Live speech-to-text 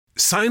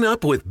Sign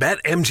up with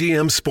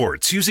BetMGM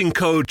Sports using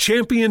code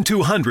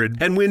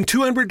CHAMPION200 and win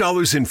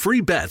 $200 in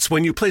free bets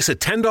when you place a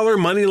 $10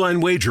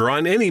 moneyline wager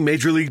on any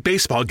Major League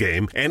Baseball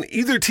game and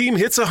either team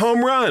hits a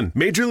home run.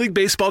 Major League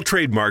Baseball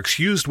trademarks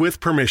used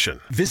with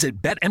permission.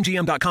 Visit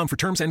BetMGM.com for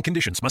terms and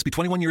conditions. Must be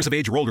 21 years of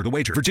age or older to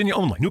wager. Virginia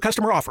only. New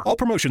customer offer. All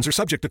promotions are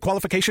subject to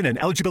qualification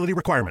and eligibility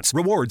requirements.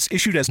 Rewards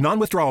issued as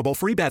non-withdrawable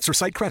free bets or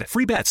site credit.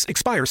 Free bets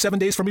expire 7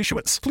 days from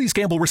issuance. Please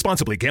gamble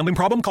responsibly. Gambling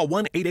problem? Call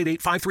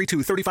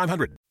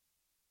 1-888-532-3500.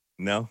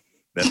 No,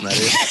 that's not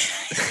it.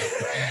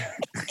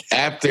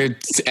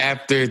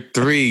 After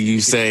 3, you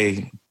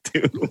say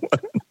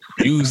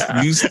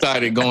you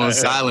started going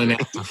silent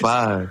after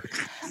 5.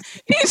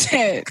 He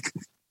said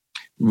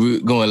we're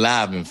going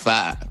live in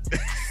 5.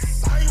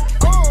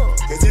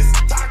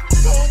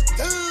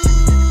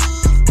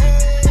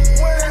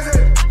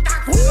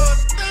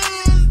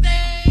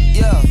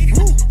 Yeah,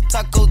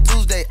 Taco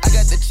Tuesday. I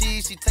got the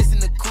cheese. She tasting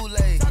the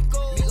Kool-Aid.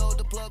 Migo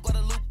the plug,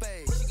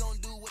 Guadalupe. She gonna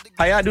do what the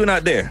How y'all doing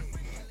out there?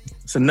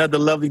 It's another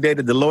lovely day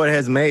that the Lord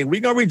has made.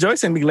 We're going to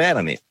rejoice and be glad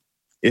on it.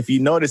 If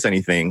you notice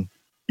anything,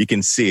 you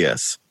can see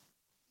us.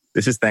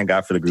 This is Thank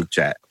God for the Group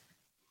Chat.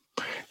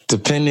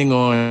 Depending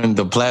on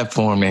the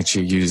platform that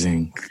you're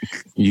using,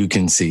 you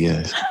can see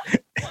us.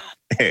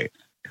 Hey,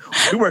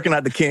 we're working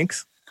out the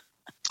kinks.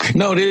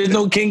 No, there's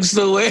no kinks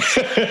to wear.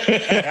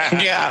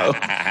 Yeah.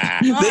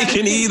 They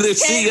can either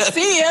see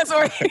us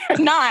or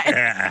not.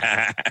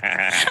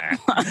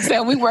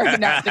 So we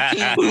working out the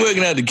kinks. We're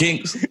working out the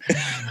kinks.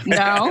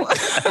 No.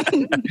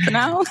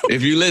 No.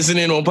 If you're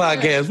listening on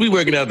podcasts, we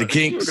working out the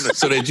kinks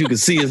so that you can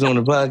see us on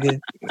the podcast.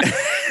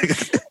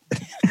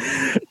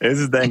 This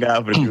is Thank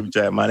God for the Group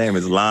Chat. My name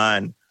is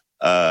Lon.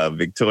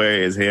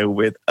 Victoria is here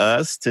with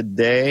us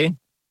today.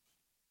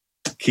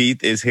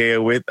 Keith is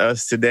here with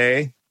us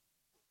today.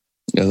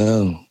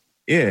 Hello.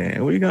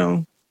 Yeah, we're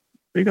gonna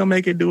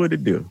make it do what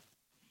it do.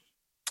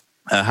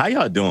 How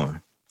y'all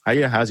doing?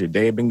 How's your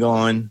day been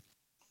going?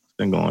 What's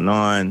been going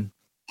on?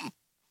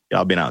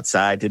 Y'all been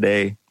outside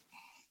today?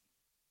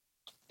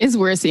 It's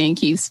weird seeing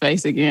Keith's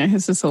face again.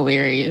 This is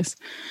hilarious.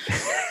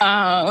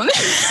 I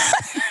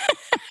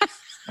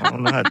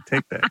don't know how to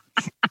take that.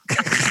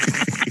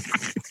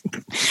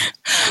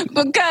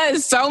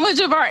 Because so much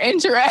of our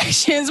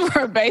interactions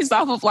were based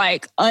off of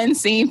like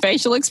unseen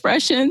facial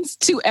expressions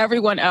to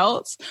everyone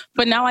else.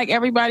 But now like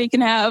everybody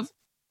can have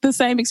the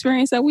same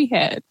experience that we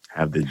had.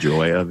 Have the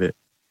joy of it.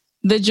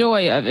 The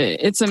joy of it.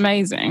 It's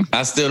amazing.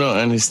 I still don't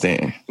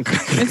understand.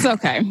 It's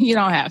okay. You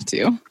don't have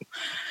to.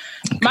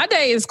 My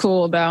day is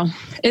cool though.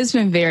 It's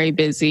been very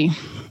busy.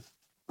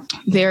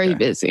 Very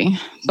busy.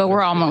 But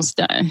we're almost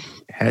done.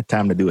 Had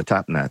time to do a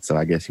top knot, so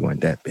I guess you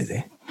weren't that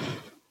busy.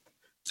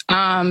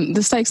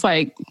 This takes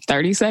like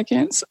 30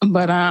 seconds,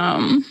 but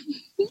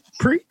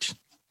preach.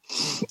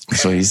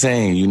 So you're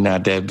saying you're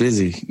not that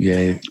busy?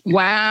 Yeah.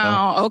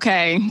 Wow.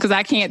 Okay. Because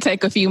I can't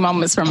take a few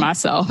moments for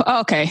myself.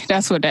 Okay.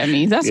 That's what that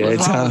means. That's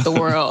what's wrong with the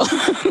world.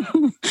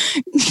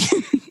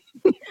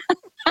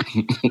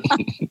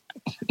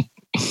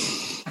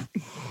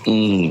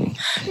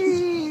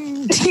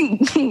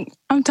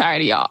 I'm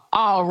tired of y'all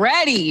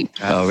already.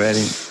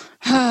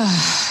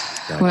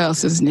 What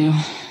else is new?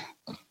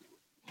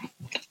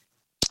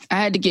 I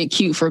had to get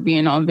cute for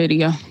being on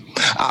video.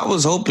 I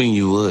was hoping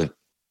you would.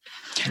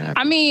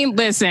 I mean,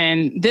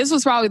 listen, this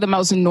was probably the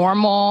most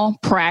normal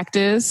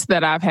practice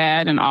that I've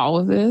had in all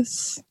of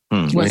this.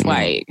 Was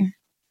like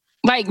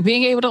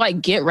being able to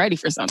like get ready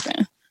for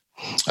something.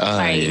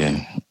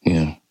 Yeah.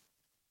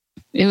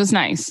 It was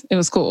nice. It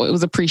was cool. It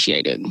was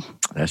appreciated.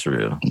 That's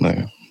real.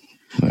 Right.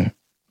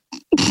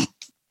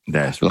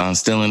 That's real. I'm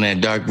still in that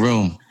dark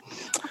room.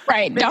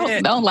 Right.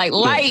 Don't like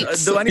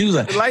lights. Do I need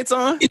the lights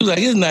on? He was like,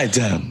 it's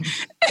nighttime.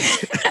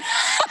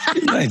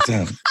 It's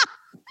nighttime.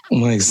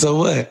 I'm like, so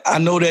what? I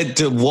know that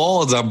the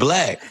walls are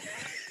black.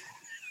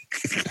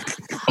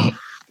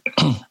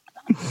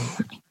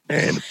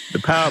 And the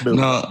power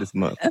bill this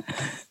month.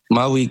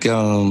 My week,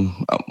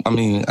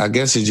 I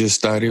guess it just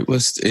started.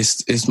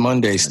 It's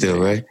Monday still,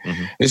 right?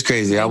 Mm-hmm. It's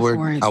crazy. I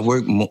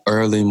work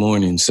early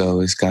morning,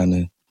 so it's kind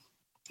of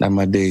like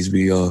my days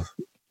be off.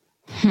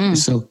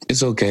 So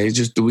it's okay.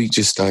 Just the week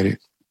just started.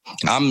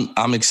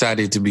 I'm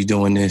excited to be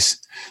doing this.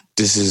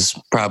 This is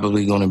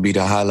probably going to be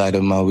the highlight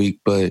of my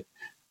week, but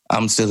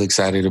I'm still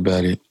excited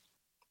about it.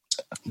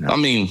 No, I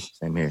mean,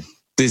 same here.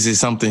 This is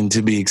something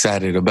to be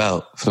excited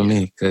about for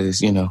me because,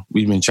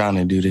 we've been trying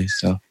to do this.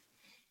 So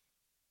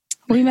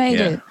we made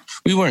it.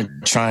 We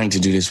weren't trying to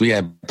do this. We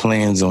had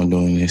plans on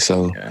doing this.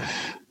 So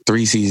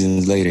 3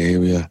 seasons later, here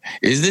we are.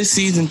 Is this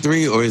season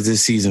 3 or is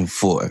this season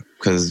 4?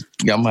 Because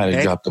y'all might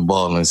have dropped the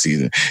ball in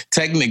season.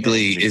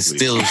 Technically, it's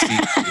still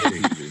season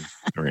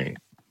 3.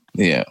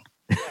 Yeah.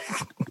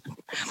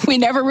 We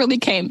never really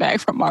came back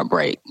from our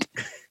break.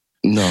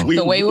 No.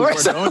 The way we were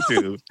going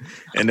to.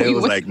 And then it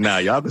was like, nah,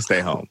 y'all can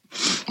stay home.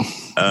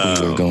 We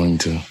were going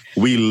to.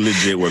 We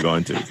legit were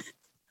going to.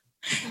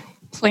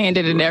 Planned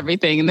it and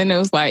everything. And then it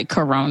was like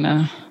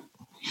Corona.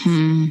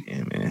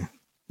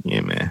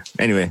 Yeah, man.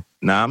 Anyway,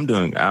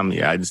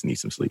 I just need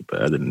some sleep.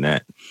 But other than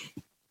that,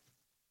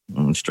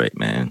 I'm straight,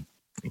 man.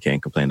 You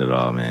can't complain at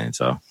all, man.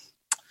 So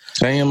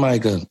turn your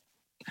mic up.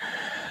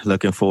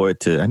 Looking forward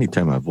to. I need to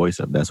turn my voice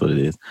up. That's what it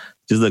is.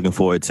 Just looking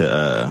forward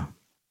to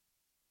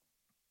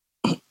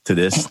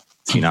this.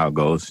 Seeing how it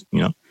goes.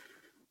 You know.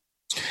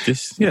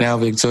 Just Now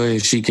Victoria,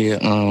 she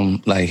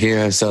can like hear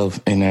herself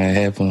in her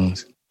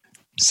headphones,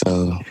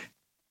 so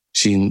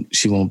she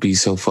won't be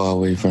so far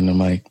away from the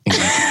mic.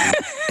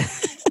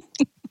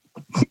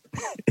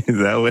 Is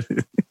that what?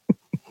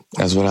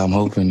 That's what I'm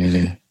hoping it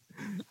is.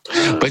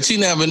 But you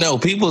never know.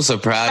 People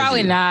surprise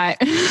Probably you. not.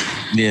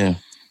 Yeah.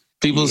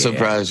 People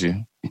surprise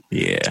you.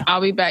 Yeah.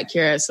 I'll be back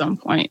here at some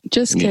point.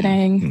 Just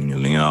kidding.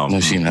 No,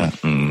 she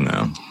not.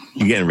 No.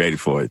 You're getting ready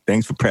for it.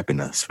 Thanks for prepping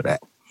us for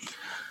that.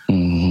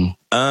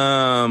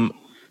 Mm-hmm.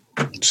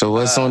 So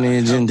what's on the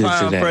agenda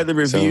today? Further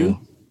review.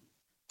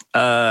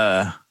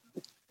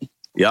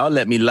 Y'all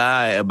let me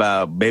lie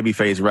about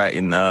Babyface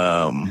writing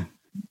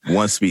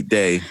One Sweet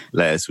Day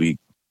last week.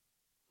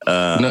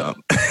 No.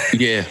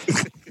 Yeah.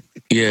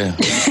 Yeah.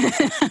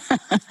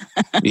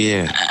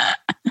 Yeah.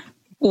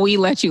 We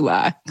let you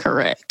lie.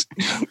 Correct.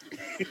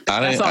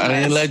 I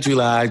didn't let you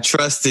lie. I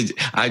trusted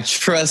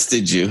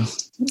you.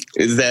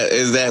 Is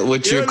that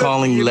what you're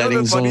calling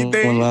letting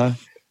someone lie?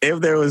 If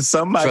there was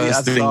somebody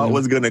I thought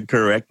was going to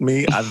correct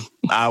me,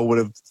 I would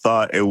have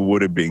thought it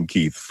would have been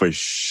Keith for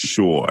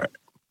sure.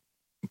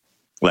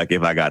 Like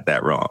if I got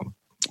that wrong.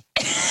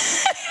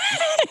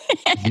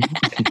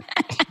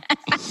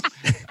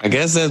 I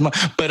guess that's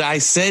but I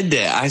said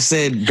that. I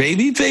said,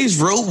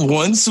 Babyface wrote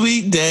One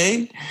Sweet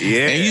Day.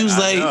 Yeah. And he was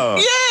like, know.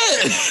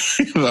 yeah.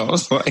 And I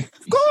was like,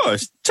 of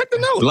course. Check the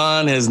notes.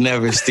 Lon has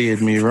never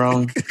steered me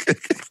wrong.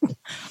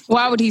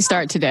 Why would he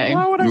start today?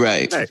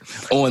 Right.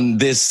 On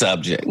this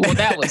subject. Well,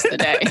 that was the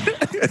day.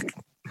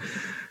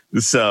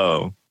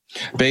 So.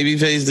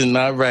 Babyface did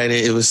not write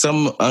it. It was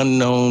some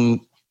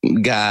unknown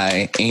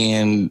guy,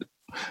 and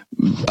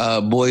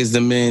Boyz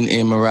II Men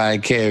and Mariah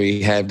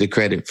Carey have the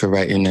credit for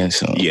writing that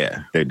song.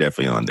 Yeah, they're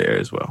definitely on there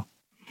as well.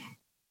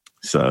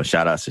 So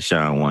shout out to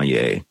Sean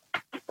Wanye,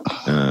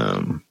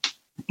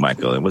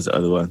 Michael, and what's the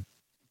other one?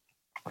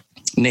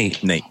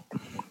 Nate.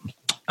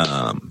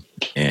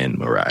 And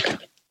Mariah.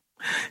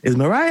 Is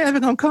Mariah ever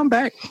gonna come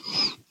back?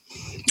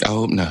 I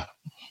hope not.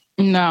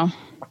 No.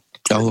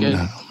 I hope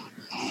not.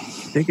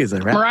 I think it's a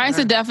rap. Mariah's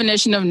the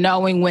definition of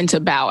knowing when to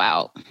bow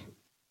out.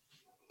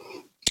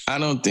 I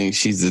don't think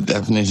she's the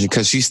definition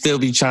because she still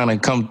be trying to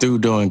come through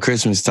during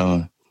Christmas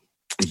time.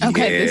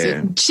 Okay,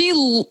 Yeah.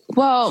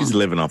 she's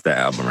living off that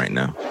album right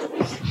now.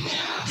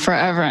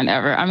 Forever and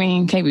ever. I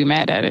mean, can't be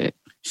mad at it.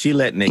 She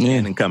let Nick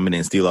Cannon come in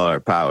and steal all her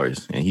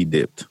powers, and he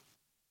dipped.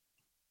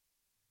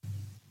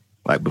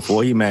 Like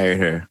before he married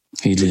her,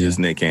 he did just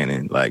Nick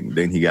Cannon. Like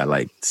then he got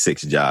like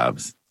 6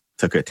 jobs,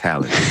 took her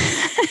talent.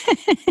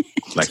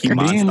 Like he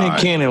being Nick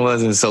Cannon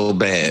wasn't so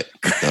bad.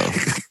 So.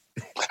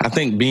 I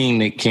think being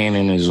Nick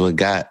Cannon is what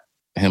got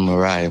him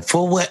Mariah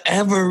for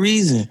whatever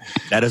reason.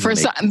 That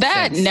doesn't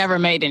that never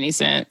made any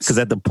sense. Because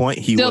at the point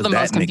he was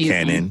that Nick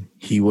Cannon,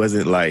 he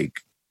wasn't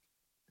like.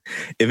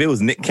 If it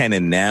was Nick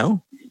Cannon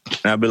now,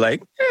 I'd be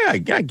like, yeah, I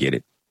get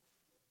it.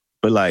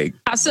 But like,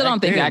 I still don't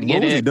think I'd get it.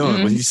 What was he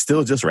doing? Was he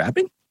still just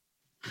rapping?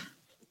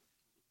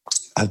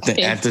 I think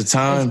at the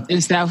time,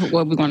 is that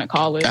what we're going to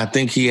call it? I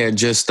think he had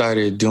just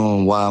started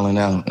doing Wildin'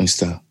 Out and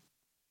stuff.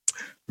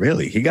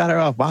 Really? He got her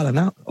off Wildin'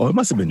 Out? Oh, it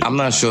must have been. I'm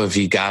not sure if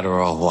he got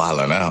her off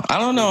Wildin' Out. I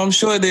don't know. I'm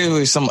sure there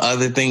were some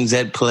other things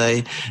at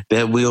play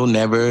that we'll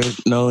never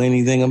know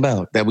anything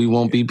about, that we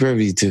won't be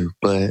privy to.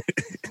 But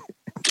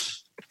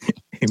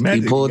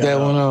he pulled that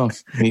one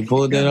off. He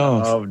pulled that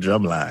off.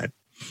 Drumline.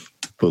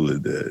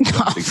 Pulling the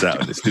things out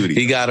in the studio.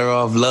 He got her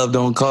off Love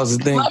Don't Cost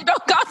a Thing. Love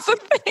Don't Cost a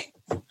Thing.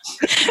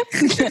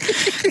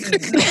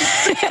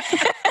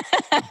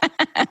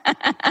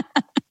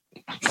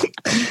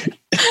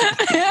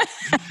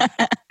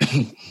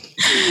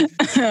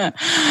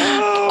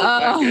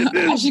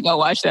 I should go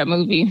watch that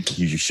movie.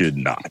 You should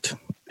not.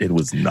 It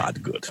was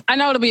not good. I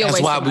know it'll be a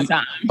waste of my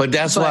time. But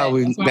that's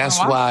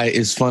why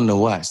it's fun to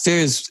watch.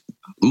 There's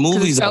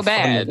movies so are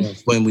bad fun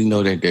when we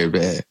know that they're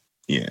bad.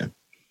 Yeah.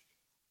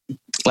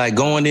 Like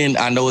going in,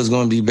 I know it's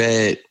going to be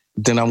bad,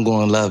 then I'm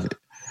going to love it.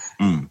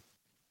 Mm.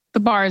 The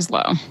bar is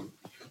low.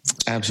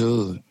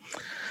 Absolutely.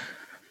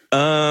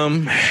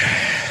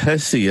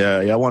 Let's see.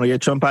 Y'all want to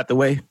get Trump out the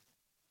way?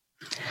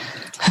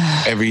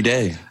 Every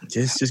day.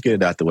 Just get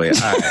it out the way. All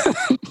right.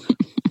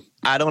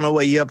 I don't know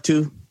what you're up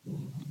to.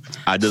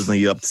 I just know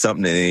you're up to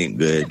something that ain't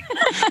good.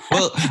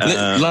 Well,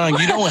 Lon,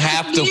 you don't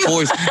have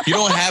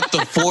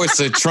to force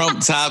a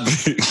Trump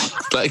topic.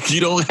 Like you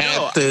don't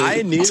have to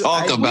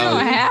talk about it. You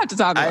don't have to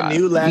talk about it. I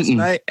knew last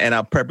night, and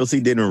I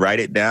purposely didn't write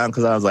it down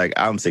because I was like,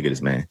 I'm sick of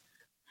this man.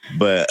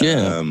 But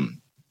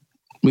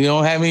we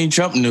don't have any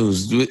Trump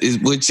news,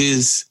 which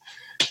is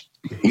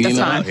That's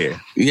fine. Here.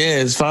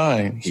 Yeah, it's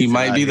fine. He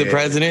might be the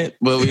president,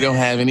 but we don't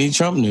have any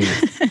Trump news.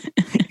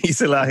 He's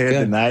still out here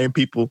denying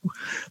people,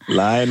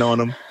 lying on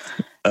him.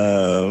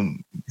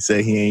 He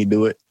said he ain't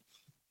do it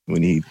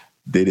when he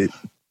did it.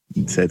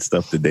 He said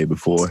stuff the day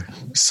before.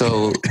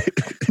 So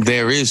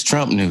there is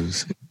Trump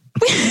news.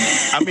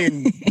 I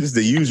mean, just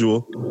the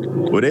usual.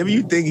 Whatever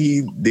you think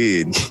he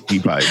did, he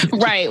probably did.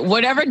 Right.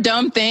 Whatever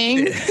dumb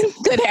thing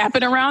could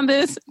happen around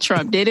this,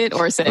 Trump did it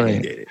or said he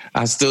did it.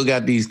 I still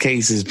got these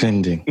cases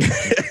pending.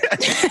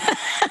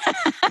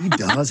 He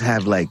does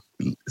have like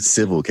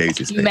civil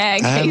cases.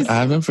 Mad cases. I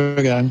haven't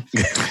forgotten.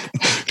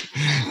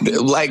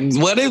 Like,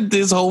 what if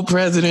this whole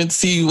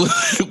presidency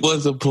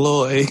was a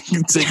ploy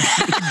to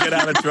get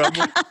out of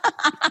trouble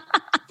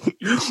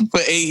for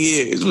 8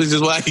 years, which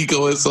is why he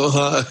going so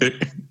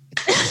hard.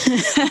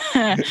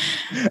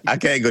 I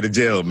can't go to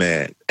jail,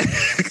 man.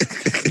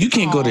 You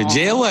can't go to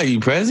jail while you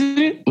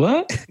president?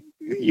 What?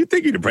 You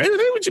think you're the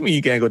president? What you mean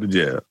you can't go to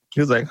jail? He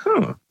was like,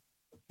 huh.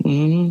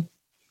 Mm-hmm.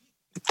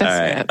 All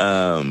right.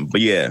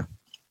 But yeah,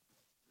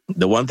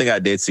 the one thing I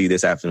did see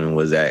this afternoon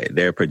was that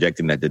they're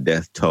projecting that the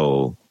death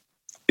toll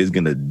is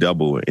going to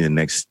double in the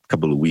next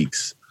couple of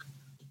weeks.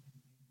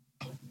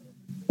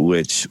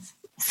 Which,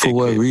 for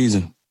what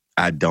reason?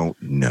 I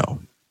don't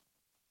know.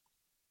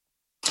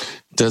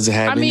 Does it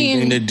have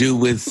anything to do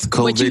with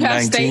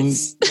COVID-19?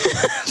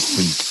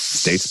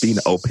 States being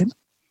open?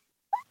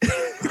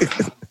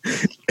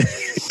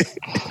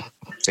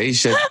 They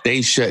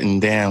shutting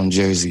down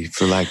Jersey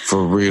for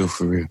real.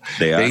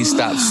 They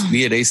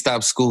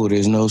stopped school.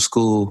 There's no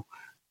school.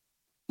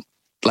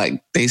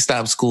 Like, they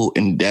stopped school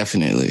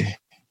indefinitely.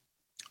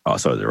 Oh,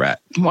 so it's a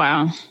wrap.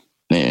 Wow.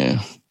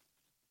 Yeah.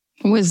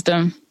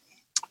 Wisdom.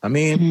 I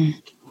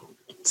mean,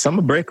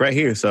 summer break right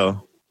here,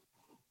 so.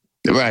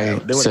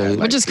 Right. So,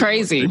 which is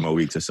crazy. 3 more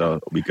weeks or so.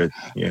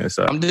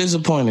 So. I'm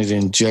disappointed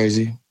in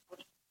Jersey.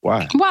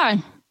 Why?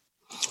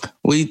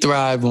 We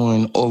thrive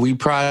on, or we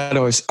pride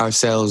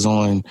ourselves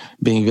on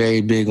being very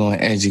big on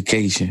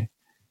education.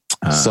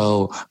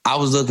 So I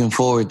was looking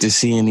forward to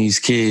seeing these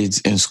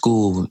kids in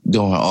school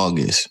during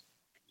August.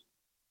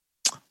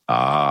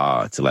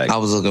 I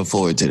was looking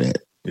forward to that.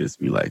 Just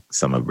be like,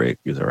 summer break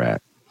is a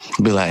wrap.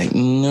 Be like,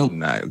 nope.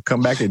 Nah,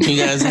 come back. You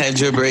guys had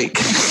your break.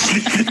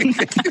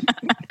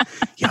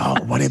 Yo,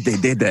 what if they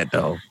did that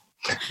though?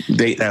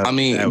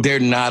 They're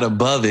not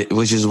above it,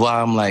 which is why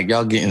I'm like,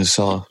 y'all getting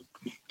soft.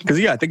 Because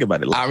you gotta think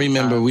about it. I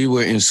remember we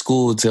were in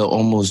school till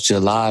almost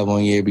July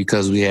one year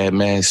because we had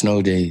mad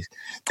snow days.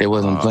 They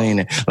wasn't playing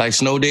it. Like,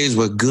 snow days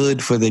were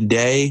good for the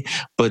day,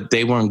 but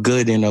they weren't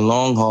good in the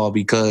long haul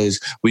because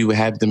we would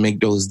have to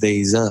make those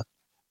days up.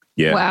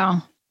 Yeah.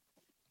 Wow.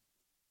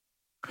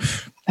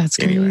 That's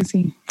crazy.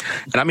 Anyway.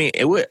 And I mean,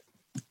 it would,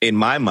 in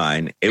my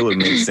mind, it would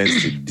make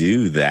sense to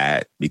do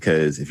that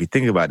because if you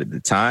think about it, the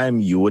time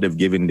you would have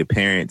given the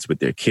parents with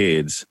their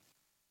kids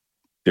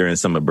during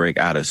summer break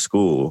out of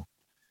school,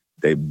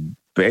 they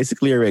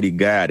basically already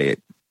got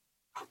it.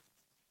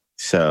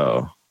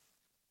 So,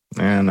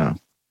 I don't know.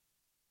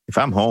 If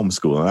I'm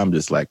homeschooling, I'm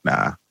just like,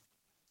 nah,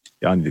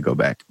 y'all need to go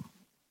back.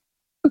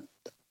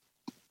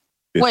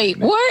 Wait,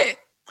 what?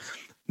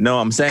 No,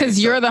 I'm saying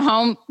because you're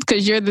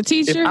the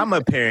teacher. If I'm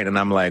a parent and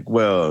I'm like,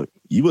 well,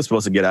 you were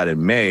supposed to get out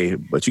in May,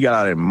 but you got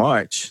out in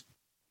March.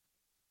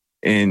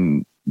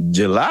 In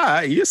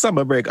July, your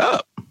summer break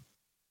up.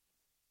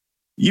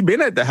 You've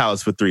been at the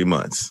house for 3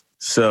 months,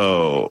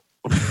 so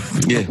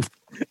yeah,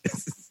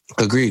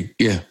 agreed.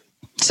 Yeah,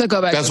 so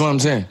go back. That's what I'm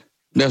saying.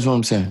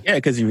 Yeah,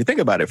 because if you think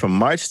about it, from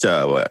March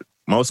to what?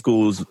 Most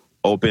schools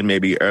open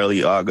maybe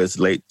early August,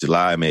 late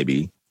July,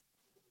 maybe.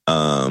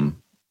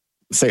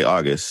 Say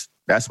August.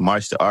 That's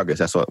March to August.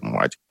 That's what,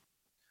 March.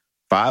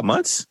 5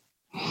 months?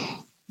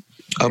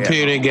 Up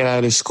here, they get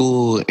out of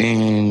school,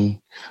 and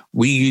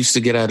we used to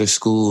get out of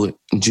school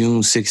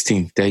June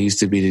 16th. That used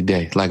to be the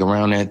day, like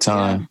around that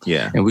time.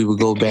 Yeah. And we would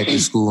go back to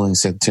school in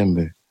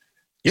September.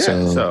 Yeah,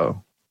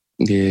 so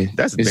yeah,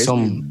 that's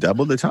basically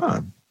double the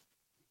time.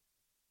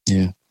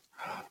 Yeah.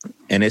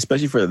 And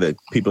especially for the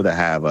people that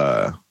have,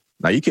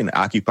 now you can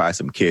occupy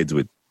some kids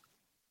with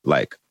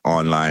like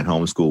online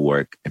homeschool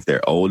work if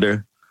they're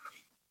older.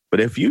 But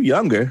if you're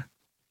younger,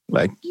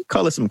 like you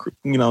color some,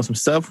 some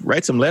stuff,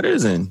 write some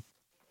letters and.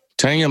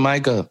 Turn your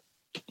mic up.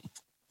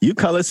 You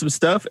color some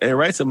stuff and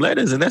write some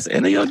letters and that's the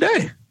end of your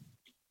day.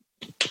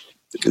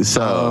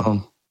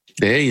 So.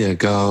 There you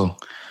go.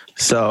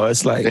 So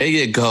it's like. There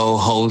you go,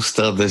 host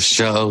of the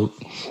show.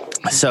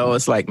 So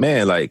it's like,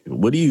 man, like,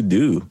 what do you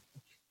do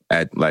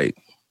at like,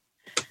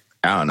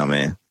 I don't know,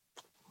 man.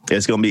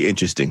 It's going to be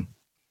interesting.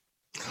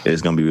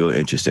 It's going to be real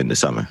interesting this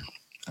summer.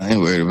 I ain't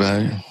worried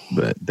about it.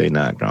 But they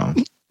not grown.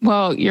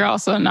 Well, you're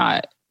also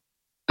not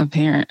a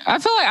parent. I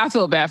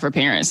feel bad for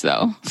parents,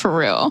 though, for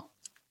real.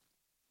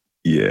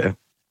 Yeah.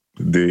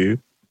 Do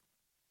you?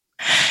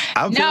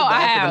 I feel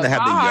bad for them to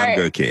have the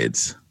younger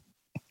kids.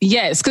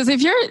 Yes, because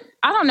if you're,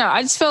 I don't know,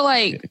 I just feel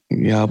like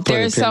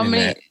there's so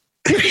many.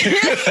 I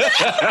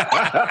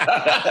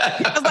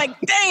was like,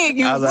 dang,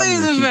 you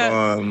please,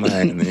 man.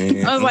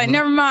 I was like,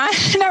 never mind.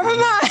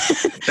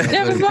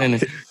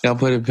 Y'all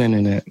put a pin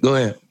in that. Go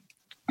ahead.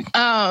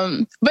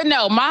 But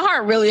no, my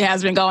heart really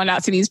has been going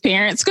out to these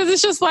parents because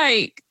it's just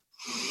like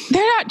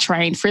they're not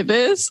trained for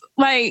this.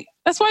 Like,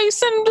 that's why you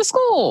send them to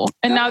school,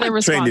 and now they're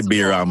responsible. Trained to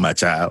be around my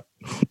child.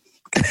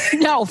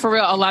 No, for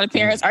real. A lot of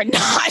parents are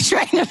not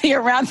trying to be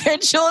around their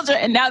children.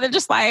 And now they're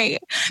just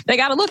like, they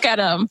got to look at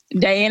them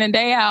day in and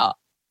day out,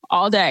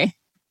 all day,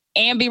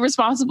 and be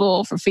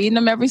responsible for feeding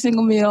them every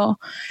single meal,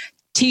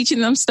 teaching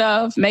them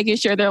stuff, making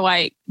sure they're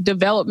like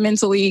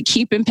developmentally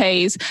keeping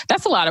pace.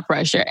 That's a lot of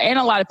pressure. And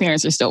a lot of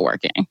parents are still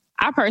working.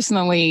 I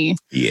personally...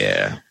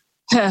 Yeah.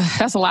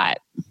 That's a lot.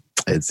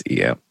 It's,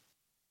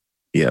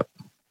 Yep.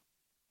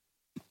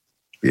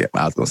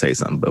 I was going to say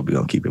something, but we're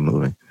going to keep it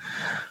moving.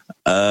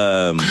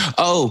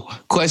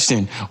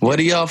 Question. What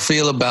do y'all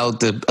feel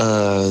about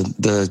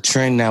the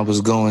trend that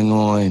was going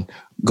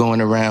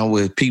around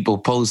with people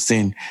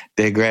posting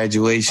their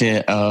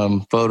graduation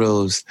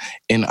photos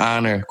in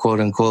honor, quote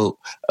unquote,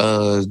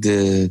 of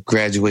the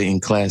graduating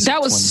class?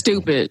 That was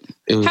stupid.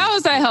 How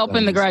is that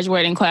helping the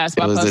graduating class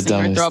by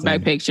posting your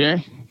throwback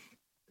picture?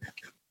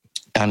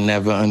 I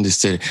never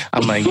understood it.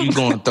 I'm like, you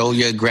going to throw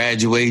your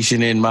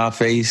graduation in my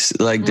face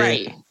like that?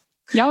 Right.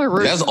 Y'all were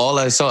rude. That's all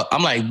I saw.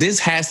 I'm like, this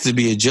has to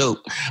be a joke,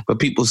 but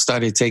people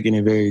started taking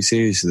it very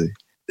seriously.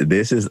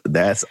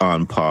 That's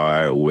on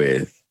par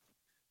with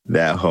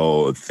that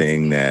whole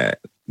thing that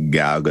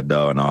Gal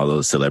Gadot and all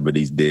those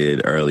celebrities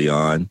did early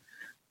on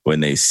when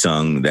they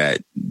sung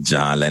that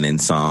John Lennon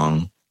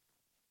song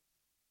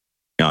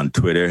on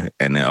Twitter,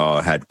 and they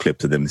all had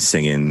clips of them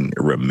singing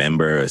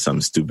 "Remember" or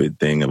some stupid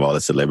thing of all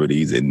the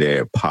celebrities in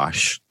their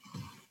posh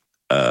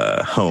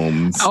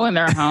homes. Oh, in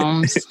their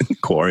homes.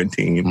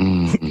 Quarantine.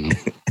 Mm-hmm.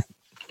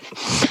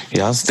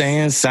 Y'all stay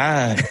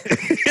inside.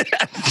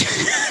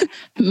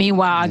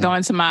 Meanwhile, I go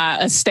into my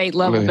estate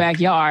level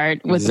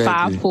backyard with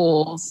 5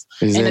 pools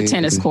and a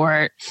tennis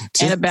court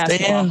and a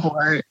basketball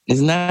court. It's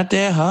not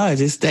that hard.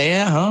 Just stay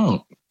at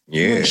home.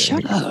 Yeah.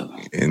 Shut up.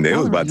 And they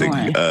was about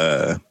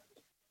to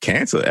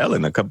cancel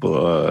Ellen a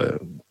couple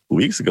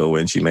weeks ago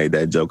when she made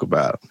that joke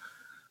about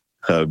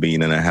her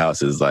being in her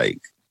house is like,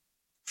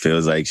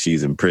 feels like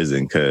she's in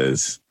prison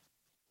because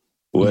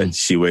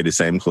she wear the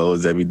same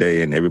clothes every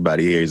day and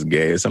everybody here is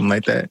gay or something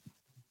like that.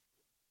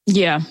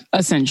 Yeah,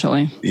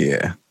 essentially.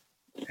 Yeah.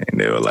 And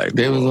they were like,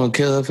 they were going to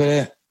kill her for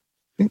that?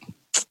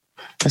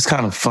 That's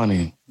kind of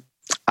funny.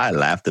 I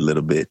laughed a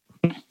little bit.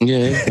 Yeah,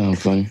 it's kind of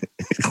funny.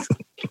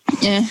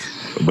 Yeah.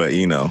 But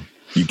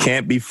you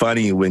can't be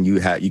funny when you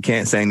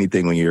can't say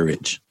anything when you're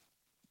rich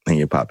and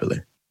you're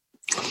popular.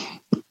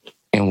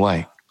 And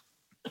white.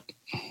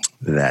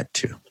 That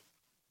too.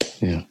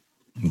 Yeah.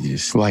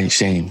 White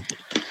shame.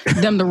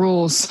 Them the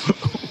rules.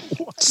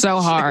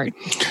 So hard.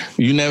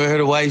 You never heard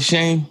of white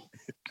shame?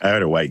 I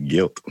heard of white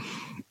guilt.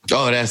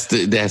 Oh, that's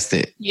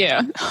it.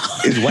 Yeah.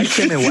 Is white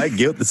shame and white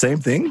guilt the same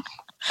thing?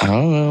 I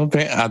don't know.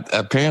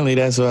 Apparently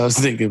that's what I was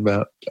thinking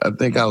about.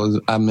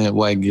 I meant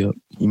white guilt.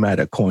 You might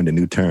have coined a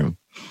new term.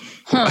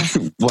 Huh.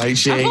 White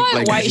shame. I feel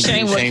like white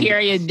shame would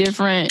carry a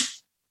different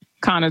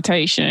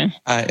connotation.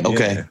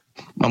 Okay. Yeah.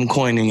 I'm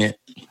coining it.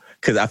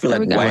 Because I feel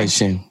like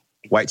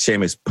white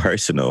shame is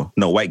personal.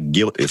 No, white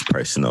guilt is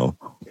personal.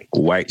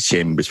 White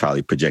shame is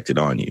probably projected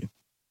on you.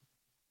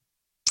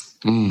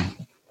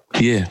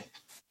 Yeah.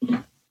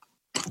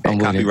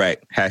 And copyright.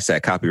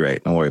 #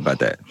 copyright. Don't worry about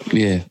that.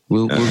 Yeah.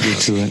 We'll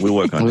get to it. We'll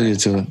work on that. We'll get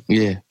to it.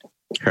 Yeah.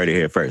 Heard it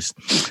here first.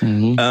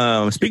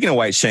 Mm-hmm. Speaking of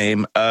white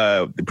shame,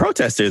 the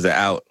protesters are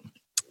out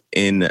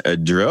in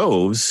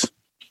droves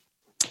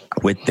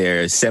with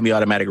their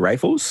semi-automatic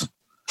rifles.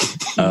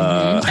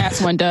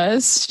 As one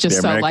does,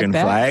 just so American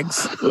like that.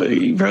 Flags. What are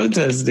you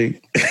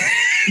protesting?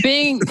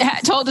 Being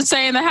told to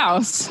stay in the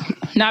house,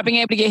 not being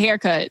able to get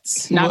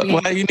haircuts.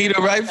 Why you need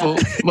a rifle?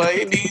 Why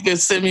you need a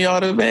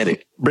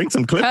semi-automatic? Bring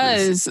some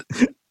clippers.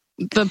 Because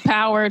the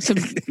power to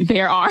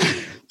bear arms.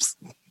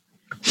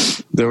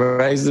 The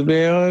rights to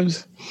bear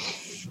arms?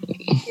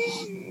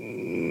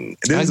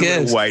 This is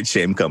where white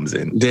shame comes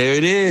in. There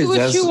it is. Do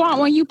what you want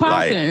when you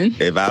pop in.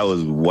 If I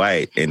was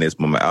white in this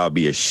moment, I'll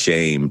be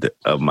ashamed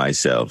of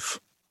myself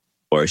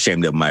or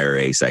ashamed of my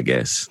race, I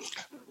guess,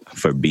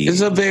 for being.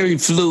 It's a very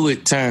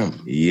fluid term.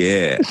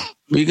 Yeah.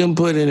 We can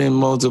put it in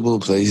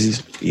multiple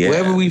places. Yeah.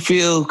 Wherever we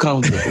feel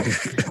comfortable.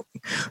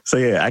 So,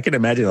 yeah, I can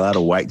imagine a lot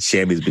of white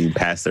shame is being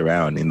passed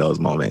around in those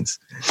moments.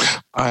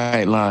 All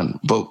right, Lon.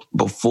 But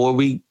before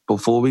we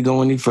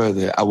go any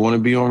further, I want to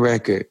be on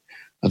record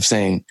of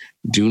saying,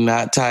 do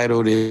not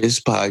title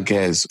this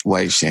podcast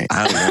White Shame.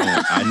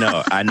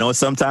 I know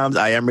sometimes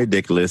I am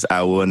ridiculous.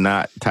 I will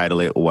not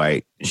title it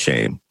White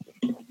Shame.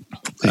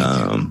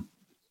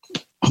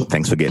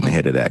 Thanks for getting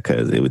ahead of that,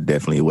 because it would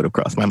have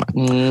crossed my mind.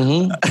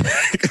 Mm-hmm.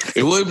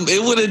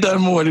 It would have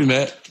done more than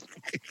that.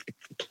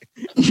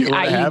 You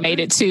made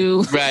it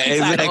to right,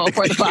 title exactly.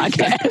 for the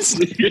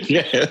podcast.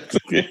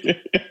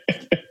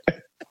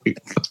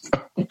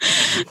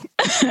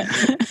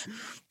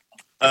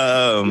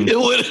 It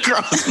would have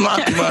crossed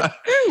my mind.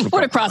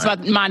 Would have crossed my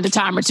mind a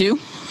time or two.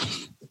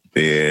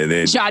 Yeah,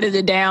 then jotted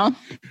it down.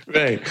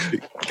 Right.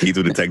 Keith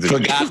would have texted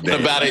me. Forgot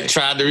about it,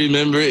 tried to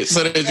remember it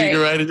so that you can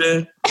write it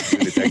down. He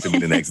would have texted me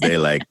the next day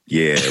like,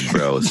 yeah,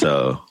 bro,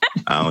 so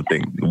I don't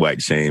think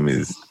white shame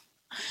is,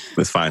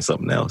 let's find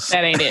something else.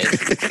 That ain't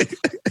it.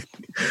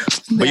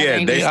 But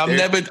yeah,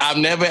 I've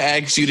never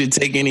asked you to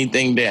take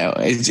anything down.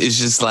 It's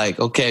just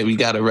like, okay, we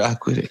got to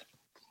rock with it.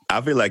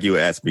 I feel like you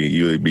would ask me,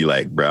 you would be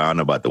like, bro, I don't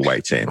know about the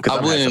white chain. I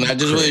wouldn't. I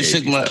just wouldn't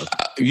shook my...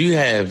 You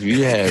have. But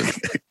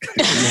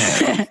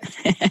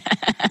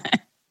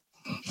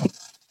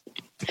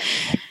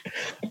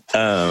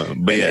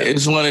yeah,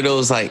 it's one of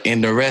those like,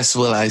 and the rest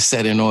will I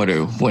set in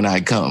order when I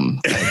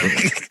come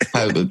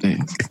type of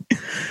thing.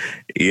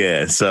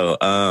 Yeah. So,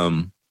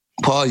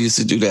 Paul used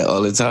to do that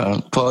all the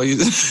time. Paul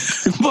used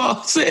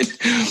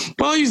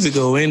to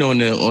go in on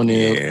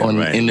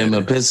them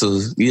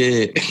epistles.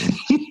 Yeah.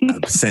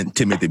 I sent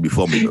Timothy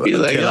before me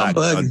until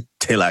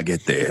I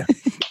get there.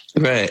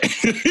 Right.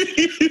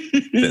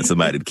 Then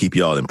somebody to keep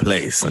y'all in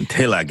place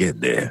until I get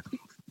there.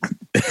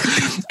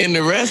 And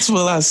the rest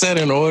will I set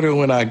in order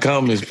when I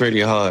come is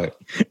pretty hard.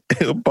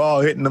 Paul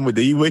hitting them with,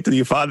 do you wait till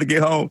your father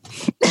get home?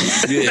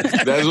 Yeah,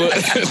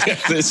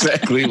 that's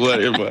exactly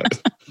what it was.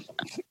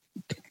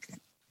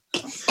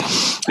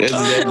 That's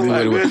exactly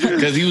what it was.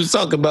 Because he was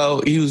talking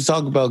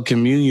about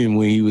communion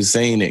when he was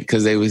saying it,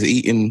 because they was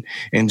eating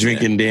and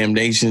drinking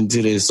damnation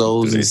to their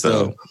souls and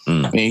stuff.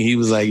 And he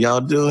was like, y'all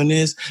doing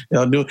this?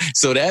 Y'all doing...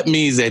 So that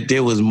means that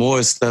there was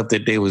more stuff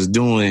that they was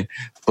doing,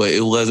 but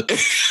it wasn't...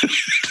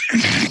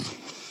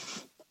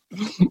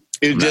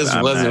 It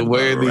just wasn't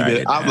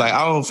worthy. I'm like,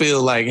 I don't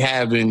feel like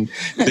having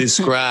this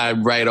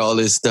scribe write all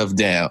this stuff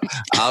down.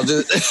 I'll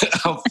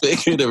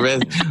figure the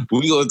rest.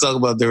 We're going to talk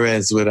about the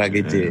rest when I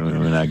get there.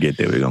 When I get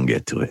there, we're going to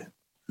get to it.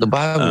 The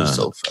Bible is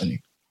so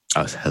funny.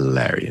 That was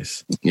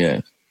hilarious.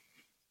 Yeah.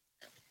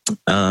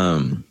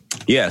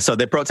 Yeah, so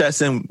they're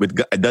protesting.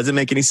 It doesn't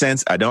make any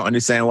sense. I don't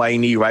understand why you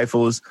need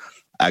rifles.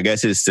 I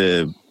guess it's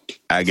to,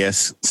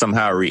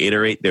 somehow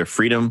reiterate their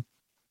freedom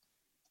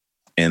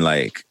and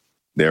like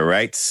their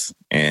rights.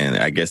 And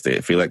I guess they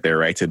feel like their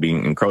rights are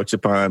being encroached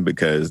upon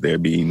because they're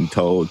being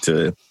told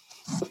to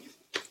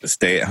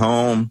stay at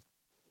home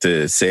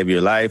to save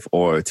your life,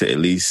 or to at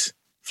least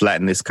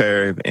flatten this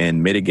curve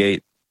and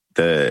mitigate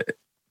the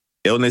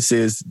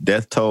illnesses,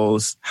 death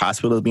tolls,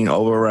 hospitals being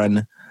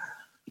overrun,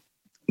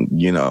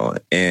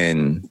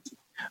 and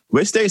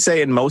which they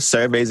say in most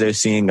surveys they're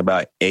seeing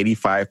about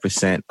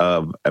 85%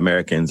 of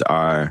Americans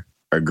are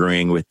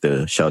agreeing with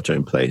the shelter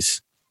in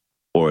place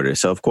order.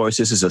 So, of course,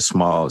 this is a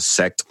small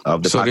sect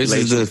of the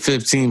population. So this is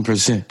a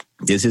 15%.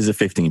 This is a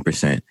 15%.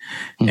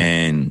 Mm-hmm.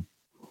 And,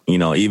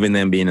 even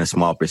them being a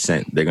small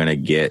percent, they're going to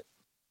get...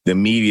 The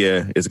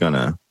media is going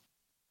to,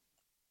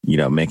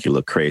 make you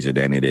look crazier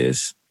than it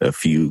is. A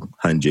few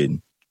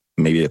hundred,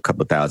 maybe a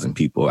couple thousand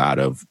people out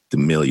of the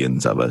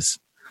millions of us.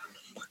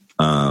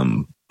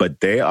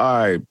 But they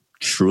are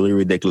truly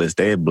ridiculous.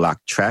 They have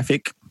blocked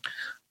traffic.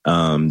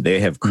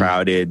 They have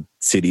crowded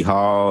city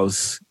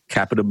halls,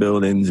 Capitol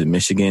buildings in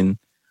Michigan.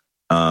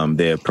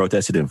 They have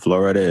protested in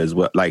Florida as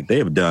well. Like, they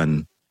have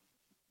done.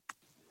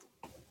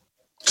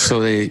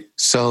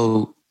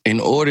 So in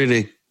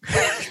order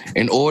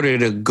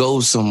to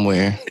go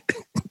somewhere,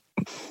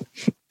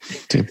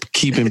 to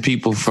keeping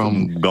people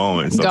from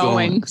going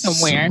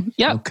somewhere.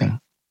 Yep. Okay.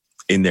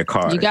 In their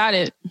cars. You got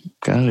it.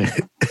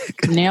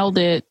 Nailed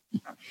it.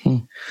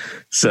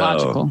 So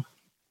logical.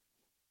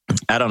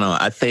 I don't know.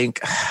 I think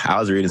I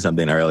was reading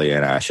something earlier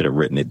and I should have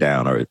written it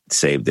down or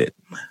saved it.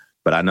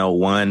 But I know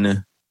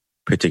one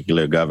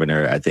particular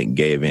governor, I think,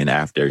 gave in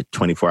after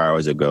 24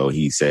 hours ago.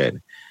 He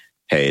said,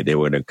 hey, they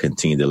were going to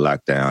continue the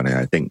lockdown. And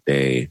I think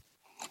they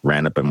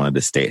ran up in one of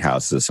the state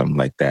houses or something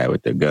like that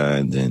with their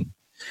guns. And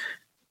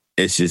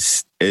it's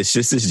just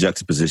this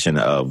juxtaposition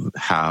of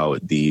how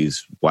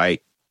these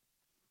white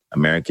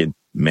American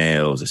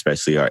males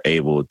especially are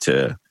able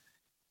to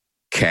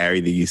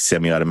carry these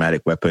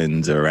semi-automatic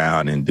weapons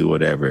around and do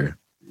whatever.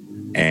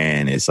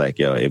 And it's like,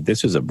 yo, if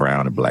this was a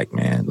brown or black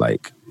man,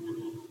 like,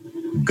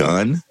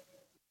 gun,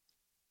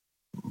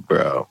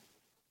 bro,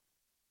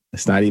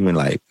 it's not even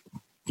like,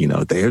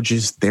 they're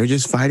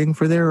just fighting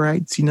for their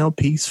rights,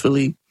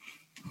 peacefully.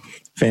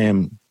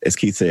 Fam, as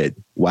Keith said,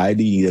 why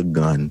do you need a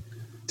gun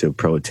to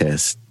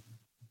protest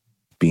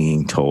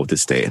being told to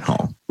stay at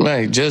home?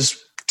 Right, just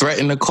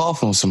threaten to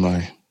cough on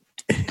somebody.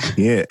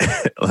 Yeah,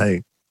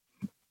 like...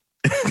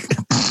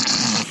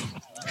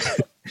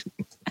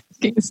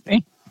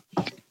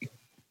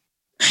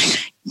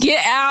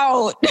 Get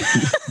out.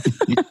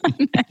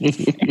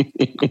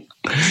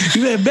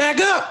 You better back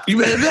up.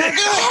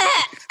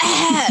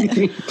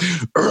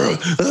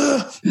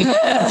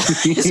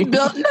 It's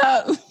building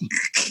up.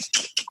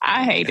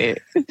 I hate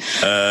it.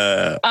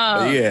 Yeah.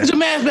 Put your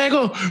mask back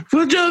on.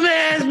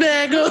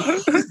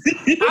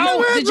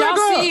 Did y'all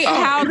see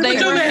how they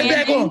were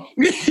handing?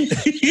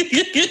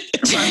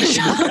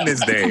 This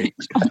day.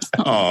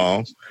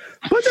 Oh,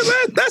 put your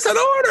mask. That's an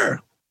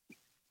order.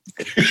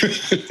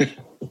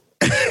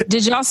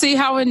 Did y'all see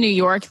how in New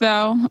York,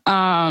 though,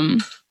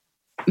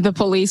 the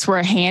police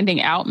were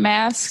handing out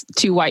masks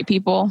to white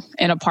people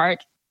in a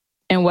park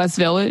in West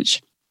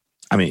Village?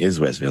 I mean, it's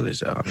West Village,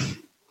 though.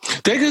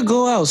 They could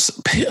go out.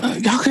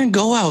 Y'all can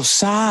go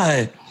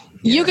outside.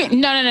 You can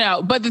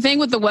no. But the thing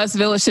with the West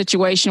Village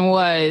situation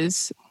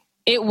was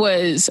it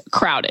was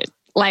crowded.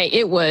 Like,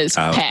 it was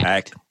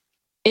packed.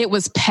 it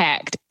was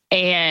packed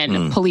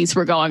and police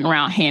were going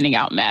around handing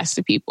out masks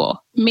to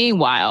people.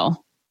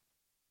 Meanwhile,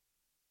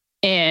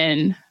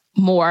 in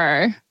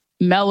more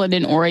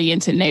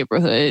melanin-oriented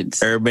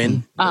neighborhoods,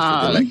 urban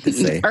neighborhoods,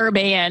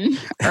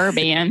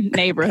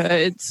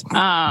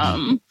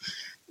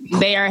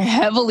 they are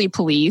heavily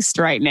policed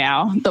right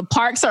now. The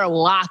parks are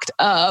locked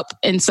up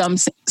in some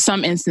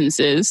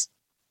instances.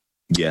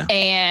 Yeah.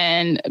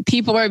 And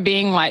people are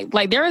being like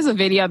there was a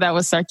video that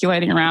was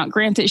circulating around.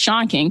 Granted,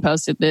 Sean King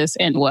posted this,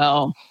 and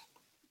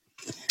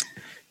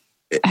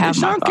is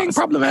Sean King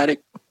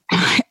problematic?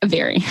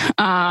 Very.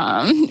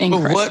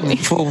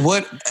 For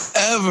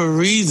whatever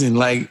reason,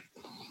 like,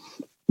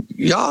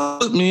 y'all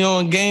put me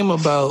on game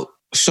about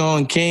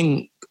Sean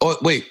King.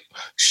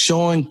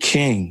 Sean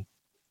King.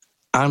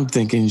 I'm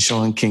thinking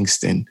Sean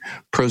Kingston.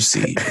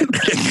 Proceed.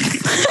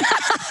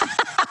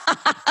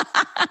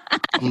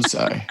 I'm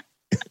sorry.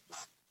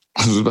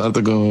 I was about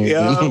to go in.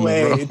 Your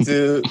way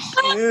to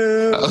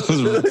you. I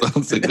was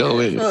about to go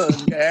in.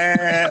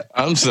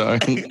 I'm sorry.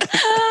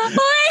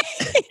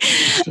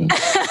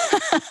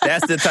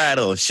 That's the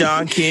title.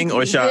 Sean King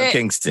or Sean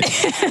Kingston?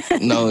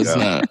 No, it's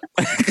not.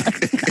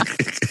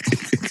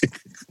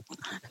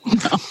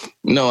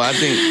 No, I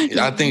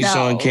think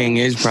Sean King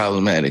is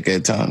problematic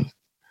at times.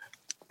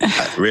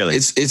 Really?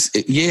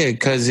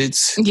 Because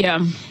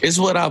it's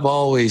what I've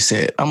always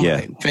said. I'm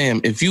like,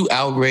 fam, if you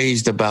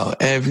outraged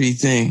about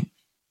everything,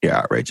 you're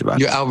outraged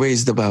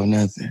about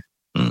nothing.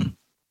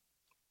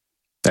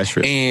 That's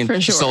true.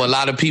 And so a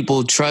lot of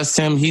people trust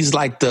him. He's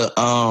like the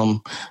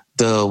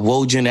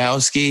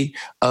Wojnarowski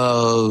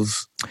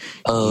of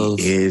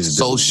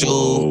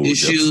social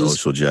issues,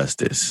 social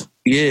justice.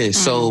 Yeah.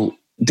 So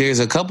there's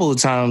a couple of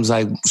times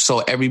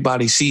so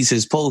everybody sees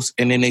his post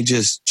and then they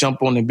just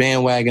jump on the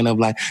bandwagon of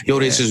like, yo,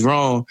 this is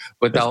wrong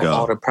without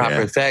all the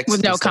proper facts.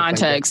 With no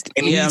context. Like,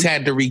 and he's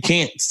had to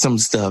recant some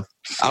stuff.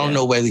 I don't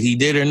know whether he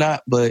did or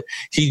not, but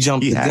he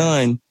jumped the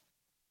gun.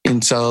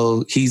 And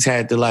so he's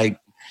had to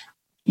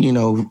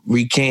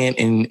recant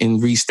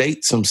and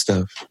restate some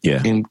stuff.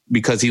 Yeah. And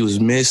because he was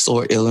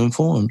or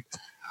ill-informed.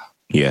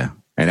 Yeah.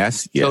 And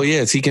that's, So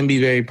yes, he can be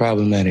very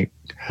problematic.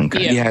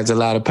 Okay. He has a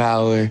lot of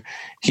power.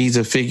 He's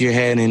a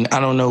figurehead, and I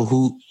don't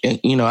know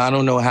I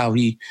don't know how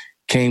he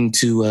came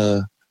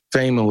to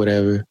fame or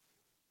whatever.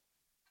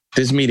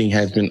 This meeting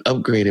has been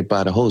upgraded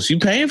by the host. You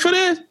paying for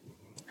this?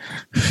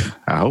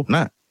 I hope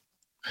not.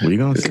 What are you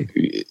going to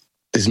see?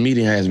 This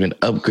meeting has been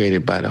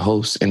upgraded by the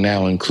host and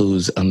now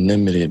includes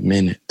unlimited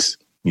minutes.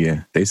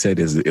 Yeah, they said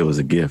it was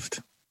a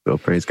gift. So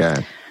praise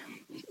God.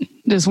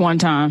 This one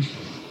time.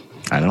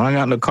 I know I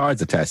got no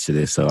cards attached to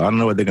this, so I don't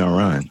know what they're going to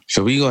run.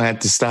 So we going to have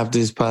to stop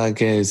this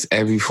podcast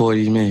every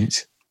 40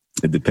 minutes?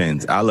 It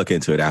depends. I'll look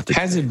into it after.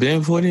 Has it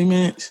been 40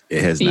 minutes?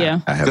 It has not. Yeah.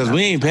 Because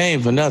we ain't paying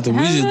for nothing.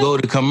 We just go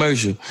to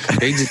commercial.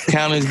 They just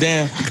count us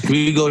down.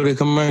 We go to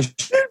commercial.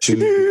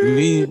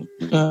 We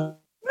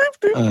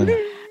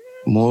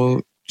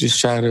more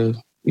just try to,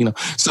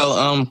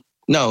 So,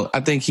 no, I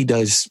think he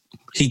does.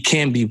 He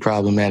can be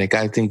problematic.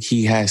 I think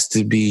he has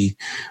to be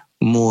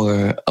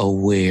more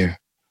aware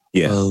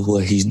of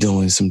what he's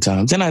doing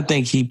sometimes. And I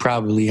think he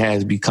probably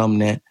has become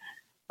that.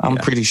 I'm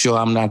pretty sure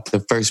I'm not the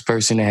first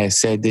person that has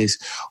said this,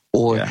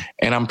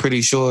 and I'm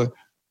pretty sure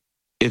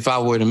if I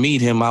were to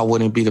meet him, I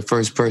wouldn't be the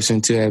first person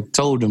to have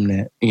told him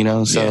that,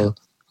 So,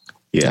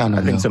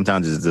 I think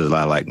sometimes there's a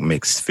lot of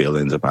mixed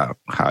feelings about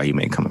how he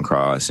may come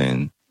across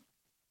and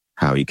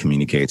how he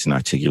communicates and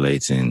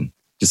articulates. And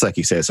just like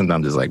you said,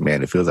 sometimes it's like,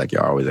 man, it feels like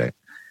you're always I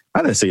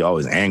didn't say you're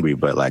always angry,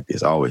 but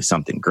there's always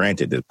something.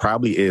 Granted, there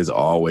probably is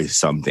always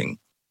something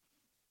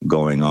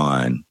going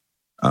on.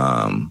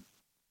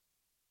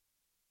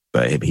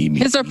 But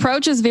his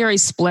approach is very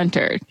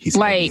splintered.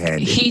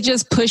 He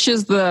just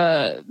pushes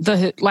I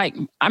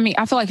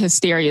feel like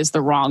hysteria is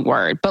the wrong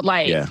word, but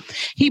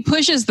he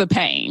pushes the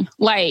pain.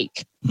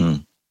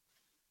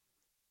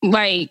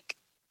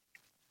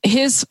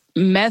 His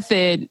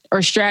method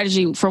or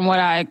strategy, from what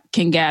I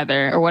can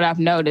gather or what I've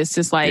noticed,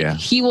 is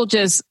he will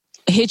just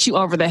hit you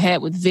over the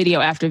head with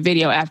video after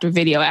video after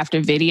video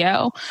after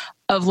video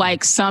of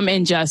some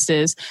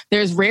injustice.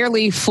 There's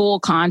rarely full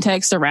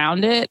context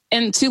around it.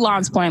 And to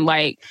Lon's point,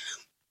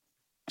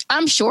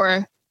 I'm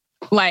sure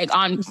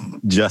on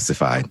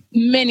justified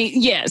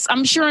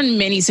I'm sure in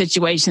many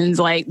situations,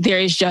 there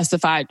is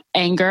justified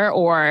anger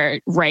or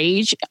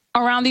rage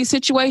around these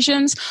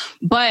situations.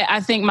 But I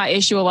think my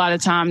issue a lot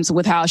of times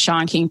with how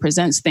Sean King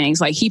presents things,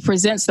 he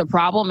presents the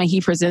problem and he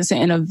presents it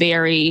in a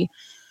very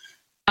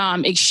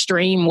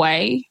extreme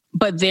way,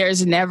 but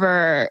there's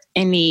never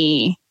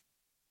any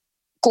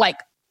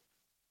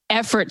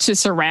effort to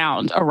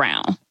surround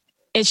around.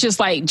 It's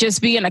just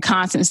just be in a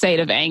constant state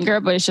of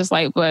anger, but it's just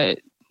but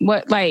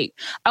what,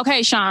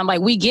 okay,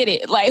 Sean, we get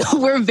it.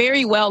 We're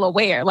very well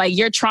aware.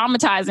 You're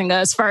traumatizing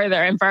us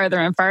further and further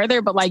and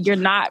further, but you're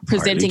not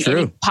presenting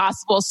any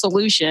possible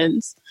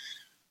solutions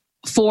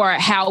for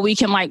how we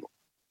can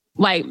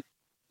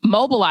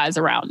mobilize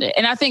around it.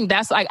 And I think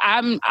that's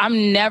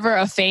I'm never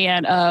a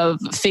fan of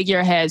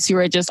figureheads who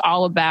are just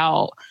all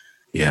about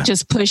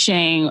just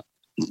pushing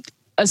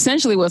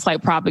essentially what's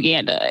like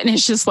propaganda. And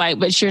it's just like,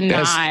 but you're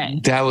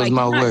not. That was like,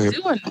 my word.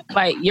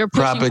 You're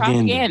pushing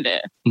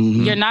propaganda.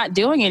 Mm-hmm. You're not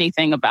doing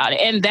anything about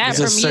it. And that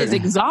for me is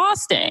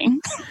exhausting.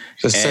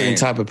 It's a certain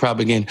type of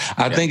propaganda.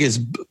 I think it's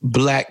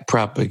black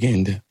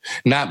propaganda.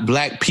 Not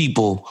black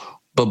people,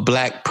 but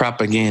black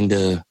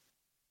propaganda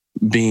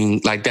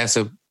being like, that's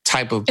a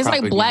type of propaganda.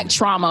 It's like black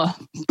trauma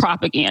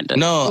propaganda.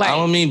 No, like, I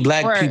don't mean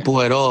black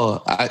people at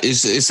all.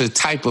 It's a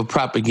type of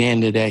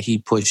propaganda that he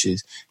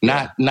pushes.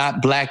 Not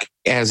black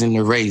as in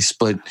the race,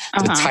 but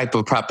the type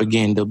of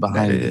propaganda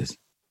behind it.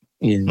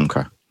 Yeah.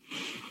 Okay.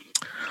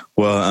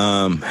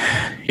 Well,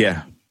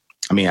 yeah.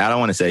 I mean, I don't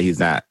want to say he's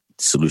not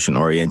solution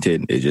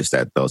oriented. It's just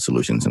that those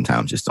solutions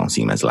sometimes just don't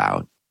seem as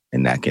loud.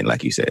 And that can,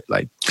 like you said,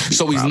 like...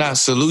 So he's not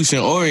solution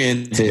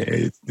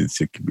oriented. Yeah,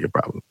 it could be a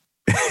problem.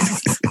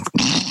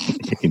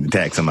 You can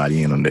tag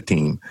somebody in on the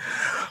team.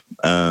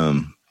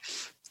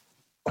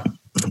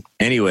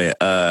 Anyway,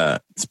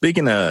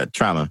 speaking of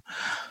trauma,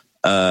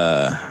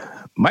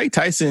 Mike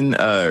Tyson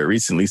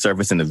recently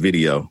surfaced in a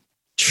video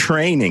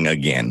training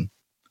again.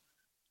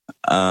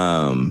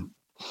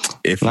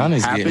 If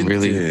Lonnie's getting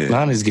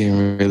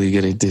really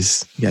good at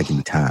this. You gotta give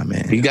me time,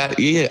 man.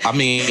 I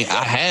mean,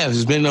 I have.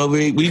 We've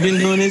been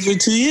doing this for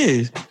 2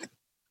 years.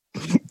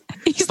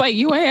 He's like,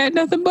 you ain't had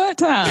nothing but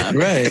time.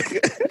 Right.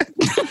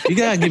 You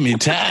gotta give me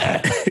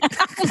time.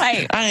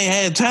 Like, I ain't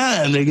had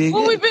time, nigga.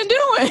 What we been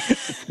doing?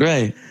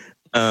 Right.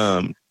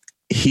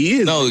 He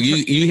is. No,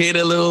 you hear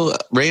the little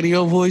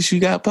radio voice you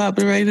got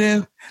popping right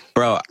now?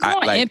 Bro,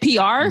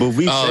 NPR? But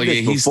we said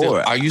this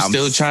before. Are you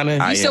still trying to?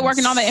 You still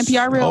working on the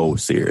NPR reel? Oh,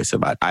 serious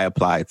about it. I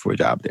applied for a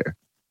job there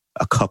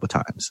a couple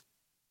times.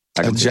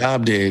 A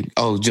job there?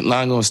 Oh,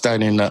 Lon gonna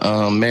start in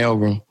the mail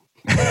room.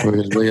 Work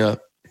his way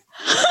up.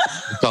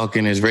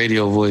 Talking his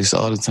radio voice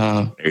all the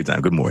time. Every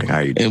time. Good morning. How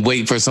are you doing? And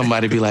wait for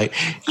somebody to be like,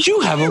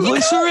 you have a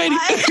voice already?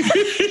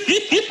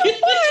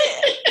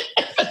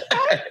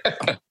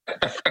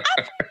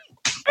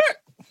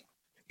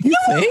 You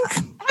think?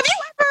 Have you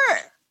ever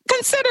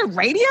considered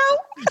radio?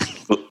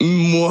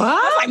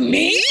 What? Like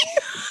me?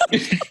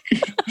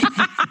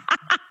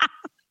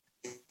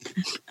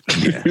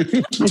 Yeah.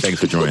 Thanks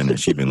for joining us.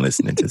 She's been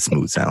listening to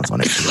Smooth Sounds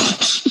on it.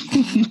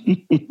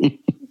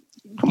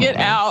 Get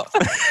out.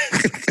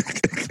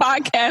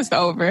 Podcast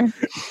over.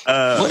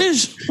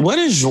 What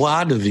does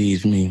joie de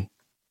vivre mean?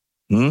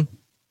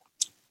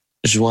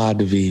 Joie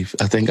de vivre.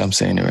 I think I'm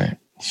saying it right.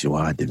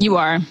 Joie de vivre. You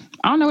are.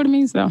 I don't know what it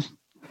means though.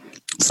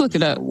 Let's look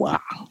it up. Wow.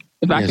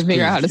 If I can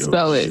figure out how to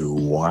spell it.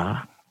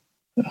 Joie.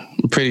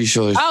 I'm pretty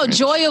sure.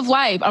 Joy of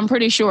life. I'm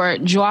pretty sure.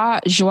 Joie.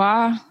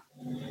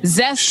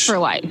 Zest for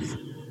life.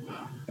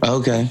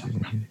 Okay.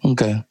 I'm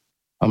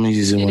gonna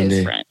use it one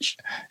day. French.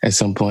 At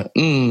some point.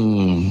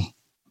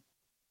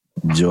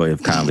 Joy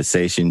of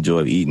conversation, joy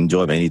of eating,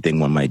 joy of anything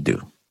one might do.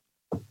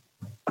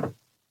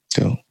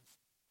 So,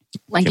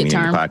 blanket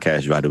term.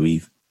 Podcast, joie de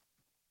vivre.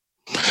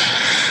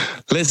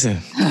 Listen,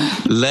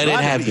 let it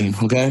happen,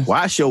 okay?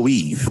 Wash your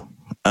weave.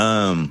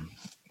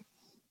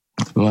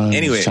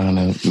 Anyway, trying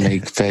to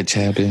make fetch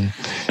happen.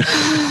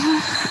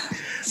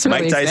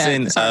 Mike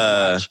Tyson.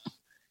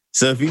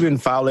 So if you've been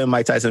following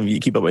Mike Tyson, you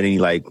keep up with any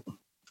like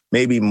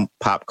maybe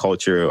pop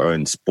culture or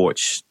in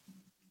sports,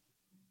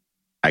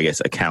 I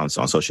guess, accounts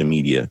on social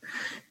media,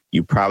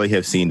 you probably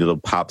have seen little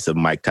pops of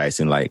Mike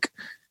Tyson like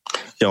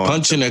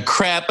punching the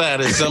crap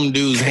out of some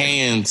dude's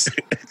hands.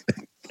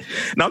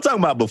 Now I'm talking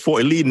about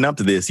before, leading up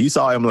to this. You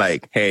saw him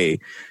like, hey,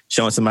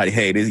 showing somebody,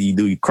 hey, this you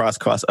do cross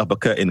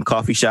uppercut in the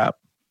coffee shop.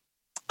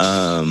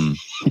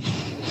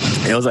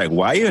 It was like,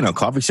 why are you in a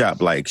coffee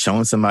shop like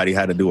showing somebody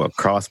how to do a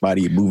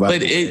crossbody move out?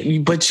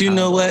 But you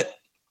know what?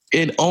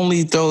 It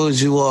only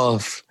throws you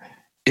off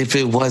if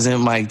it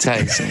wasn't Mike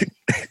Tyson.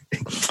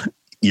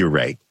 You're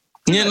right.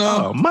 You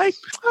know, Mike.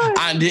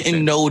 I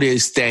didn't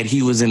notice that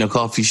he was in a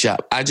coffee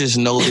shop. I just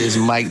noticed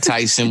Mike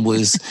Tyson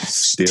was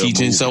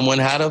teaching someone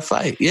how to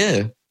fight.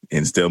 Yeah.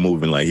 And still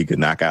moving like he could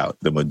knock out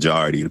the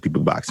majority of the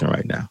people boxing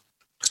right now.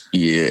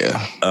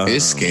 Yeah.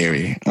 It's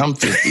scary. I'm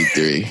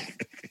 53.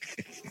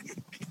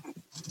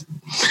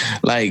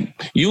 Like,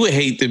 you would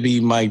hate to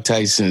be Mike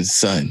Tyson's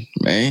son,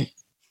 right?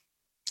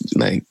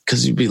 Like,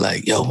 because you'd be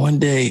like, yo, one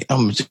day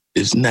I'm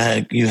just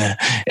not, you know,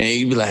 and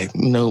you'd be like,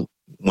 no,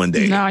 one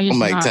day I'm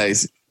Mike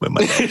Tyson. With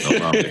my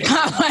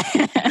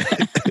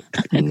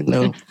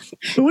no.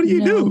 What do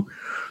you do?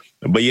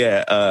 But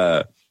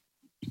yeah,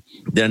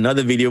 there's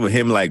another video of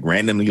him like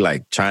randomly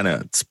like trying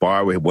to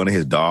spar with one of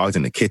his dogs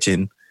in the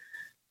kitchen.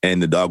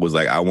 And the dog was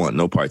like, I want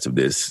no parts of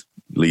this.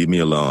 Leave me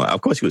alone. Of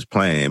course he was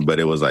playing, but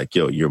it was like,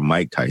 yo, you're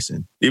Mike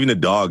Tyson. Even the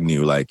dog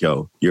knew like,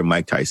 yo, you're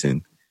Mike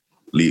Tyson.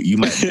 You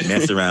might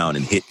mess around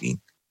and hit me.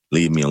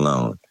 Leave me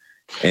alone.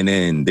 And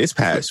then this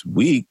past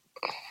week,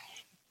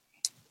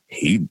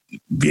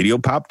 video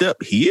popped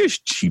up. He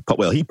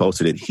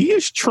posted it. He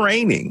is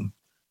training.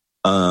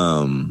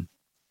 And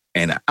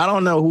I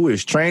don't know who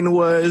his trainer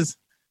was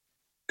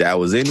that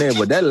was in there,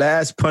 but that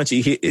last punch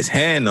he hit his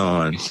hand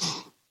on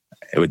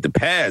with the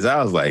pads,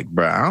 I was like,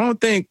 bro, I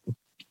don't think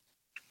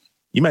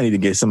you might need to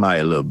get somebody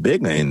a little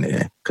bigger in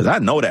there because I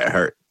know that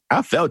hurt.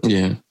 I felt it.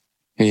 Yeah.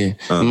 Yeah,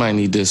 you might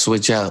need to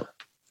switch out.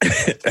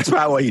 That's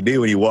probably what he did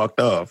when he walked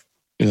off.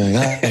 You're like,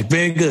 all right,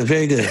 very good,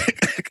 very good.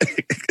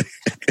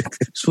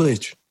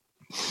 Switch.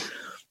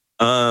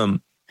 But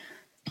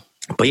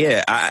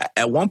yeah,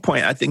 at one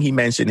point, I think he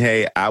mentioned,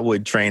 hey, I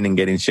would train and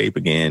get in shape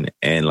again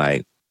and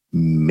like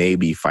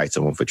maybe fight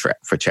someone for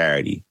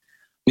charity.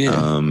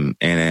 Yeah. And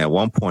at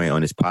one point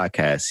on his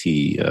podcast,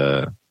 he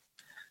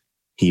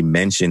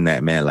mentioned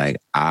that, man, like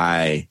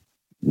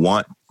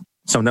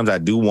sometimes I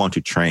do want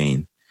to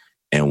train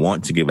and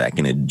want to get back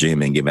in the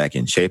gym and get back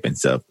in shape and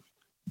stuff,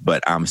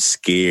 but I'm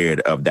scared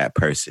of that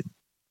person.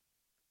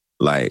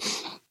 Like,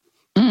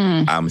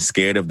 I'm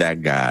scared of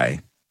that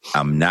guy.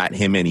 I'm not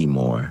him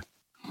anymore.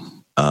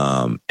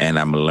 And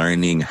I'm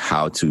learning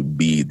how to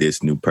be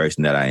this new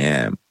person that I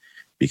am,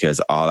 because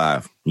all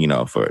I've,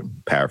 for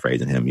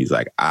paraphrasing him, he's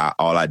like,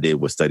 all I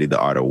did was study the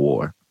art of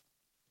war,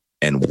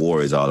 and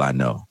war is all I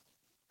know.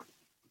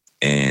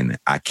 And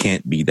I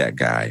can't be that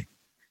guy,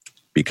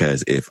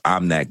 because if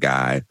I'm that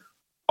guy,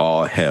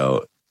 all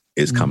hell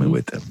is coming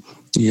with him.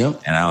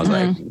 Yep. And I was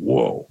like,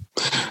 whoa.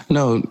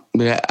 No,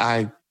 but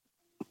I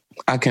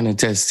can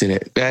attest to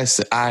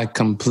that. I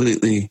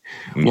completely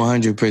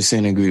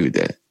 100% agree with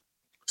that.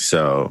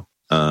 So,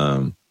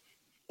 I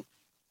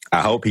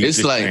hope he's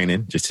just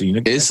training. Just so you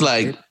know, it's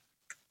like,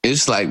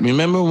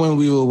 remember when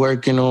we were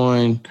working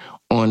on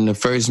the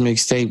first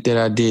mixtape that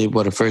I did?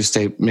 Well, the first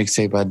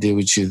mixtape I did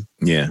with you.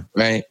 Yeah.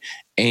 Right.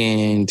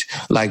 And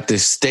like the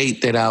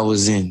state that I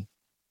was in.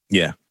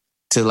 Yeah.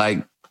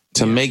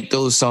 To make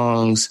those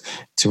songs,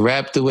 to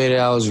rap the way that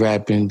I was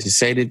rapping, to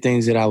say the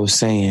things that I was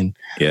saying.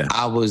 Yeah.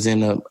 I was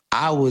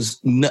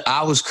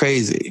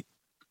crazy.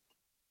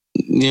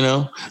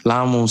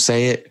 Lon won't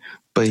say it,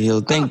 but he'll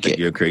think it.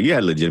 You're crazy. You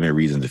had legitimate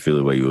reason to feel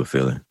the way you were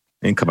feeling. It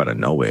didn't come out of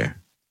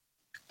nowhere.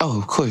 Oh,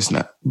 of course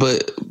not.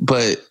 But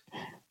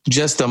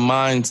just the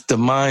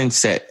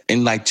mindset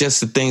and like just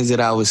the things that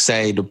I would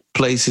say, the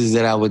places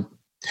that I would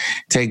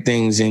take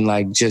things in,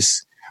 like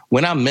just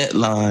when I met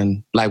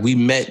Lon, like we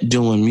met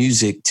doing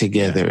music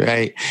together,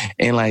 right?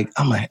 And like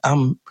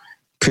I'm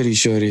pretty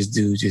sure this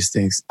dude just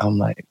thinks I'm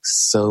like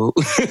so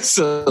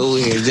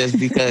weird, just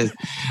because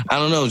I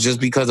don't know, just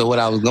because of what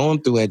I was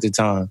going through at the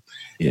time.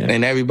 Yeah.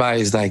 And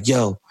everybody's like,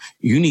 yo,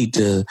 you need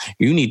to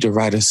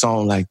write a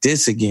song like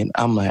this again.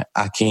 I'm like,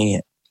 I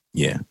can't.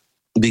 Yeah.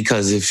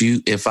 Because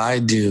if I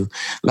do,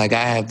 like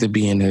I have to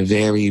be in a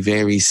very,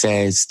 very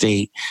sad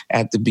state. I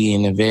have to be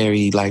in a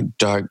very like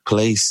dark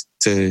place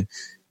to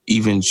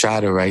even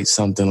try to write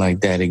something like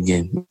that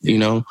again.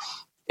 You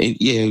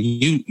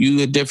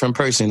a different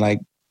person. Like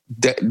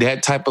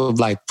that type of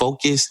like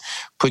focus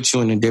puts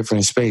you in a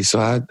different space.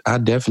 So I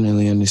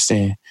definitely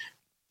understand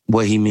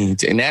what he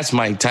means. And that's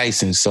Mike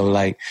Tyson. So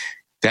like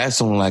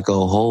that's on like a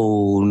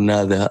whole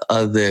nother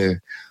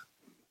other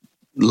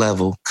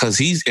level, because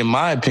he's, in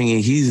my opinion,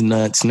 he's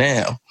nuts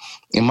now.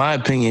 In my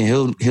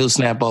opinion, he'll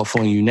snap off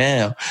on you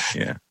now.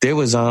 Yeah. There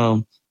was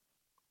I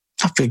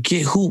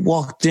forget who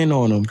walked in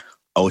on him.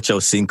 Ocho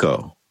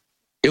Cinco.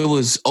 It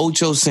was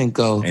Ocho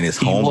Cinco. And his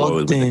homeboy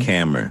was with the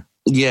camera.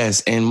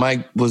 Yes, and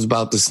Mike was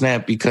about to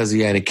snap because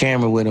he had a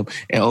camera with him.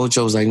 And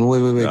Ocho was like,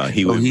 wait. No,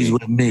 he's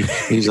with me.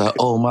 He's like,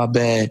 oh, my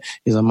bad.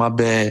 He's like, my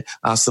bad.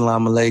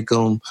 Assalamu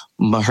alaikum.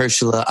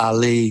 Mahershala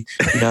Ali.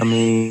 You know what I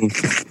mean?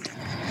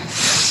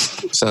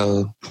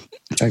 So,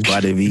 like,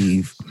 Joie de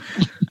vivre.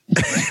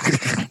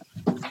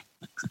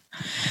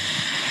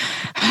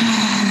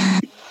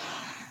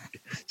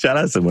 Shout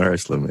out to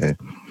Mahershala, man.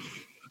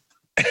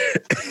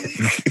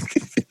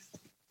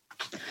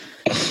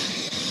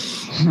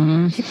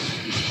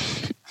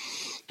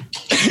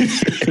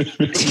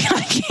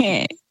 I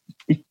can't.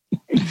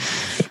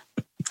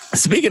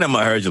 Speaking of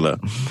Mahershala,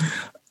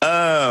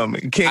 how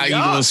you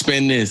gonna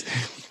spend this?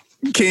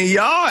 Can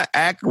y'all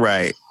act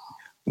right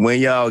when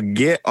y'all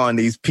get on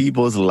these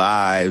people's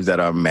lives that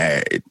are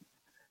married?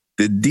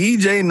 The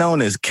DJ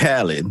known as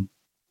Khaled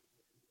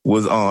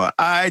was on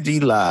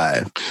IG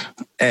Live,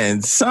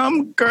 and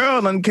some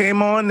girl done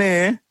came on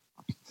there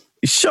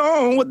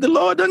showing what the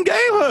Lord done gave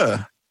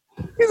her.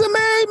 He's a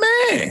married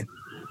man.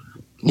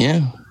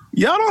 Yeah.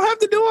 Y'all don't have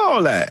to do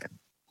all that.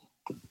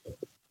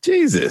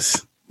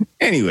 Jesus.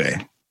 Anyway,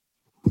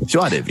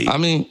 joie de vivre. I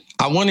mean,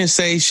 I want to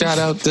say shout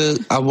outs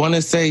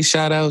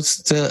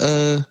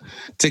to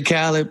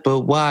Khaled, but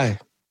why?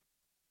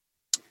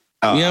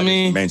 Oh, you know what I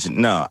mean?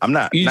 No, I'm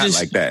not. Not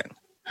like that.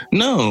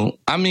 No,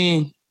 I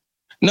mean,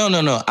 no. I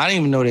didn't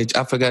even know that.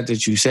 I forgot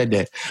that you said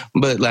that.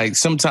 But like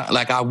sometimes,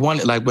 like I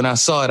wanted, like when I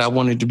saw it, I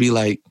wanted to be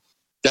like,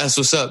 "That's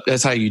what's up.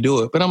 That's how you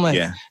do it." But I'm like,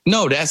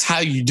 no, that's how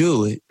you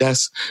do it.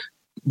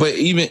 But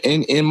even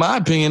in my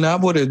opinion, I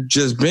would have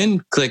just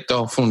been clicked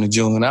off on the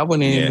joint. I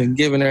wouldn't even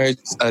given her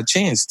a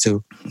chance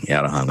to. Yeah,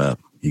 I'd have hung up.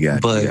 You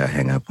got to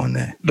hang up on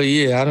that. But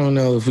yeah, I don't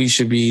know if we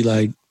should be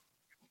like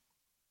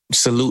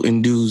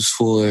saluting dudes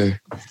for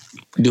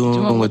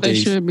doing what they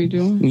should be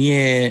doing.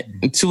 Yeah,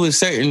 to a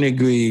certain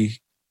degree,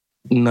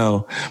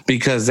 no,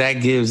 because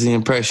that gives the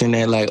impression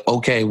that like,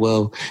 okay,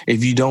 well,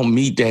 if you don't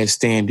meet that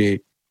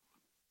standard,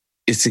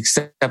 it's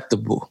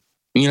acceptable.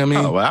 You know what I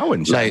mean? Oh, well, I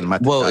wouldn't like.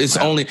 Well, it's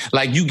now. only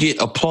like you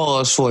get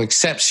applause for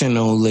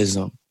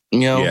exceptionalism,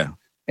 you know,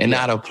 and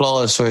not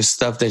applause for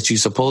stuff that you're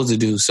supposed to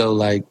do. So,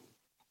 like,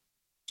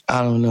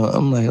 I don't know.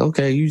 I'm like,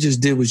 okay, you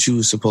just did what you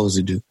were supposed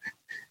to do,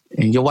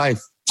 and your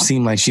wife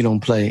seemed like she don't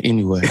play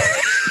anyway.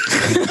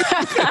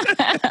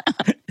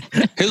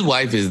 His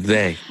wife is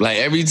they. Like,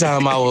 every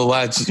time I would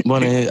watch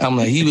one of his, I'm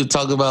like, he would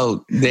talk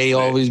about they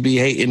always be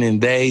hating and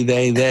they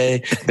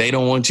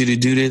don't want you to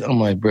do this. I'm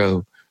like,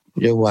 bro,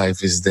 your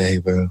wife is they,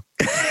 bro.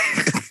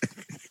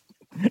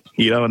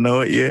 You don't know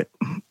it yet?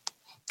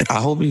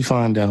 I hope you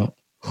find out.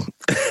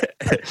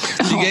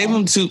 She gave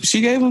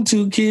him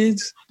two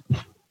kids.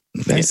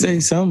 That say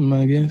something,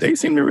 I guess. They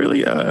seem to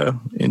really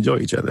enjoy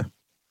each other.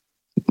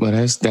 But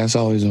that's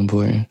always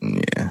important.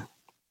 Yeah.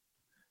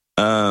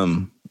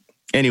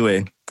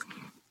 Anyway.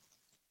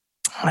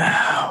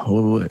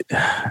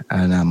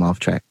 And I'm off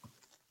track.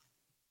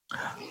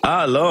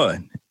 Oh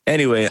Lord.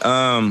 Anyway,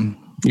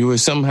 you were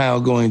somehow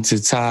going to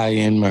tie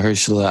in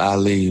Mahershala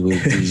Ali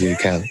with DJ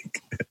Khaled.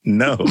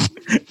 No.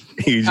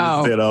 You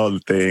just said all the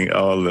thing,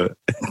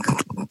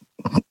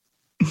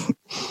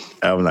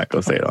 I'm not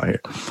gonna say it on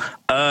here.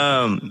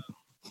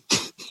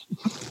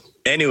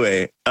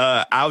 Anyway,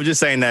 I was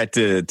just saying that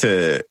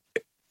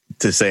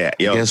to say,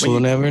 yo, guess we'll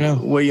never know.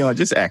 Well,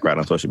 just act right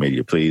on social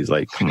media, please.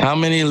 Like, how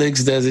many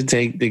licks does it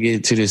take to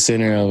get to the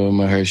center of a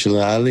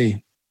Mahershala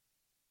Ali?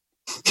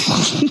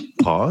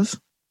 Pause.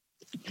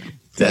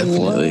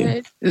 Definitely.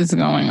 What is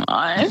going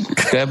on?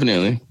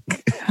 Definitely.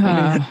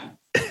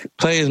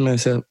 Players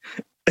mess up.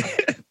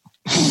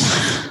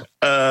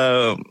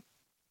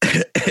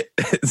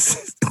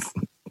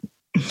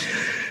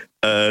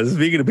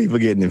 Speaking of people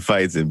getting in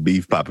fights and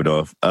beef popping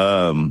off,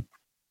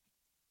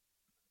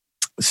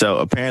 so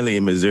apparently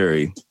in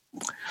Missouri.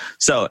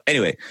 So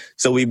anyway,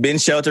 so we've been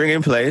sheltering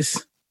in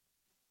place,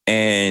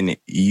 and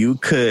you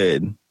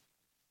could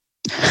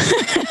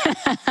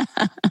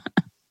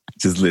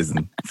just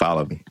listen,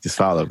 follow me, just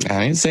follow me.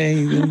 I ain't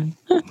saying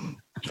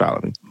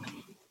follow me.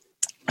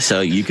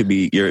 So you could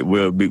be,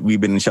 we've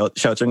been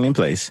sheltering in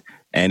place,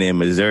 and in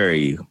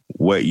Missouri,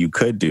 what you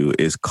could do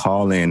is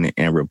call in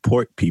and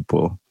report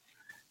people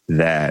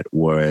that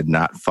were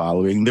not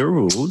following the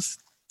rules.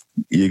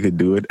 You could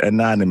do it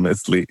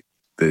anonymously.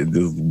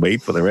 Just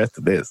wait for the rest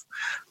of this.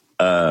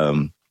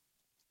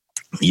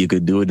 You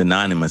could do it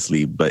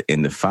anonymously, but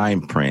in the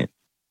fine print,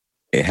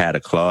 it had a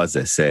clause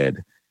that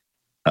said,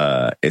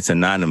 it's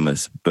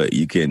anonymous, but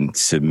you can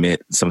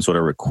submit some sort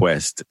of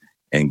request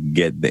and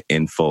get the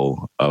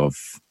info of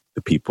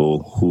the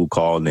people who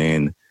called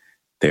in,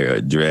 their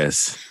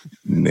address,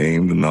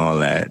 name, and all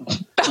that.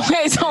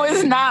 Okay, so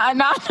it's not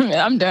anonymous.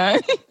 I'm done.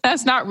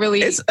 That's not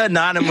really... It's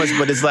anonymous,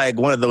 but it's like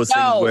one of those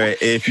things where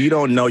if you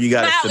don't know, you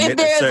got to submit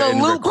a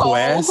certain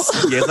request.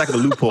 Yeah, it's like a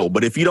loophole.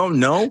 But if you don't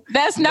know...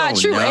 That's not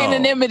true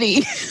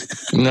anonymity.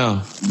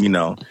 No. You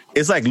know,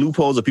 it's like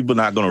loopholes that people are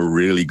not going to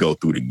really go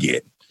through to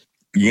get.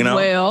 You know?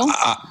 Well...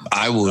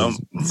 I would.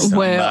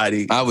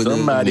 Somebody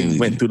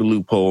went through the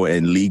loophole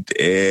and leaked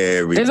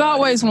everything. There's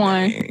always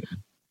one.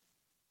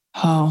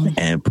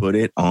 And put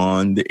it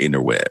on the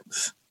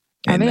interwebs.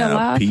 And now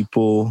alive?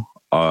 People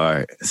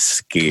are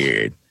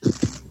scared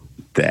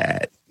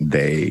that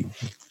they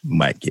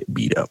might get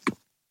beat up.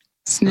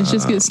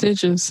 Snitches get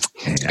stitches.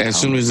 As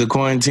soon as the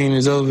quarantine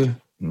is over?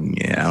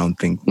 Yeah, I don't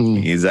think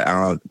he's...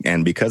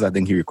 and because I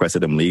think he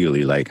requested them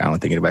legally, like, I don't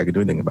think anybody could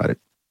do anything about it.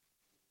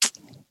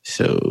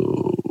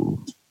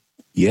 So,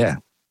 yeah.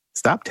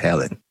 Stop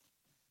telling.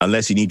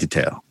 Unless you need to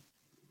tell.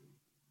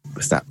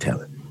 But stop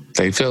telling.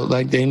 They felt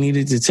like they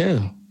needed to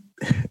tell.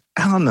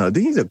 I don't know. Do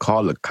you need to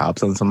call the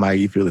cops on somebody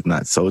you feel is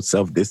not so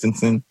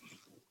self-distancing?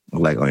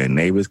 Like on your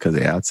neighbors because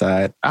they're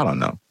outside? I don't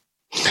know.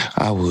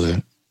 I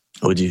would.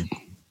 Would you?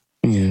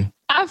 Yeah.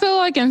 I feel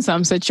like in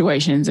some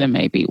situations it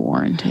may be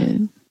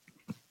warranted.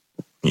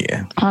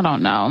 Yeah. I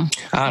don't know.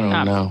 I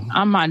don't know.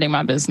 I'm minding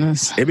my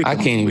business. I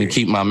can't even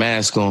keep my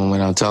mask on when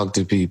I talk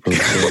to people.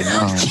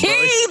 So,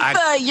 Keith,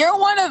 you're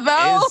one of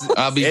those.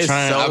 I'll be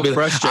trying. So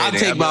frustrating. I'll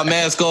take my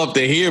mask off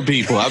to hear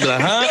people. I'll be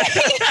like, huh?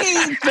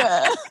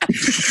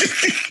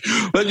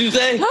 What'd you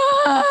say?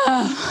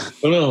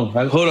 Hold on.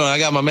 I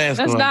got my mask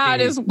on. That's not how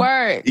this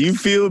works. You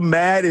feel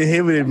mad and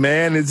inhibited,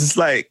 man. It's just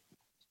like...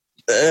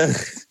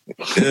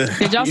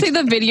 Did y'all see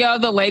the video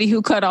of the lady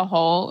who cut a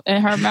hole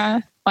in her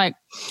mask? Like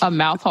a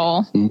mouth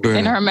hole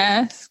in her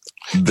mask?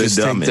 Just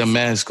take the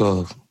mask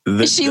off.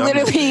 She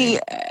literally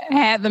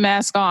had the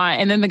mask on,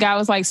 and then the guy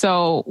was like,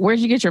 so where'd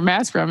you get your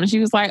mask from? And she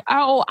was like,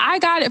 oh, I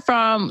got it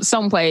from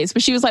someplace.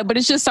 But she was like, but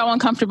it's just so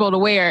uncomfortable to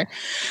wear.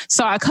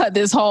 So I cut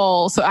this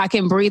hole so I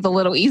can breathe a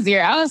little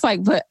easier. I was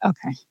like, but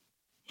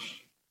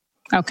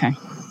okay.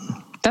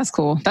 That's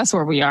cool. That's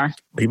where we are.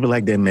 People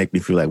like that make me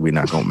feel like we're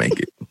not going to make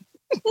it.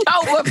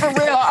 No, but for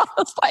real, I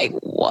was like,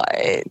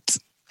 what?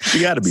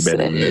 You got to be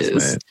better than this,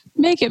 man.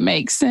 Make it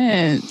make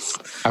sense.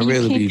 I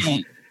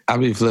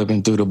be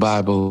flipping through the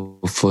Bible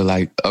for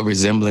like a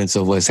resemblance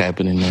of what's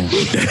happening now.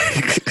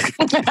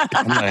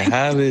 I'm like,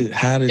 how did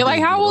you're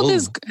like, how will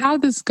this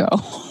go?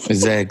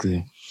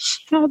 Exactly.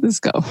 How'd this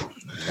go?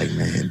 Like,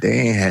 man, they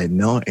ain't had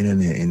no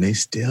internet and they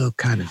still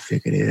kind of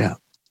figured it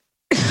out.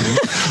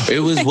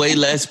 It was way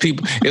less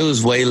people. It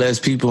was way less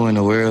people in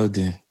the world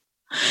then.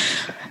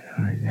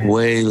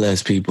 Way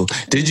less people.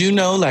 Did you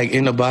know, like,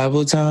 in the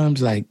Bible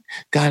times, like,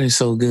 God is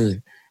so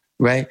good,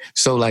 right?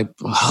 So, like,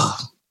 all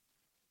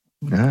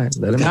right,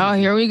 let him. Oh,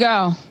 here we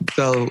go.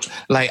 So,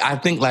 like, I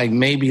think, like,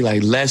 maybe,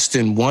 like, less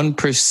than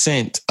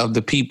 1% of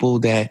the people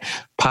that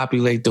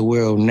populate the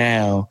world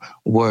now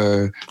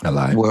were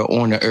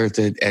on the earth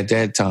at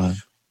that time.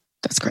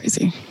 That's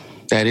crazy.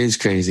 That is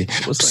crazy.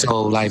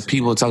 So, like,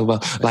 people talk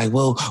about, like,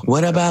 well,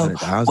 what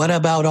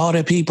about all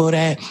the people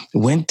that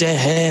went to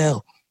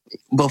hell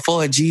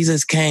before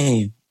Jesus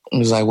came? It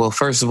was like, well,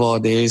 first of all,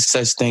 there is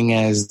such thing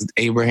as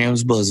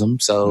Abraham's bosom.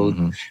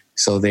 So,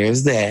 so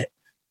there's that.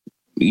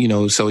 You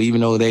know, so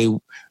even though they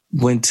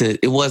went to,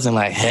 it wasn't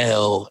like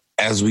hell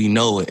as we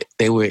know it.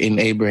 They were in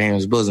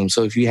Abraham's bosom.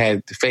 So if you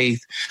had the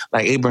faith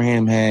like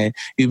Abraham had,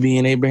 you'd be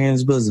in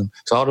Abraham's bosom.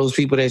 So all those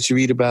people that you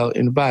read about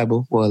in the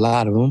Bible, well, a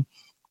lot of them,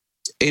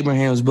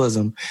 Abraham's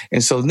bosom.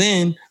 And so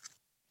then,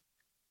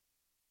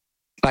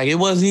 like, it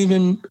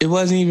wasn't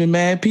even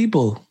mad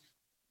people.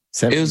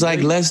 It was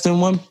like less than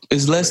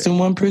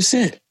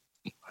 1%.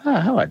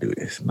 How I do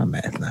this? My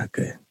math's not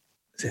good.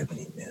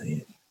 70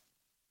 million.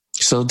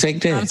 So take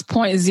that. That's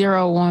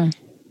 0.01.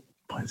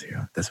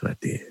 0.0. That's what I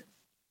did.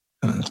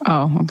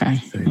 Oh,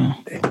 okay. Yeah.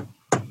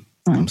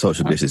 I'm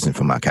social distancing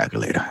from my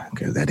calculator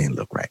because that didn't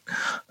look right.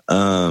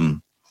 How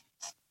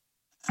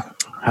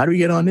do we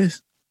get on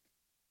this?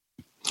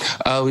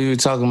 We were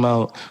talking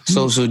about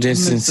social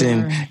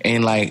distancing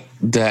and like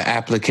the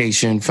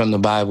application from the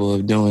Bible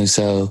of doing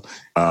so.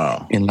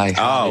 And like,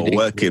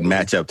 what could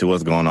match up to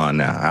what's going on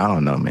now? I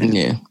don't know, man.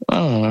 Yeah, I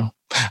don't know.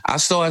 I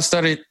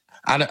started.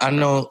 I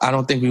know. I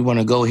don't think we want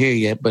to go here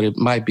yet, but it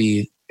might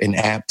be an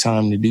apt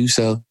time to do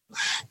so.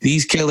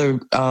 These killer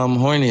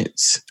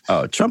hornets.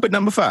 Oh, trumpet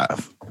number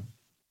 5.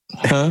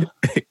 Huh?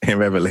 In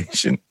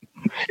Revelation.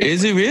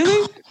 Is it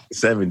really?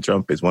 7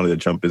 trumpets. One of the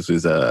trumpets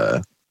was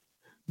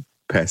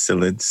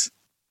pestilence.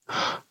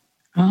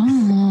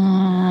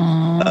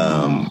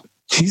 Oh.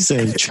 He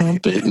said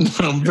trumpet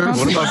number.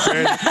 One of my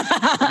friends.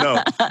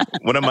 No,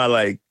 one of my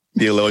like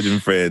theologian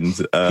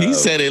friends. He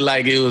said it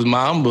like it was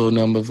Mambo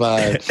number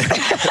 5.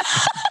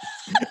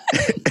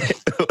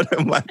 One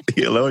of my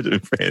theologian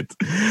friends.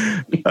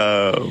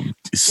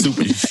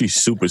 She's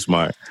super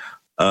smart.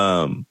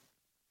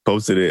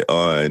 Posted it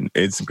on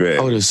Instagram.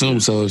 I would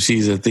assume so.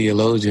 She's a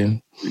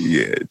theologian.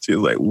 Yeah, she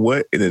was like,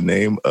 "What in the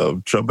name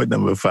of trumpet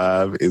number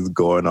 5 is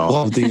going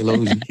on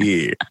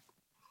here?"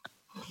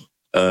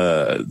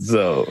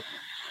 So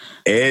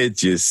it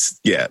just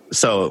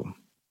So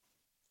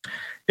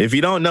if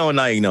you don't know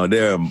now, you know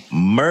there are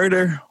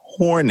murder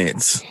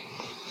hornets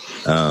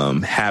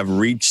have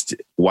reached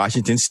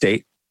Washington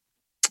State.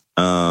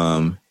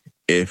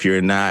 If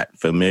you're not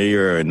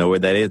familiar or know where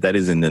that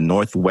is in the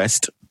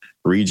northwest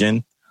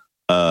region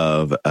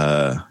of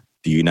the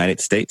United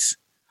States.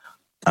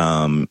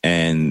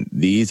 And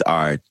these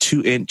are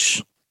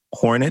 2-inch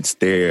hornets.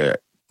 They're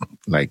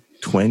like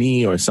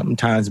 20 or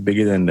sometimes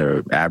bigger than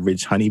the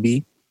average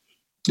honeybee.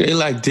 They're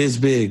like this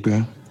big,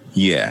 bro.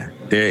 Yeah.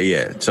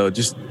 So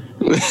just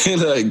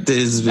like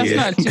this big.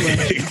 That's not 2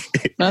 inches.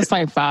 That's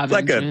like 5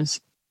 like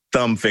inches. A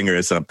thumb finger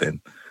or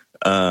something.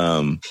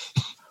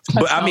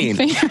 But I mean,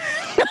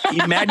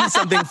 imagine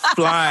something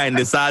flying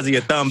the size of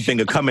your thumb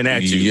finger coming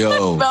at you.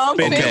 Yo,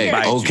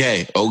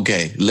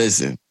 okay.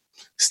 Listen,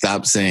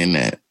 stop saying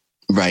that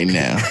right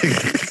now.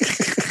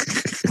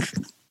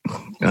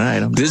 All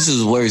right. This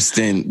is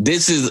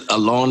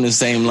along the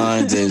same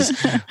lines as,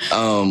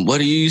 what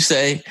do you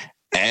say?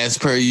 As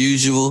per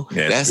usual.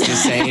 Yeah. That's the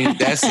same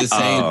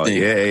thing.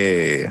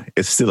 Yeah.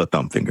 It's still a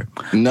thumb finger.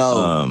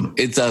 No,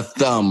 it's a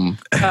thumb.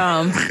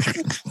 All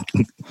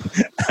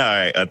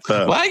right, a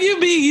thumb. Why you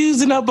be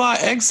using up our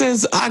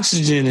excess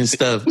oxygen and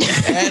stuff?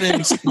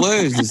 Adding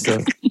words and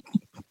stuff.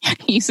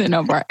 Using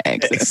up our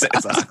excess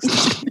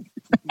oxygen.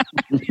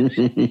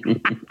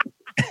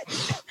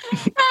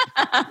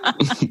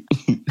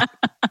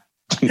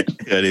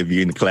 If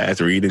you're in class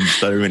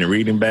stuttering and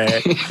reading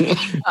bad,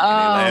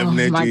 oh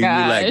my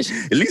gosh!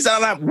 Like, at least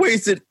I'm not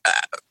wasting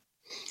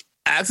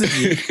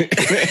oxygen.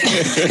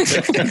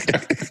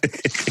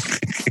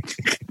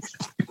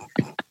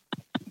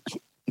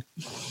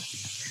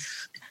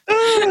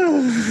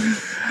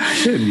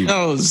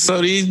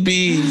 So these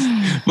bees.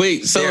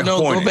 Wait, so they're no,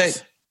 hornets. go back.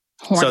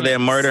 Hornets. So they're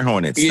murder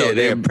hornets. Yeah, so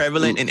they're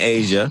prevalent in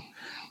Asia.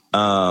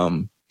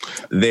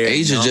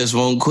 Asia just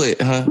won't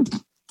quit, huh?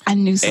 I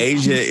knew something.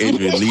 Asia is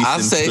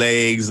releasing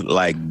plagues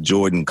like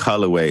Jordan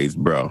colorways,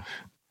 bro.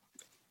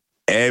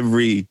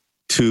 Every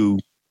 2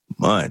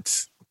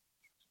 months.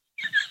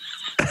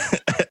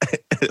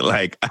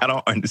 Like, I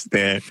don't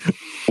understand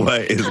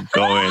what is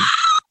going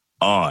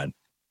on.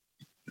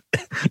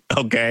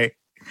 Okay?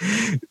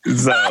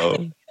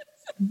 So,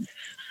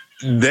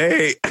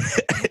 they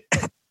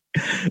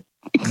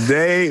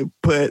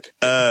put,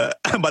 I'm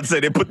about to say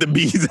they put the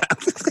bees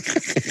out.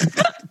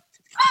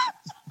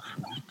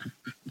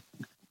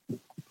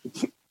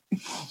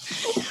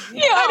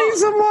 I need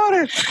some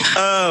water.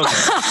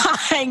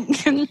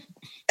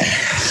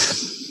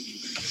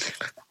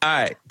 All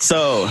right.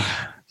 So,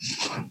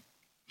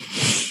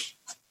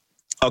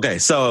 okay.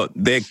 So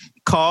they're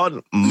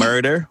called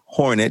murder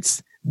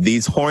hornets.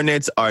 These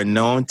hornets are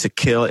known to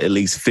kill at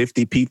least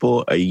 50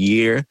 people a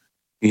year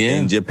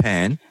in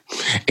Japan.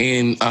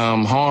 And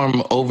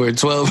harm over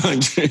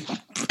 1,200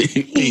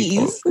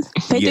 people.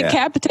 They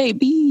decapitate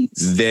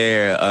bees.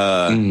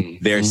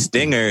 Their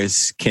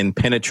stingers can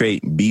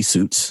penetrate bee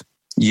suits.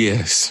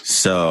 Yes.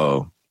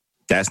 So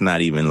that's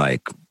not even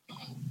like...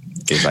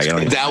 It's like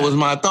that was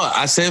my thought.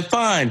 I said,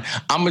 fine.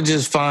 I'm going to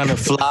just find a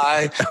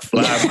fly.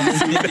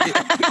 I'm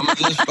going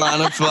to just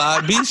find a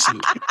fly bee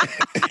suit.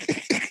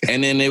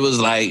 And then it was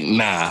like,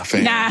 nah,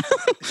 fam. Nah.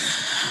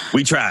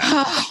 We tried.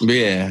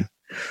 Yeah.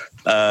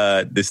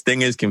 The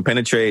stingers can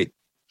penetrate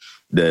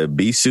the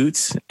bee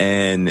suits,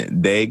 and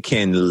they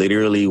can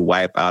literally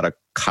wipe out a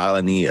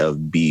colony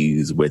of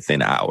bees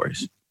within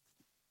hours.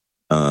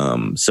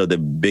 So the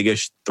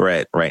biggest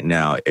threat right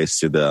now is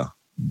to the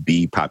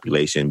bee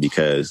population,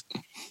 because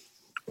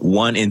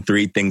 1 in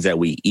 3 things that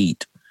we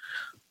eat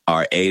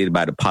are aided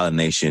by the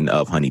pollination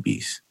of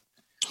honeybees.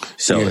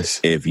 So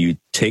if you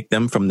take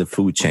them from the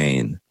food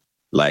chain,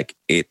 like,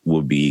 it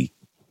will be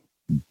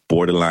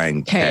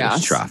borderline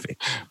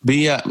catastrophic.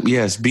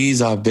 Yes,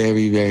 bees are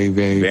very, very,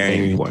 very,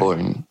 very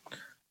important.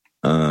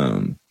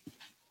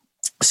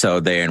 So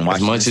they're in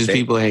Washington As much as State.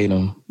 people hate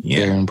them,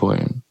 they're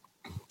important.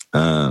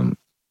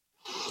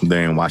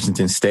 They're in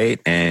Washington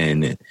State,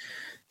 and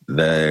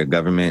the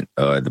government,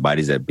 or the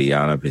bodies that be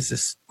on it, is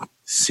this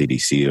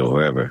CDC or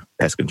whoever,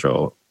 Pest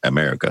Control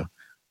America.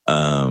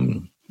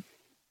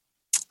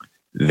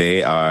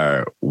 They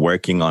are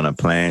working on a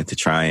plan to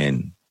try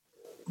and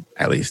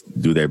at least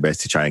do their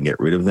best to try and get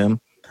rid of them.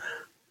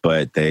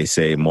 But they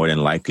say more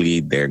than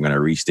likely they're going to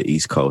reach the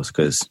East Coast,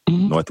 because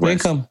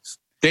Northwest.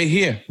 They're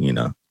here. You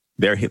know,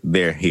 they're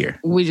here.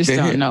 We just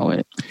don't know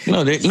it.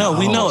 No,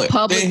 we know it.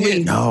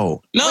 Publicly.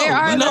 No. Where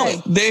are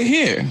they? They're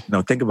here.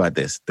 No, think about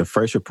this. The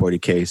first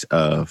reported case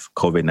of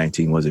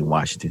COVID-19 was in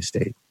Washington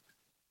State.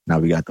 Now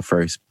we got the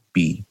first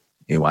bee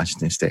in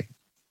Washington State.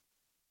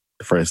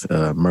 The first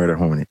murder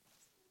hornet.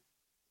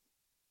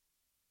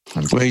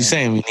 What are you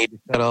saying?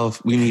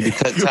 We need to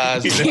cut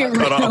ties. Get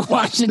rid of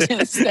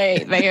Washington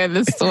State. They are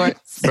the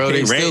source. Bro,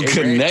 they still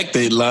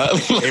connected,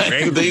 love.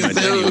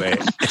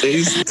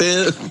 They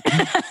still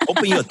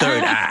open your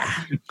third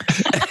eye.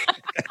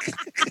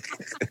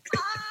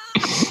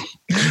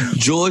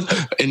 George,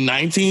 in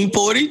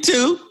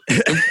 1942,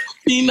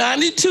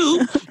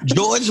 1892,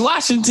 George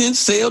Washington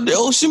sailed the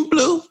ocean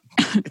blue,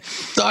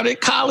 started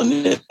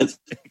colonizing.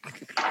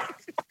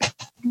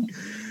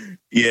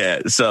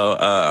 Yeah,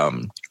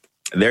 so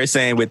they're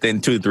saying within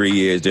 2 to 3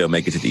 years they'll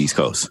make it to the East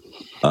Coast.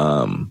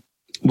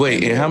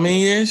 Wait, in how many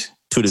years?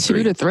 2 to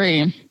 3. 2 to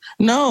 3.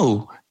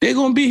 No, they're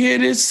gonna be here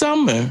this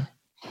summer.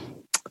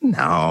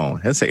 No,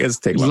 let's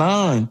take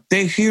Lon,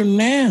 they're here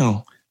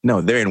now.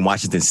 No, they're in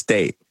Washington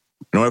State.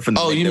 In order for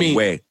them to make their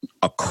way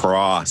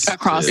across. It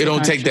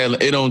don't take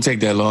that. It don't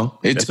take that long.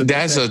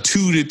 That's a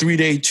 2 to 3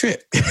 day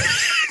trip.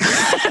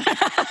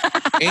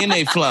 And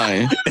they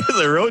flying. It's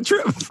a road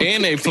trip.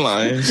 And they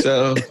flying.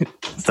 So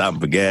stopping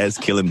for gas,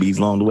 killing bees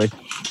along the way.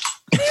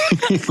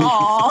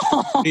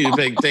 Need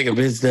to take a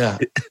bitch down.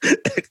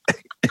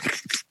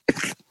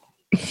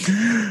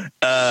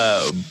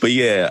 But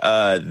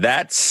yeah,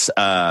 that's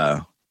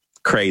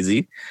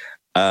crazy.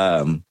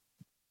 I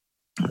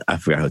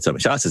forgot who told me.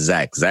 Shout out to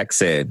Zach. Zach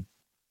said,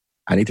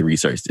 I need to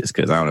research this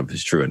because I don't know if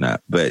it's true or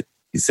not, but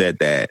he said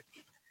that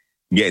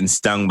getting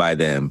stung by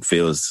them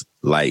feels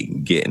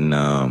like getting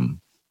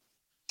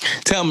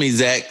Tell me,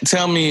 Zach.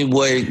 Tell me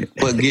what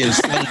getting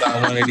stung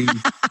by one of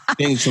these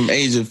things from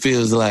Asia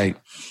feels like.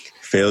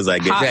 Feels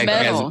like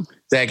getting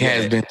Zach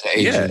has been to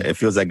Asia. Yeah, it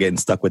feels like getting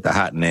stuck with a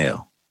hot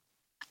nail.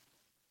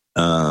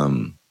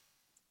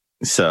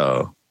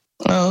 So.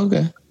 Oh,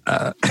 okay.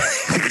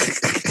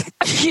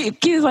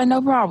 Kids like,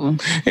 no problem.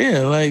 Yeah,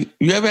 like,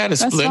 you ever had a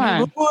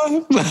splinter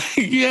before? Like,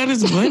 you had a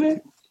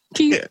splinter?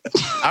 Yeah.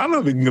 I don't know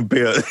if we can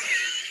compare.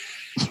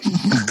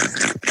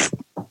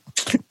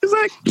 It's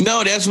like,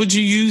 no, that's what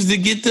you use to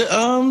get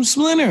the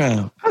splinter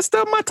out. I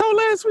stubbed my toe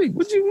last week.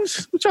 What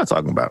y'all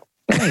talking about?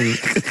 Hey,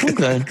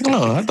 okay.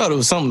 Oh, I thought it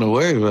was something to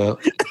worry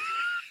about.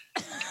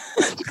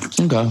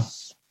 Okay.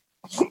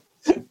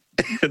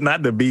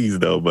 Not the bees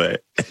though,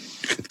 but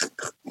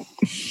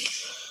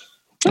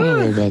don't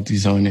worry about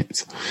these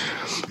hornets.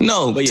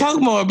 No, but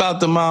talk more about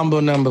the Mambo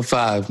number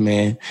 5,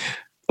 man.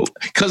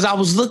 Because I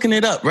was looking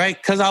it up, right?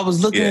 Because I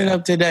was looking it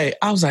up today.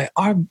 I was like,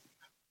 are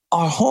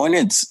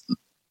hornets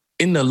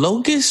in the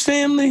locust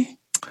family?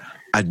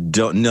 I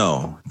don't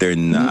know. They're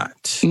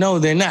not. No,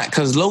 they're not.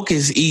 Because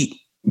locusts eat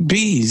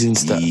bees and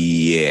stuff.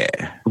 Yeah.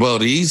 Well,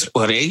 they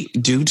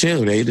do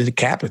too. They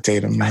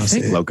decapitate them. I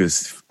think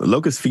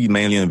locusts feed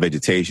mainly on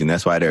vegetation.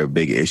 That's why they're a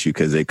big issue,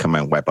 because they come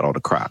out and wipe out all the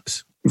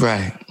crops.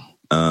 Right.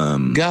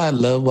 God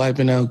love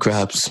wiping out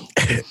crops.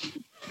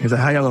 He's like,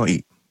 how y'all gonna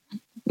eat?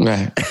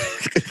 Right.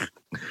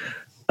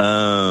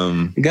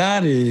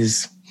 God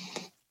is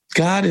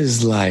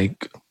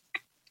like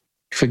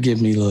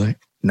Forgive me, Lord.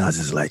 Nas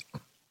is like,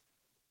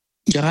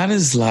 God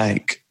is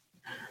like,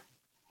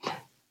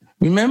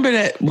 remember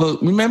that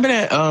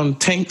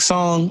Tank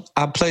song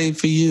I played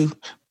for you?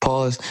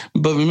 Pause.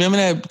 But remember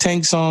that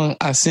Tank song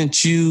I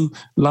sent you,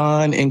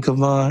 Lon and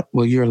Kavan?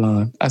 Well, you're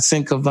Lon. I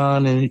sent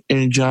Kavan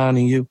and John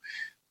and you.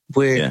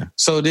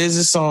 So there's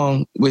a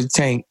song with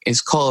Tank.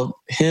 It's called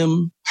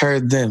Him,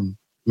 Her, Them,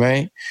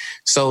 right?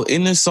 So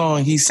in the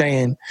song, he's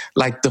saying,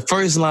 like, the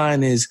first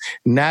line is,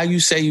 now you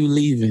say you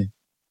leaving.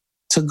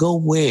 To go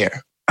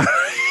where?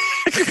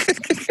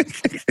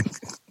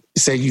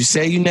 So you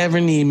say you never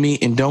need me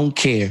and don't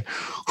care.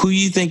 Who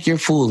you think you're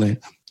fooling?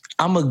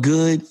 I'm a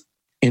good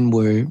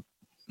N-word.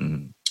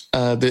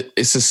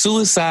 It's a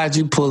suicide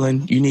you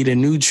pulling. You need a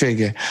new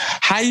trigger.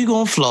 How you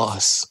gonna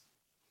floss?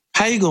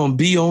 How you gonna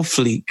be on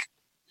fleek?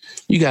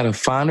 You gotta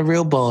find a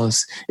real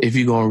boss if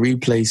you're gonna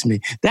replace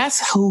me.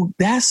 That's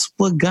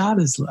what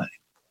God is like.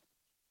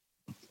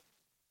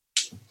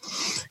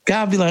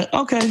 God be like,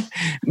 okay.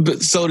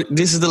 But so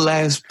this is the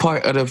last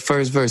part of the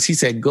first verse. He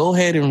said, go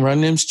ahead and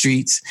run them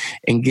streets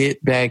and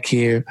get back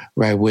here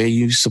right where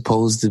you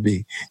supposed to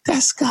be.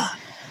 That's God.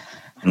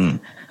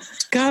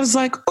 God is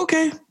like,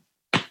 okay.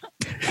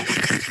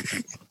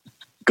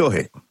 Go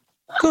ahead.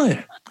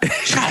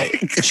 Try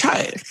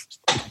it.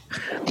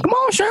 Come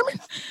on, Sherman.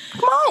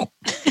 Come on.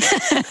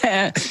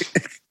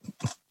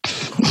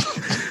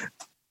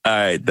 All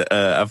right,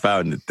 I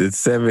found it. The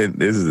seventh,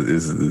 this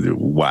is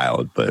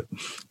wild, but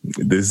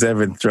the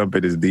seventh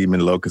trumpet is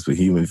demon locusts with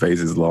human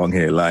faces, long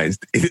hair lines,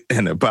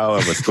 and the power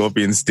of a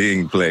scorpion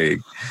sting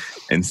plague,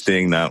 and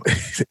sting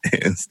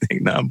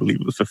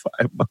non-believers for 5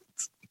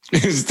 months.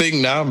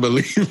 Sting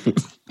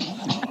non-believers.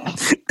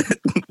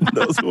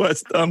 Those who are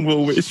stung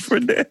will wish for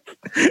death.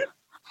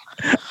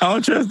 I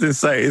don't trust this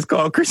site. It's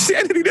called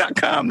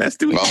Christianity.com. That's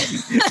too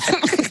easy.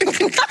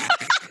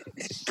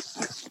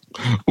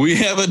 We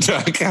have a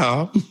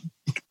 .com.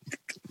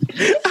 How'd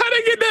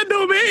I get that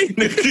domain?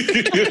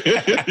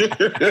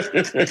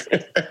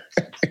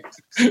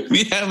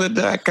 We have a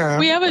 .com.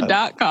 We have a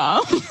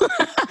 .com.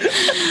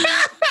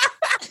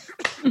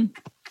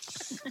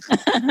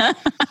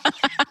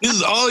 This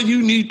is all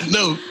you need to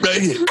know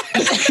right here.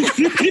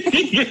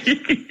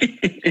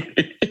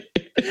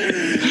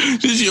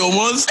 This is your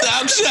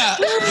one-stop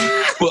shop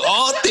for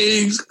all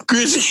things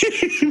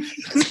Christian.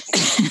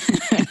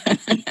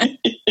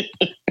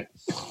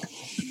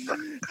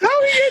 How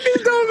we get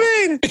this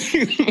domain?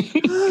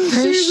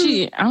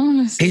 Shit, I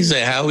want to see. He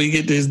said, how we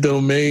get this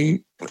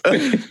domain?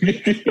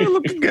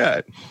 Look at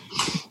God.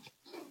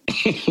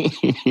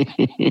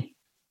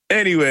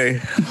 Anyway,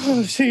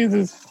 oh,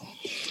 Jesus.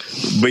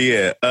 But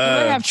yeah. We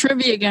have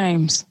trivia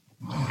games.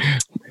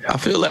 I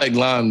feel like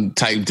Lon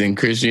typed in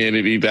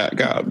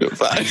Christianity.com to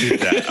find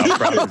it.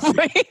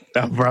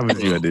 I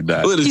promise you I did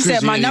not. He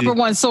said my number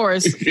one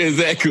source.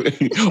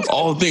 Exactly.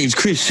 All things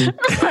Christian.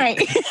 Right.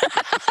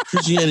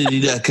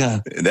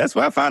 Christianity.com. That's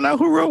why I found out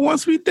who wrote One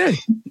Sweet Day.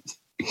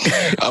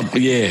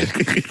 Yeah.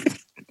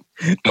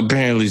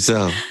 Apparently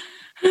so.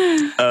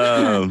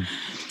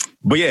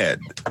 But yeah,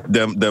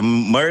 the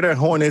murder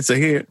hornets are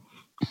here.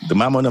 The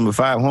Mambo number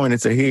 5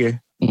 hornets are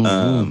here.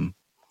 Mm-hmm.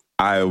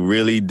 I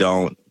really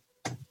don't.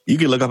 You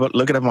can look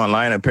it up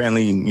online.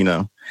 Apparently, you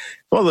know,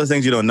 all those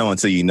things you don't know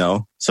until you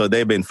know. So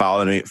they've been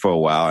following it for a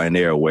while, and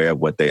they're aware of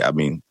what they are,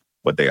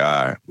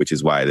 which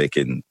is why they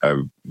can,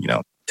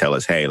 tell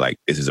us, hey, like,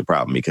 this is a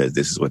problem because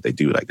this is what they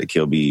do. Like, they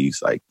kill bees.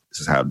 Like, this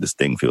is how this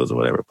thing feels or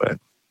whatever. But,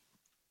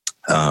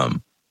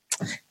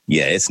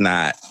 yeah, it's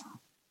not.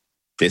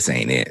 This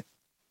ain't it.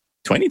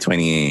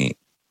 2020 ain't.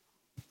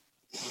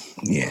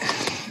 Yeah,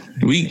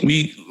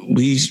 we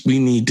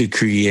need to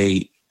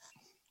create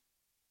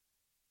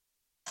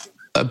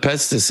a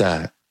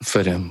pesticide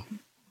for them.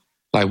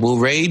 Like, will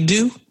Raid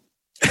do?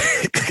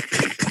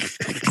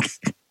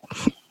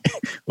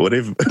 What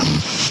if?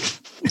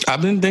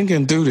 I've been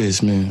thinking through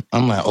this, man.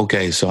 I'm like,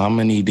 okay, so I'm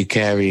gonna need to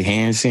carry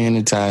hand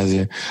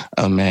sanitizer,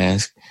 a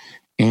mask,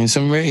 and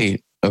some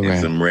Raid around.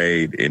 And some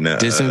Raid in a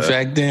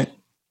disinfectant.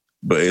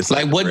 But it's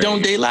like what Raid.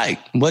 Don't they like?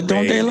 What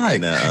don't they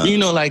like? You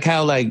know, like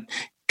how like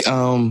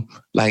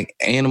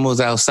animals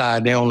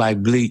outside, they don't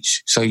like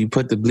bleach, so you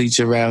put the bleach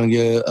around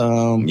your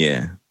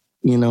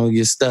you know,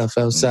 your stuff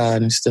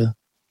outside and stuff.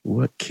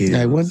 What kills?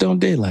 Like, what don't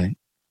they like?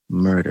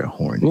 Murder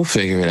hornets. We'll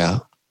figure it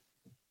out.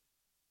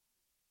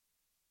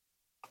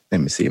 Let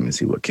me see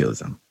what kills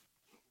them.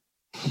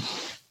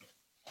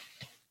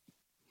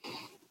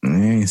 I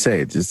ain't say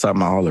it. Just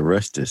talking about all the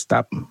rush to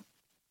stop them.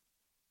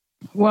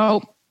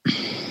 Well, they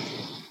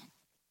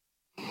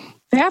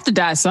have to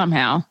die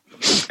somehow.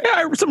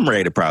 Yeah, some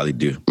Raid to probably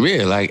do.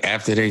 Yeah, like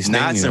after they sting.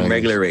 Not some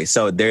regular Raid.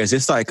 So there's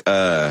this like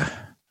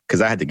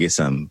because I had to get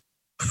some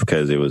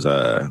because it was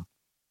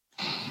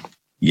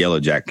Yellow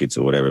Jackets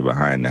or whatever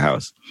behind the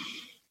house.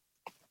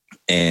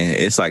 And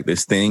it's like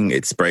this thing,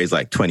 it sprays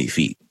like 20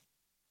 feet.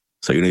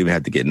 So you don't even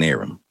have to get near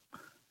them.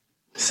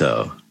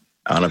 So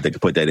I don't know if they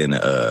could put that in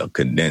a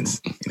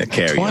condensed, in a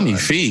carry. 20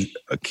 feet?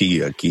 A key.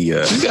 You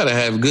got to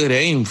have good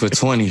aim for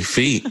 20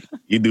 feet.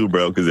 You do,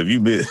 bro, because if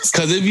you miss.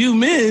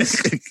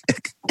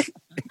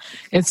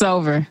 It's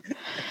over.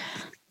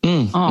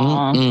 Yeah,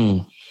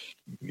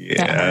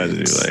 I was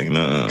just like,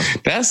 no.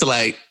 That's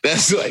like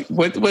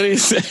what do they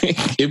say?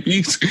 If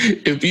you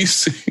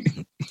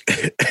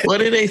what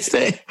do they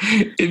say?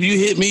 If you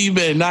hit me, you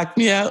better knock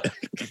me out.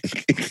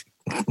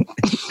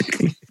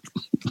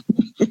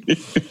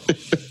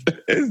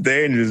 It's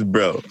dangerous,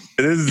 bro.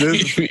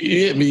 If you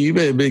hit me, you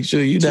better make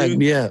sure you knock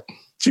me out.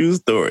 True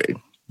story.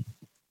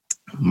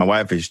 My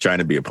wife is trying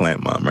to be a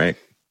plant mom, right?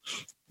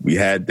 We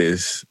had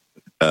this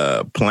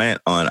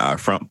plant on our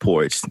front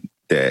porch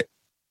that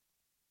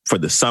for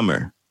the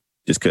summer,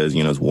 just because,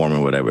 it's warm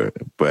or whatever.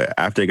 But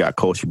after it got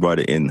cold, she brought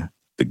it in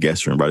the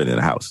guest room, brought it in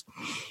the house.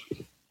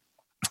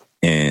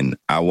 And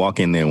I walk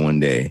in there one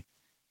day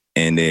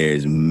and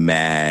there's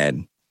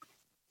mad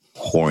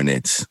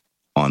hornets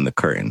on the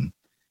curtain.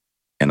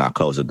 And I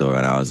closed the door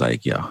and I was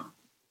like, yo,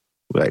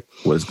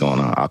 what's going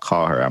on? I'll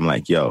call her. I'm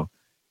like, yo,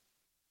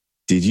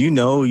 did you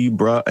know you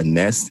brought a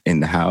nest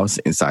in the house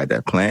inside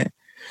that plant?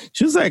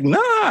 She was like, nah,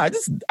 I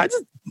just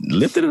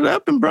lifted it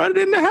up and brought it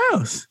in the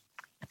house.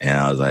 And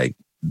I was like,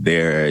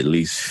 there are at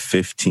least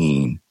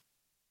 15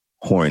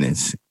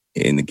 hornets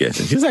in the guest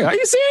room. She was like, are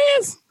you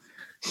serious?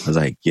 I was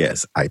like,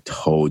 yes, I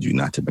told you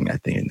not to bring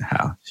that thing in the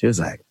house. She was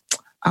like,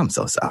 I'm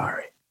so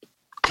sorry.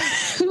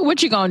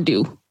 What you gonna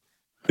do?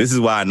 This is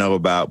why I know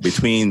about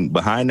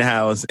behind the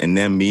house and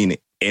them being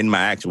in my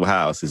actual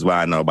house is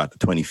why I know about the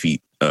 20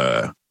 feet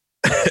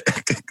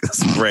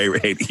spray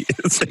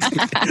radius.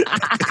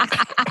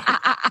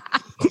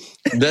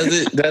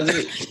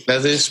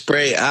 Does it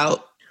spray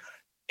out?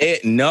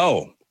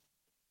 No.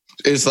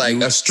 It's like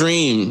a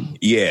stream.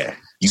 Yeah.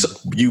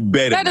 You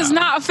better That is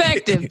not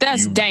effective.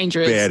 That's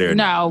dangerous. Better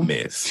no.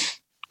 miss.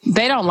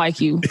 They don't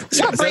like you.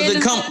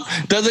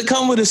 Does it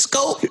come with a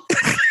scope?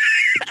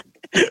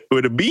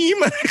 With a beam?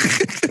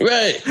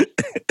 Right.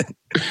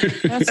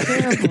 That's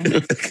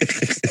terrible.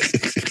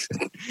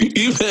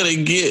 You better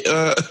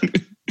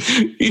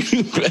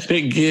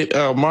get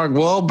Mark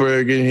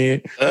Wahlberg in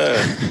here.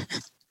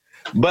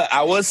 But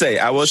I will say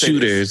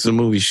Shooter. It's a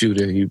movie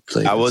Shooter. You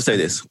play. I will say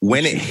this: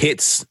 when it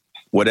hits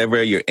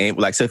whatever you're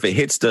aiming, like so if it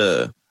hits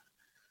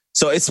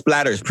so it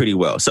splatters pretty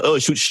well. So it'll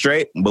shoot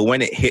straight, but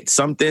when it hits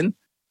something,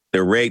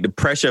 the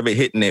pressure of it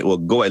hitting it will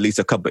go at least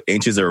a couple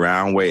inches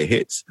around where it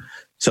hits.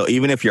 So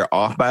even if you're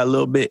off by a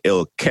little bit,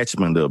 it'll catch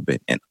them a little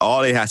bit, and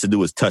all it has to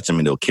do is touch them,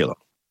 and it'll kill them.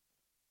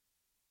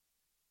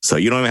 So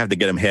you don't even have to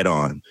get them head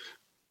on.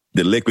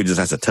 The liquid just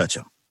has to touch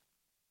them,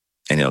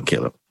 and it'll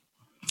kill them.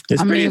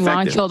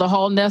 Ron killed a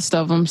whole nest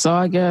of them, so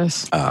I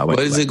guess. What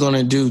is it going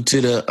to do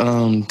to the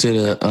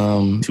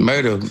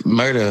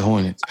murder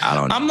hornets? I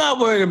don't know. I'm not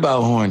worried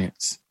about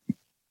hornets.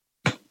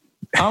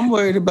 I'm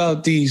worried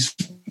about these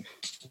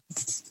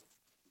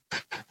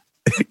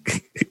 $5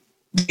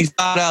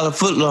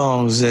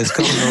 footlongs that's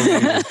coming over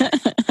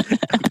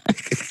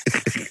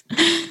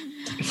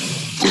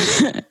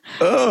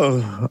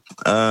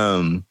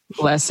here.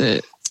 Bless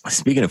it.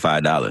 Speaking of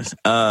 $5,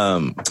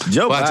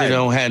 Joe Biden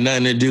don't have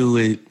nothing to do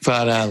with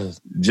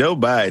 $5. Joe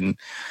Biden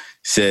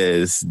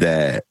says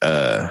that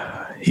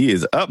he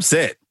is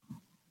upset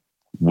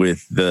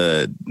with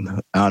the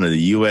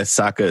U.S.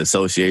 Soccer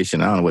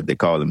Association. I don't know what they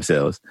call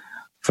themselves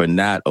for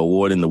not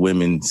awarding the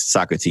women's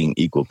soccer team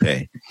equal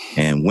pay.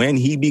 And when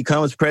he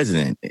becomes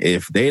president,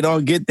 if they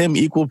don't get them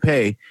equal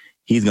pay,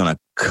 he's going to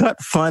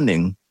cut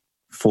funding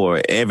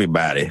for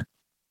everybody,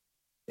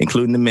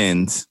 including the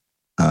men's,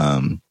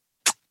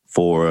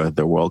 for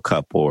the World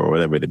Cup or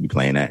whatever they be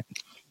playing at.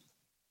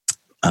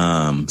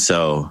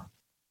 So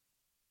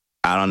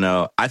I don't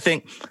know. I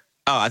think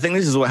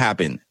this is what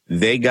happened.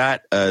 They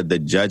got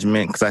the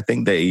judgment because I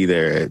think they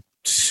either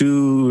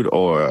sued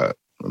or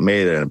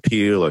made an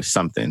appeal or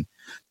something.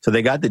 So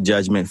they got the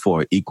judgment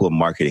for equal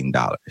marketing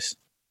dollars.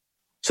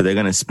 So they're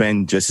going to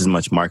spend just as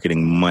much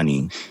marketing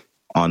money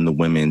on the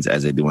women's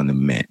as they do on the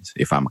men's,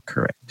 if I'm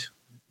correct.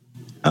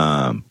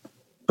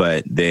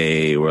 But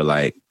they were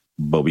like,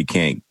 but we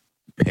can't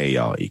pay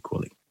y'all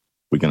equally.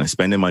 We're going to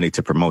spend the money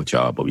to promote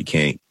y'all, but we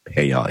can't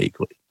pay y'all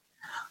equally.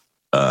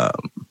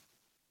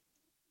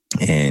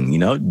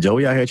 And,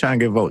 Joey out here trying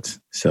to get votes.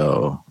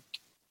 So.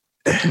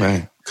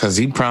 Right. Because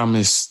he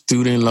promised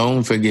student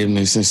loan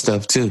forgiveness and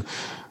stuff, too.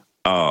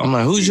 I'm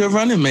like, who's your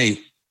running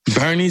mate?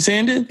 Bernie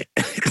Sanders?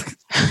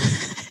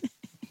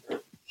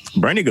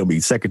 Bernie going to be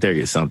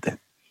secretary or something.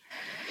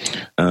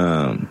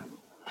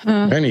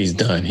 Bernie's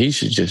done. He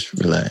should just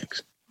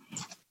relax.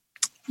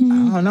 I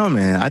don't know,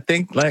 man. I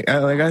think, like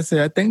I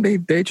said, I think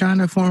they trying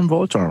to form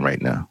Voltron right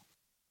now.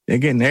 They're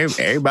getting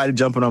everybody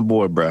jumping on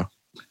board, bro.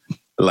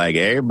 Like,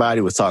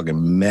 everybody was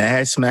talking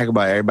mad smack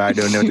about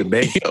everybody doing their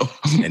debate.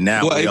 And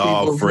now we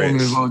all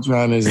friends.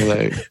 Voltron is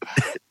like...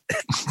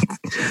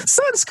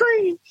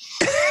 Sunscreen.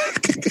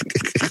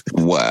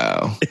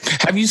 Wow.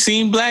 Have you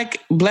seen Black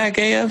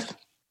AF?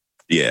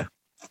 Yeah,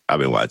 I've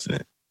been watching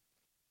it.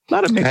 A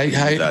lot of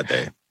mixed out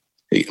there.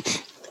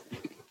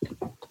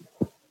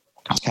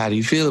 How do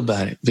you feel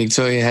about it?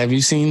 Victoria, have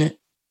you seen it?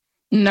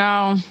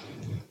 No.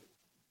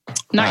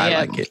 Not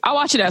yet. Like it. I'll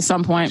watch it at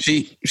some point.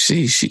 She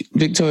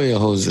Victoria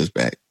holds us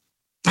back.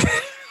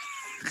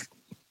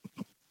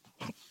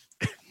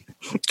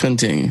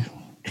 Continue.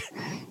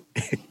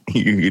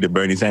 You the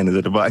Bernie Sanders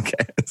of the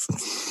podcast.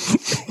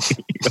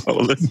 You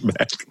hold us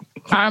back.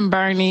 I'm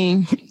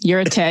Bernie.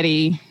 You're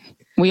Teddy.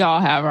 We all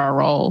have our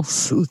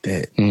roles. Who's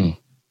Ted?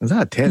 Is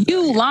that Ted?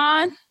 You,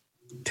 Lon.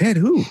 Ted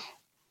who?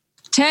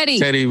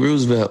 Teddy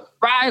Roosevelt.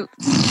 Right.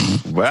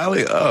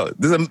 Riley. Oh,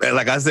 this is,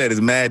 like I said, it's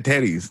mad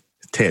Teddy's.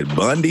 Ted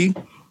Bundy.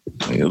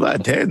 There's a lot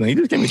of Teds. You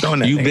just can't be throwing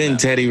that. You've been out.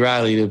 Teddy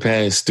Riley the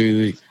past 3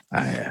 weeks.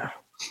 I am.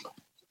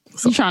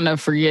 You trying to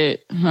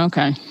forget.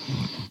 Okay.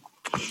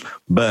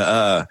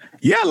 But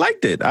yeah, I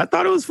liked it. I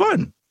thought it was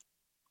fun.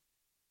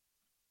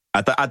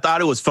 I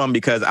thought it was fun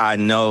because I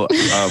know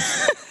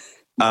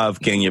of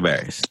Kenya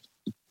Barris,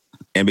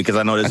 and because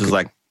I know this is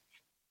like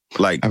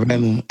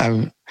I'd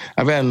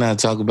rather not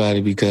talk about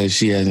it because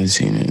she hasn't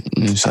seen it.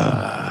 And so,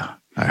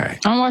 all right,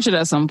 I'll watch it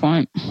at some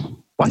point.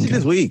 Watch it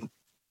this week.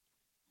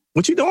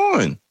 What you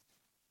doing?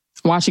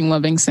 Watching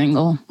Living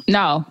Single.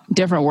 No,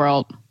 Different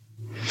World.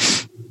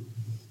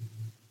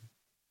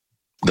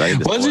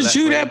 Was it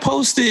you that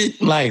posted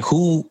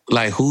who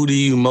do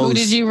you most? Who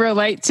did you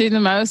relate to the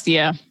most?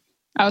 Yeah,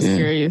 I was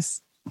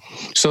curious.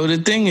 So the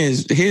thing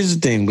is, here's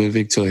the thing with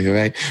Victoria,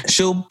 right?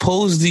 She'll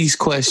pose these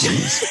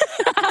questions,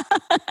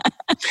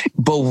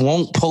 but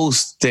won't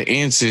post the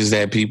answers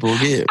that people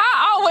give.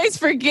 I always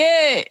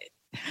forget.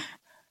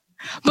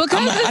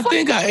 Because I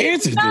think I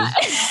answered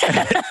this.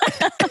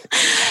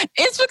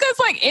 It's because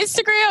like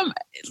Instagram,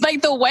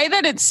 like the way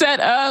that it's set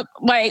up,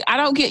 like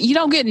you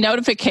don't get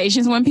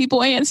notifications when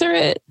people answer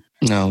it.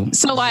 No.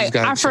 So like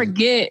I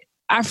forget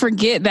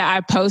that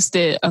I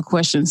posted a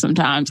question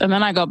sometimes, and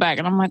then I go back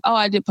and I'm like, oh,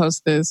 I did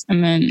post this,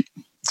 and then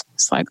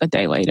it's like a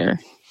day later.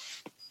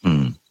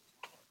 Well,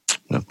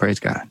 praise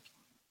God.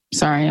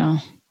 Sorry, y'all.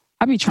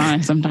 I be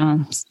trying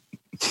sometimes.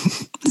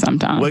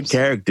 Sometimes. What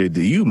character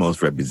do you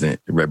most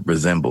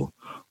resemble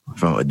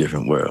from A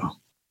Different World?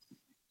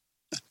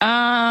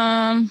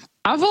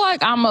 I feel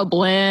like I'm a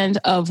blend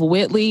of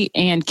Whitley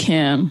and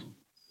Kim.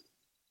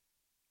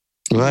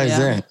 Why is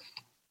that?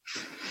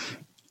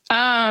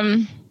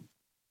 I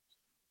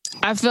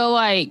feel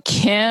like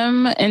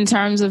Kim, in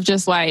terms of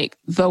just like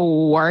the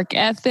work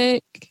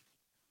ethic,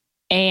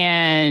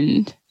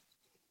 and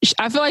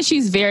I feel like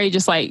she's very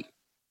just like,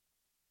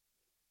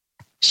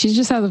 she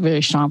just has a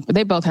very strong,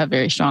 they both have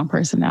very strong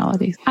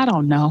personalities. I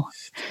don't know.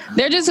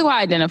 They're just who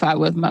I identify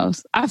with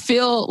most. I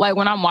feel like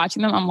when I'm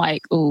watching them, I'm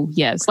like, oh,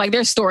 yes. Like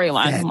their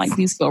storylines, I'm like,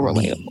 these feel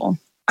relatable.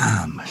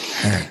 I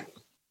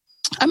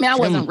mean, I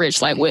wasn't rich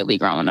like Whitley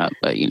growing up,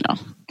 but you know.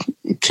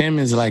 Kim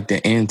is like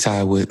the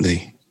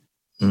anti-Whitley.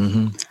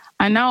 Mm-hmm.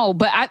 I know,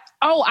 but I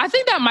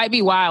think that might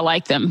be why I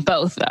like them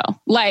both, though.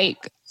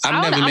 Like,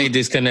 I've never made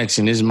this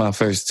connection. This is my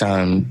first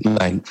time,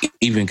 like,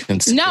 even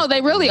considering. No, they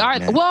really are.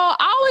 That. Well,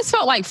 I always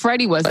felt like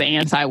Freddie was the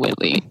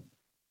anti-Whitley.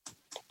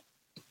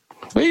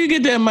 Where you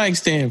get that mic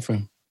stand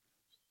from?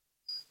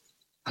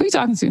 Who you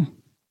talking to?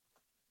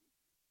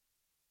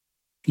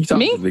 You talking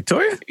Me? to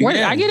Victoria? Where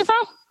did I get it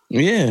from?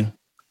 Yeah.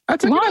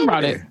 Lauren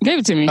brought it. Gave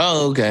it to me.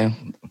 Oh, okay.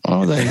 I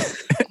was like,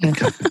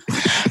 okay.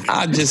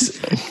 I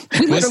just...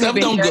 We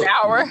literally been here an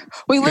hour.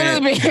 We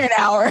literally been here an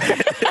hour.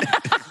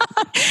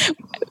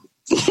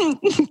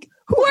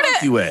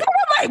 Where you at?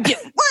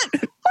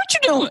 What you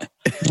doing?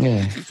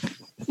 Yeah.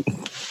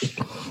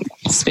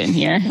 Spin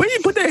here. Where you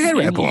put that head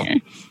wrap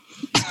on?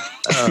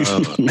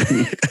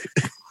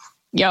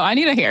 Yo, I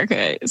need a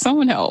haircut.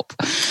 Someone help.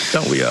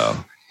 Don't we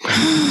all?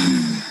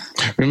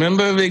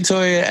 Remember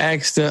Victoria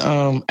asked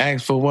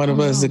for one of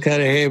us to cut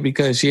her hair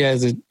because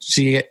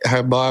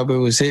her barber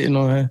was hitting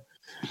on her?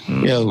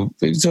 Yo,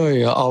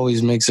 Victoria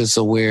always makes us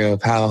aware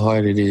of how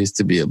hard it is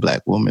to be a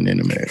black woman in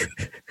America.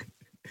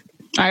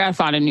 I gotta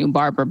find a new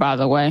barber, by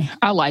the way.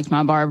 I liked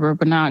my barber,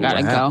 but now I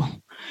gotta go.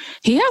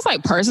 He has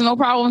like personal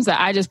problems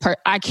that I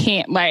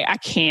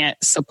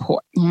can't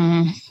support.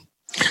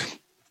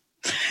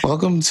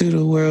 Welcome to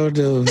the world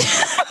of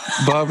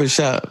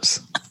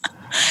barbershops.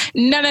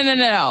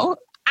 No.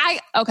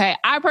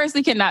 I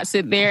personally cannot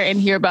sit there and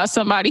hear about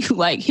somebody who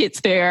like hits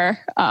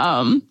their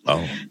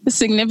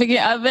significant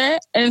other,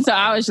 and so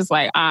I was just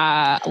like,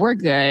 we're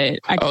good.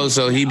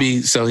 So he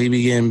be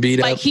getting beat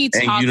like up,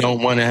 and you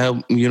don't want to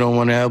help. You don't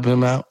want to help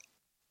him out.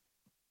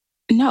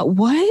 No,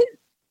 what?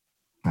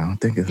 I don't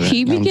think it's that.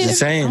 I'm just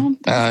saying.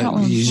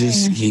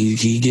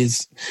 He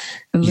gets.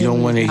 You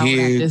don't want to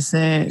hear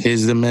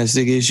his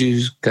domestic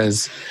issues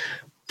because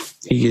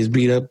he gets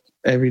beat up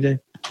every day.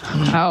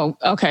 Oh,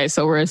 okay.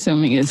 So we're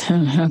assuming it's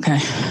him. Okay.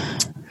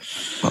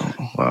 Oh,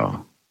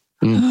 wow.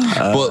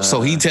 Well,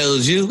 so he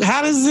tells you,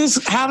 how does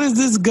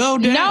this go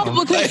down? No,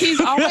 because he's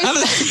always.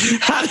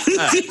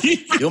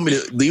 You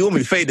want me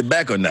to fade it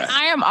back or not?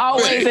 I am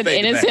always an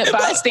innocent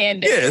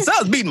bystander. Yeah, so I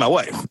was beating my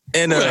wife,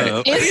 and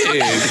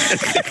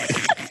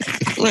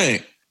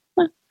right.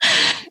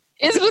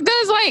 It's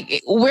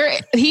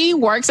because he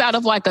works out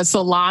of like a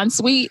salon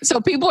suite.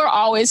 So people are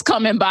always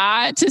coming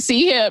by to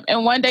see him.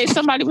 And one day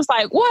somebody was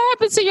like, what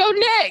happened to your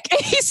neck? And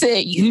he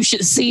said, you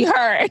should see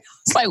her. And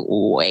it's like,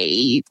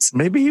 wait.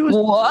 Maybe he was.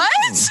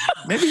 What?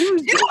 Maybe he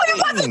was. He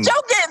wasn't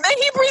joking. Then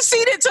he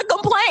proceeded to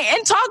complain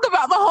and talk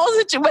about the whole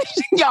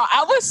situation. Y'all,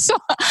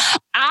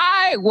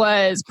 I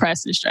was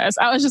pressed and stressed.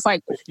 I was just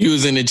like. You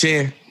was in the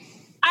chair?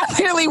 I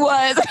literally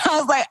was. I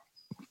was like,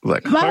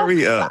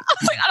 hurry up. I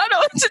was like, I don't know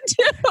what to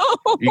do.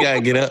 You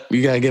gotta get up.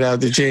 You gotta get out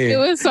the chair. It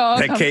was so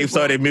that cape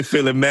started me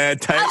feeling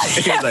mad tight.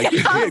 He was like,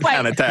 you're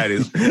kind of tight.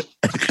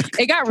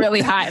 It got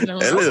really hot in the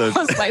room. I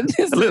was like,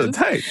 this is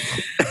tight.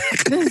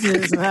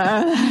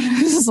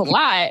 This is a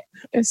lot.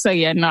 So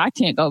yeah, no, I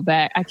can't go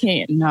back. I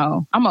can't.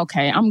 No, I'm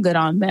okay. I'm good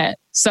on that.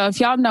 So if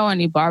y'all know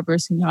any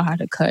barbers who know how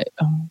to cut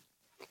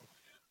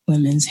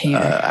women's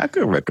hair, I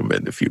could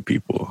recommend a few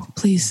people.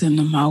 Please send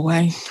them my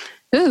way.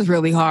 This is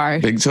really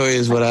hard. Victoria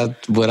is what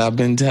I've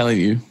been telling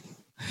you.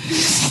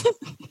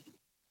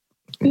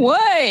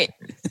 What?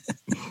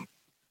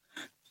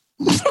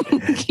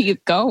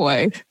 Keep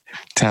going.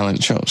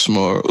 Talent trumps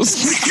morals.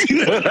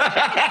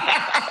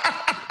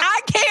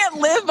 I can't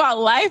live my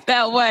life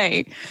that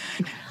way.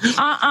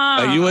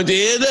 You want to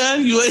hear that?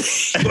 You want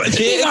to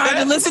hear that?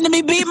 To listen to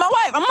me beat my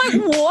wife. I'm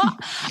like, what?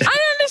 I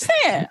didn't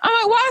understand. I'm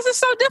like, why is it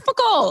so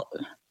difficult?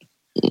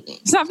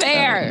 It's not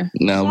fair.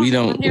 No, we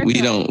don't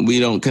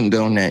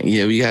condone that.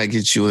 Yeah, we gotta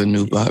get you a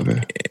new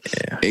barber.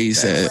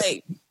 ASAP.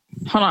 Wait,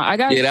 hold on,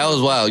 that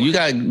was wild. You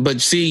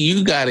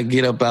gotta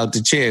get up out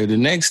the chair. The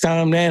next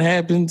time that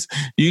happens,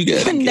 you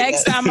gotta.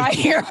 Next time I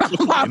hear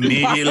about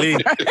immediately,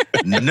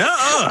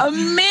 no,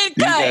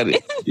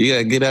 mid-cut. You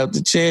gotta get out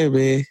the chair,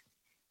 man.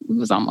 It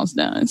was almost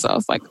done, so I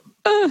was like,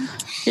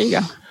 here you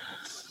go.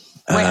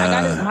 Wait, I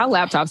got it. My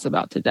laptop's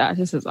about to die.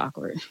 This is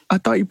awkward. I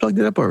thought you plugged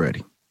it up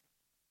already.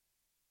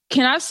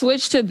 Can I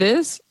switch to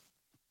this?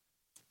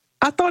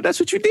 I thought that's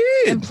what you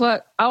did. And plug.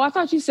 Oh, I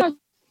thought you said.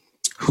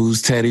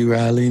 Who's Teddy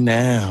Riley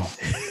now?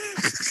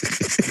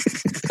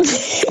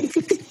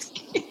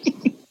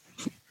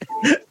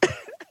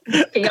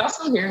 Can y'all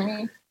still hear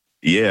me?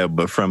 Yeah,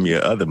 but from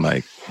your other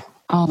mic.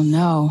 Oh,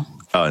 no.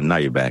 Oh, now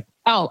you're back.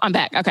 Oh, I'm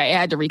back. Okay, I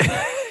had to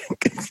reconnect.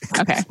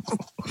 Okay.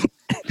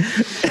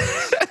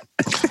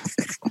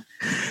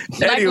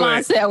 Like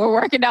Lon said, we're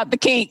working out the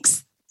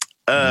kinks.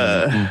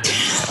 I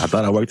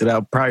thought I worked it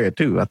out prior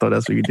too. I thought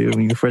that's what you did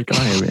when you first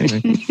got here.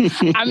 Anyway.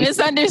 I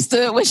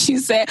misunderstood what she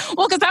said.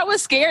 Well, because I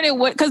was scared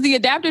because the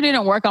adapter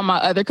didn't work on my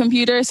other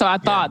computer, so I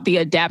thought the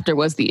adapter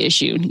was the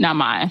issue, not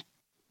my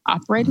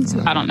operating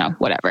system. I don't know.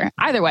 Whatever.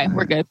 Either way,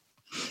 we're good.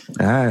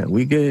 All right,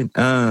 we good.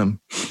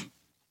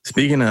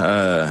 Speaking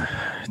of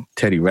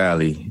Teddy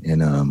Riley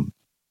and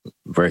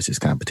versus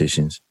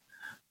competitions,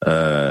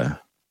 May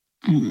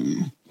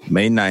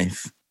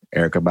 9th,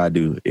 Erykah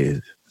Badu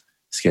is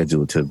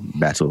scheduled to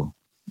battle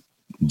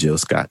Jill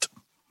Scott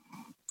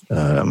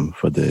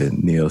for the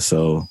Neo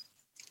Soul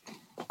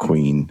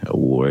Queen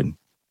Award.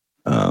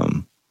 A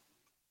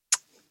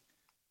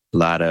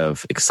lot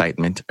of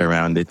excitement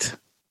around it.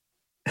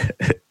 A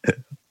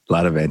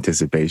lot of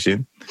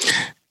anticipation.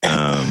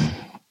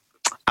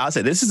 I'll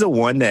say this is the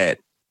one that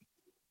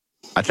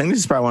I think this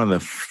is probably one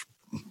of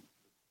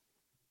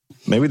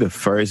maybe the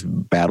first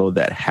battle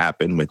that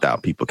happened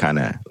without people kind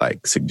of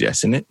like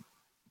suggesting it.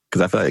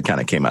 Because I feel like it kind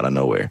of came out of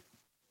nowhere.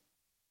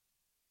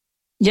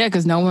 Yeah,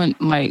 because no one,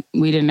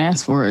 we didn't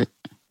ask for it.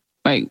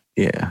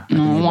 Yeah.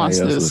 No one wants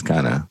this. Was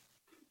kind of,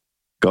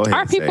 go ahead.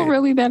 Are people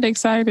really that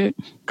excited?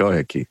 Go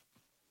ahead, Keith.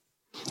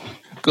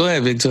 Go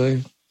ahead,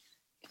 Victoria.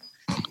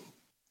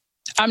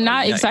 I'm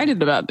not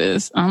excited about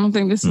this. I don't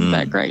think this is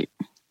that great.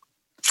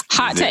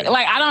 Hot take.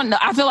 I don't know.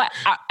 I feel like,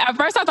 at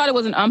first I thought it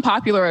was an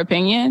unpopular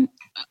opinion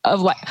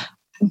but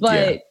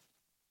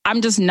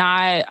I'm just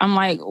not, I'm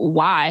like,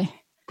 why?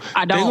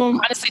 I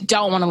honestly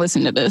don't want to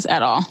listen to this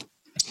at all.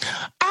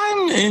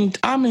 I'm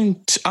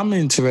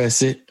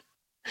interested.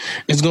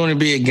 It's going to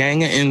be a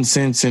gang of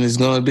incense, and it's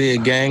going to be a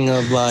gang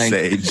of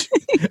sage,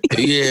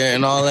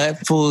 and all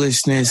that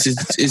foolishness.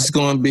 It's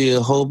going to be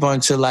a whole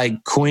bunch of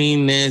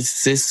queen this,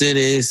 sister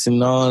this,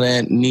 and all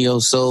that neo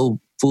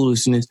soul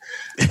foolishness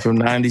from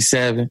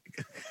 '97.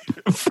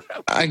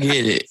 I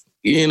get it.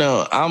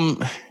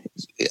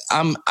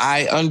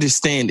 I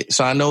understand it,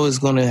 so I know it's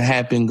going to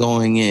happen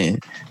going in.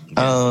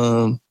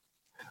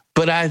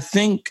 But I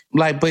think,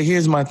 but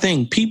here's my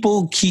thing.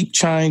 People keep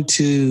trying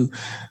to,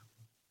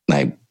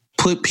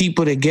 put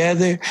people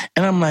together.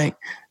 And I'm like,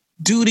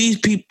 do these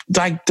people,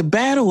 the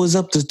battle was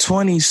up to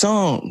 20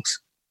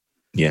 songs.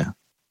 Yeah.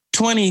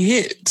 20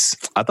 hits.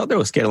 I thought they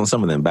were scaling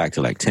some of them back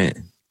to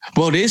 10.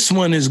 Well, this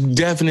one is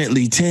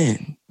definitely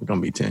 10. It's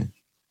going to be 10.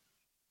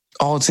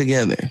 All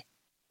together.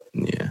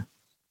 Yeah.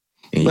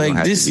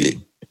 This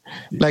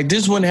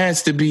one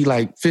has to be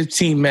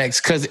 15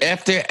 max, because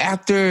after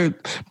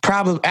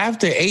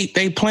 8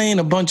 they playing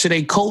a bunch of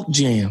their cult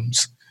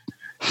jams.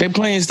 They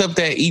playing stuff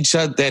that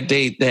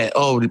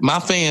my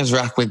fans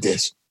rock with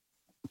this,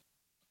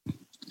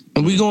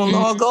 and we gonna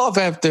log off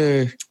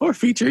after or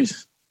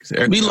features.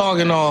 We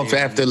logging off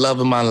after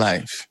Love of My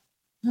Life.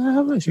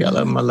 She got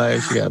Love of My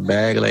Life. She got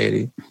Bag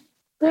Lady.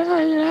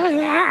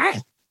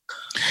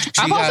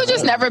 I've also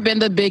just never been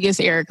the biggest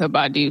Erykah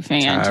Badu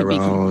fan, to be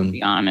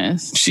completely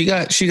honest. She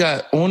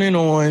got On and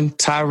On,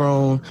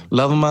 Tyrone,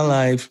 Love of My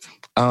Life,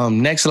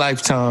 Next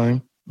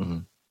Lifetime.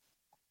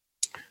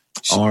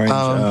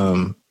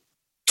 Orange.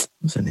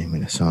 What's the name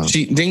of the song?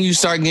 Then you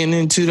start getting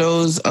into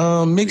those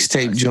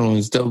mixtape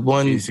joints. The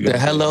one, the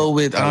Hello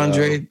with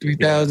Andre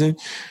 3000.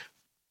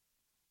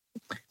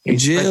 Yeah.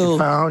 Jill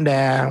found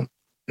out.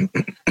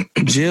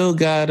 Jill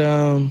got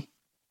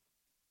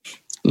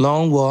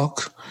Long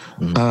Walk.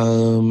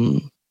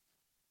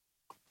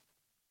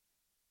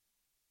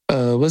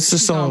 What's the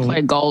song?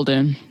 Play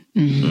Golden.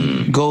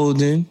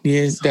 Golden.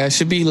 Yeah, that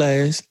should be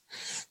last.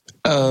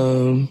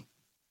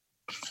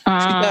 She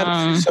got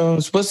a few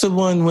songs. What's the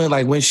one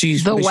when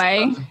she's The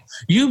Way?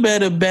 You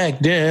better back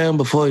down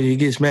before you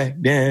get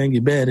smacked down.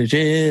 You better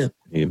chill.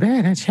 You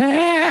better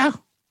chill.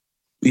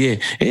 Yeah.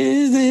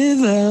 Is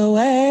this the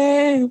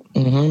way?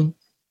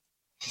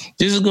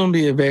 This is going to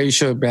be a very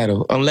short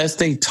battle unless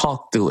they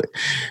talk through it.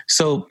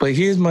 So, but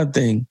here's my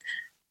thing.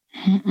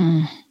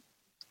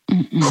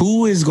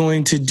 Who is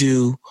going to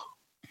do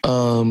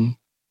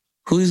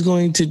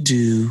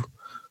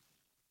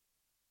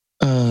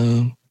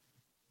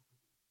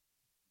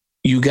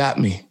You Got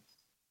Me?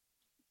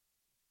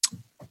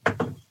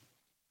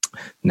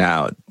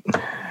 Now,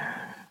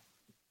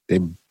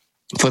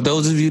 for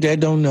those of you that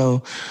don't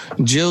know,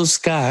 Jill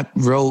Scott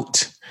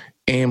wrote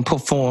and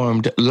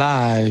performed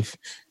live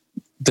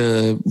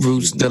the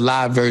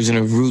live version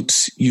of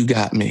Roots' You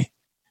Got Me.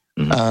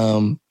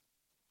 Again,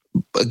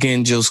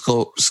 Jill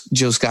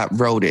Scott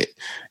wrote it.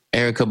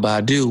 Erykah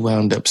Badu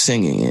wound up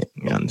singing it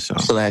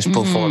 /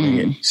 performing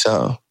it.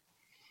 So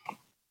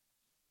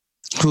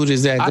who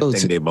does that go to? I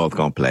think they both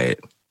gonna play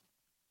it.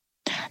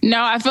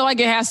 No, I feel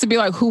like it has to be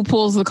like who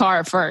pulls the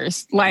card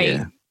first. Like,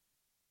 yeah.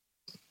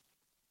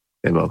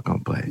 They both gonna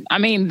play it. I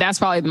mean, that's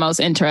probably the most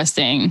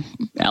interesting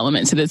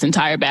element to this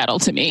entire battle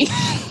to me.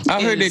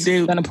 I heard that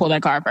they were gonna pull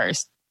that card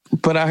first.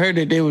 But I heard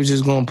that they were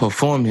just gonna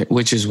perform it,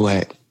 which is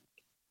whack.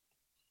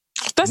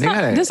 This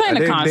ain't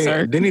a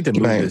concert. They need to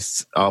move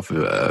this off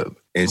of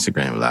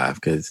Instagram Live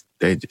because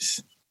they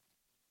just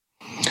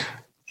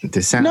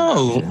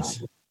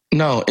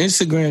No,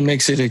 Instagram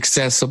makes it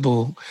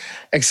accessible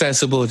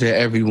to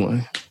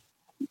everyone.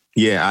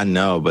 Yeah, I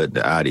know, but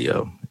the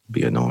audio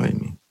be annoying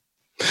me.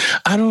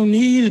 I don't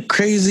need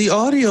crazy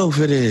audio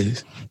for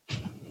this.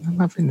 I'm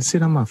not finna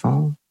sit on my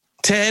phone.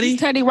 Teddy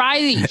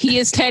Riley. He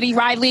is Teddy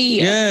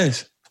Riley.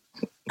 Yes.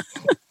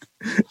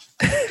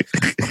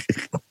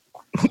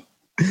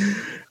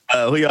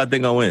 Who y'all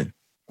think gonna win?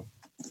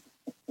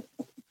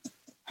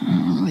 I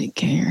don't really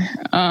care.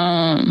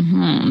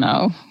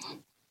 No.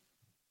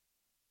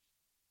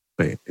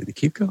 Wait, did the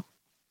Keith go?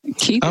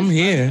 Keith, I'm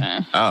here.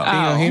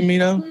 Can you hear me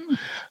though?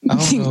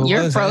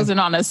 You're frozen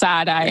on the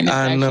side eye.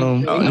 I know.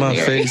 My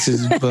face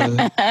is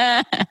but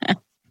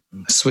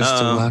switch to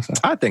Wi-Fi.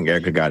 I think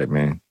Erykah got it,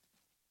 man.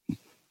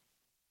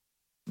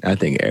 I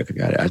think Erykah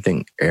got it. I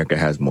think Erykah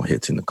has more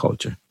hits in the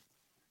culture.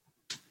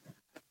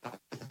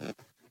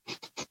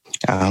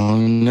 I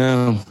don't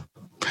know.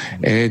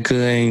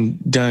 Erykah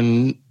ain't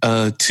done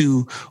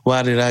 2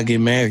 Why Did I Get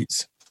Married?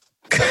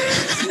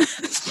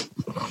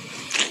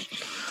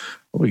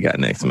 What we got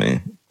next,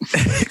 man?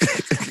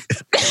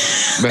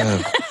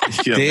 Bro,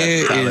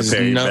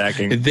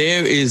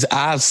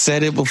 I've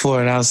said it before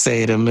and I'll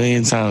say it a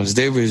million times.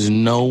 There is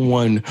no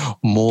one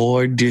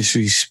more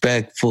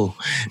disrespectful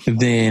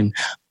than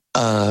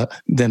a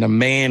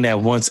man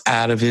that wants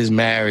out of his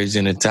marriage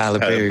in a Tyler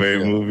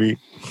Perry movie.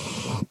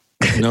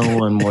 No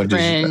one more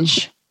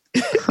disrespectful.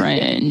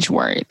 Cringe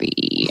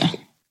worthy.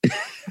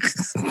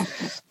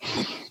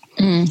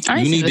 You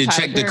need to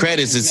check the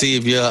credits to see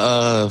if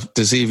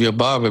your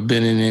barber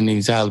been in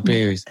any Tyler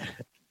Perry's.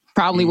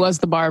 Probably was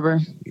the barber.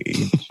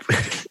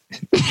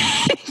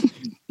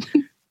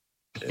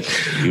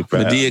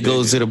 Medea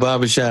goes to the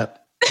barbershop.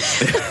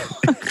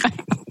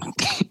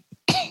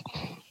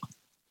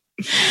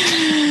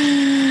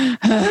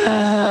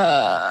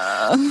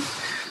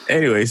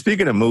 Anyway,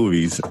 speaking of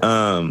movies,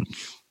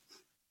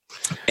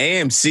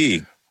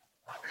 AMC.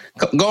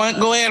 Go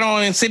ahead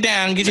on and sit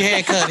down and get your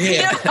hair cut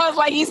here. I was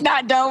like, he's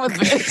not done with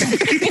this.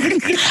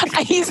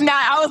 He's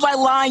not. I was like,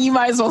 Lon, you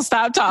might as well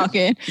stop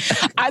talking.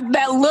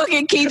 That look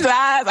in Keith's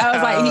eyes, I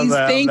was like, he's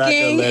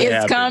thinking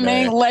it's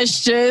coming. Man.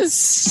 Let's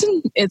just,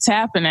 it's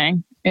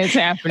happening. It's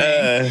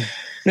happening.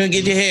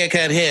 Get your hair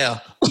cut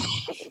here.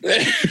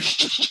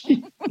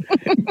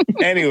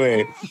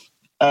 Anyway.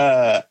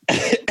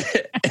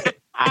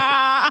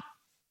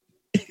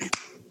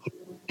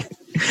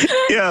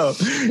 Yo,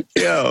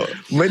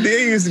 but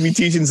they used to be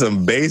teaching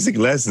some basic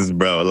lessons,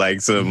 bro.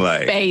 Like some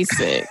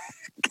basic.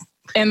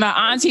 And the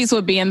aunties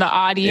would be in the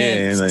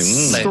audience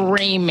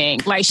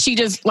screaming. Like she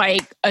just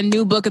a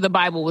new book of the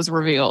Bible was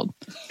revealed.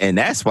 And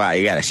that's why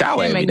you got to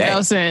shower every day. It made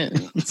no sense.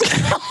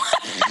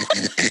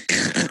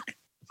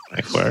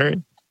 Like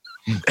word.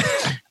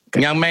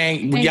 Young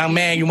man,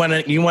 you want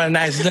a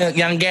nice look,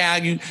 young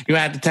gal. You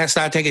have to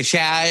start taking a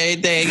shower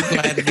every day. You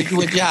have to get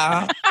you a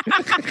job.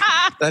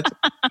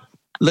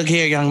 Look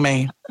here, young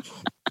man.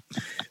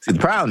 See, the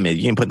problem is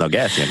you ain't put no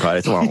gas in the car.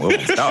 That's wrong. It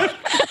won't start.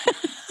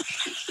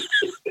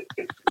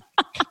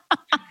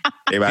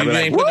 Everybody you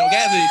ain't put no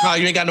gas in your car.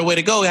 You ain't got nowhere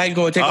to go. How you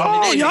going to take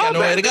on the day? You got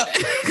nowhere to go.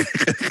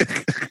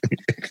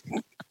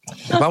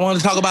 If I want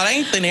to talk about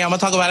Anthony, I'm going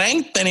to talk about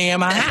Anthony in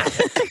my house.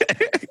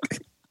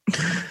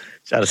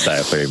 Shout out to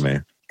Tyler Perry,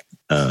 man.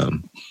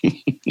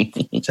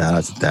 Shout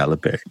out to Tyler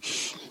Perry.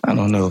 I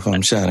don't know if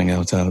I'm shouting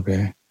out Tyler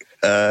Perry.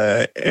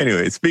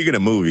 Anyway, speaking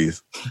of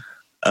movies,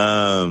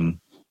 what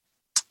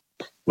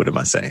am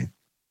I saying?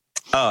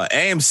 Oh,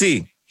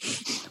 AMC.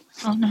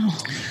 Oh, no.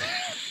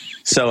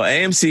 So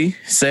AMC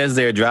says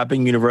they're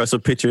dropping Universal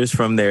Pictures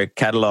from their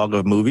catalog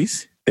of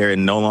movies. They're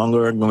no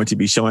longer going to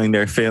be showing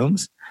their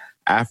films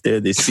after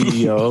the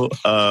CEO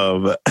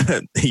of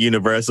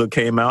Universal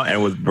came out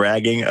and was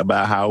bragging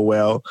about how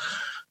well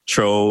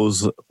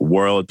Trolls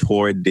World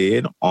Tour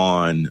did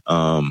on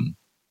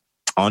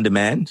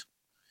demand.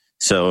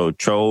 So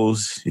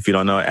Trolls, if you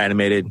don't know,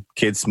 animated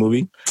kids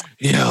movie.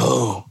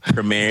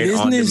 Premiered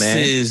on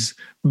demand.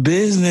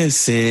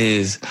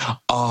 Businesses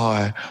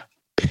are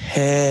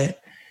pet.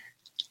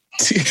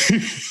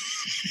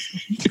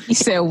 He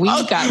said we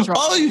got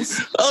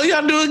Trolls.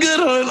 Y'all doing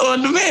good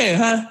on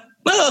demand, huh?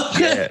 Oh,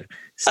 yeah.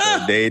 So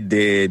they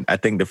did, I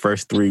think the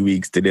first 3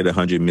 weeks, they did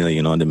 100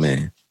 million on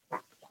demand.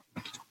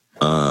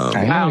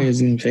 Wow.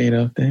 Isn't paid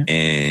off there.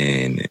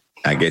 And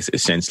I guess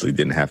essentially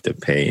didn't have to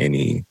pay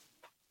any,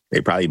 they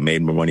probably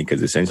made more money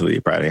because essentially they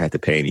probably had to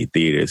pay any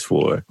theaters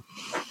for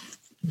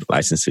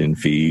licensing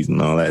fees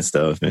and all that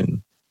stuff.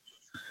 And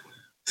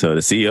so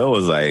the CEO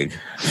was like,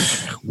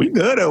 we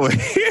good over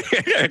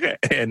here.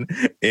 And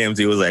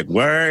AMC was like,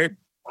 word.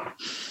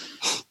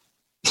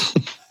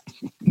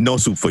 No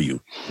soup for you.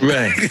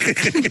 Right.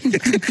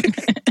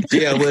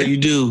 Yeah, well, you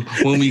do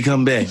when we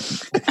come back.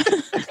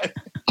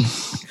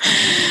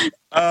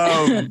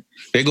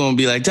 They're going to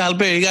be like, Tyler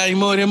Perry, you got any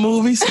more of them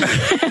movies? Got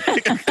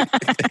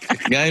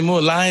any more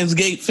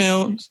Lionsgate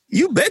films?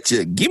 You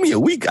betcha. Give me a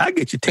week. I'll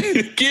get you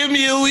 10. Give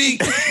me a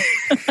week.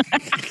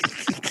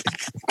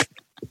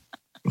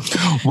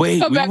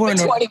 Wait, we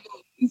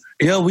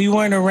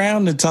weren't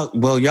around to talk.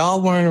 Well,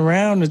 y'all weren't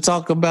around to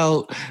talk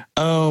about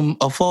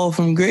A Fall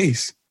from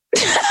Grace.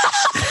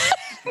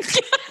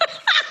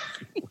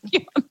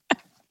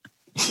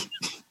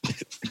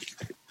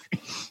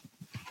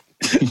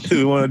 Do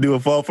we want to do A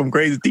Fall from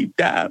Grace deep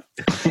dive?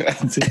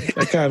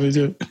 I kind of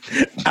do.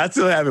 I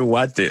still haven't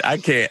watched it. I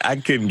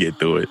couldn't get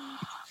through it.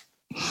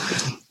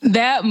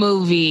 That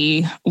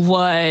movie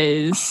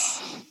was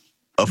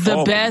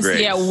the best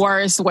yet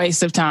worst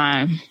waste of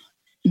time.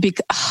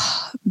 Because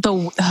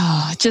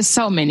just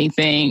so many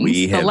things.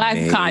 The lack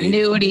of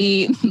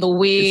continuity, the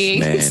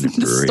wigs,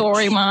 the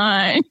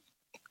storyline.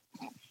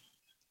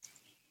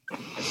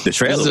 The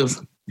trailer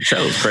was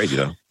crazy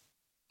though.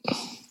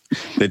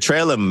 The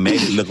trailer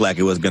made it look like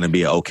it was going to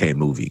be an okay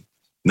movie.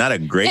 Not a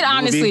great movie. It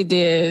honestly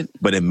did.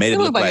 But it made it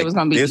look like it was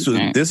gonna be this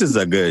is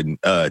a good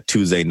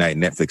Tuesday night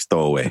Netflix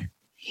throwaway.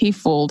 He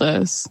fooled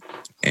us.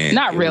 And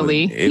not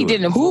really. He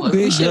didn't fool us.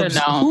 We should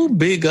have known. Who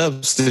big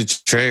ups the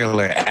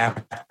trailer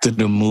after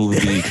the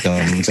movie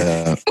comes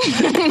out?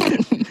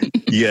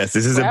 Yes,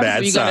 this is a bad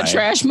sign. You got a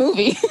trash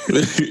movie.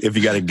 If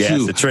you got to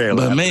gas the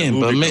trailer. But man,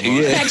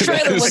 that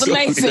trailer was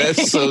amazing.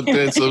 That's so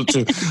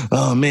true.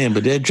 Oh man,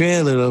 but that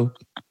trailer though,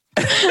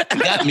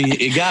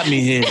 it got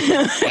me here.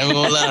 I'm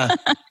gonna lie.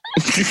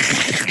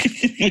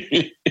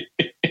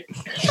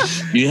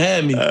 You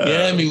had me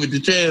with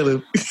the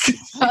trailer.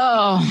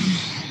 Oh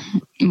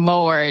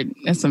Lord,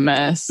 it's a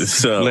mess.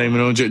 So blame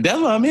it on trailer. That's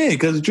why I'm here,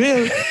 because the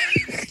trailer.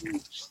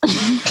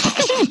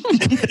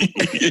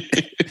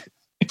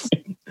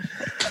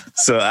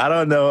 So I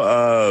don't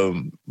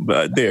know,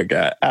 but dear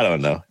God, I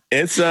don't know.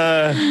 It's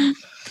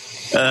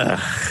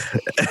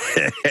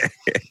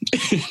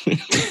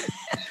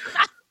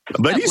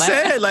but he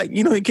said, like,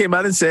 he came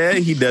out and said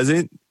he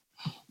doesn't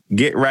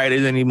get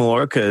writers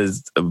anymore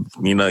because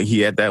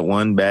he had that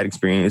one bad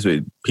experience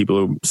with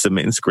people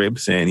submitting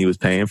scripts and he was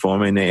paying for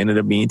them and they ended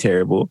up being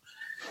terrible.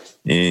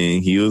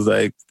 And he was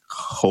like,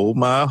 hold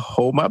my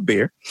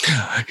beer.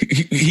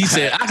 He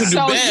said, I can do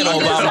bad all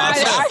by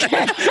myself.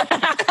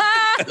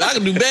 I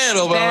can do bad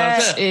all by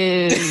myself. That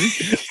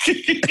is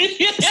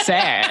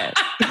sad.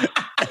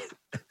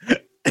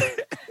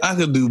 I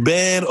can do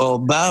bad all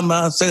by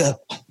myself.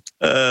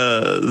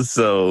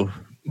 So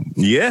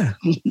yeah.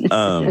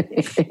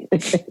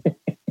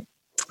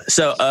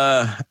 So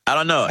I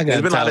don't know. I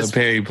got Tyler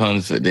Perry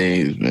puns for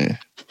days, man.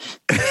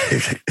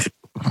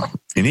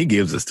 And he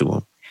gives us to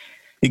him.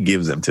 He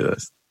gives them to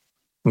us.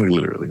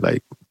 Literally,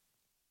 like,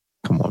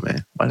 come on,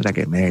 man. Why did I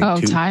get married? Oh,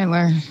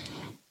 Tyler.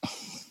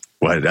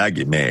 Why did I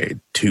get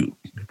married too?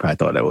 Probably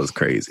thought that was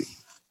crazy.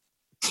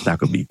 It's not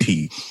gonna be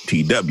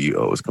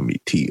TWO. It's gonna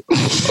be T.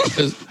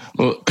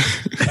 Well,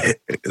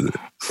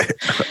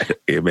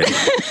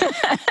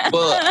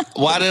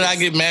 why did I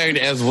get married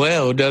as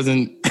well?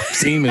 Doesn't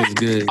Team is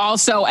good.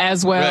 Also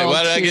as well. Right,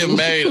 why did I get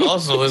married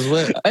also as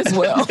well? As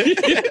well.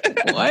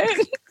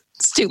 What?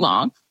 It's too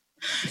long.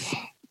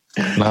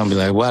 I'll be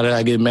like, why did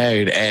I get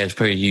married as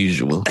per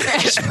usual?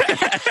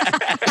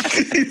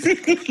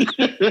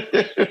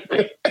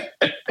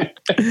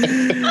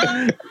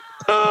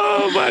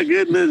 Oh my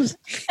goodness.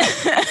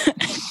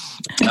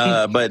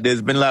 But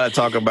there's been a lot of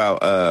talk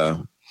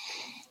about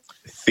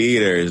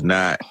theaters,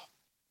 not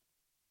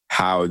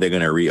how they're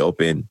going to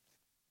reopen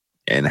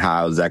and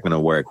how is that going to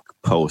work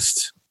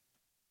post,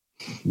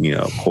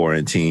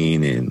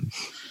 quarantine. And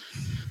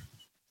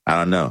I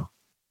don't know.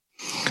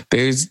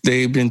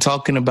 They've been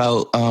talking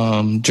about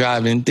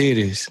drive-in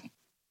theaters.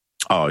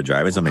 Oh,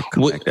 drive-in,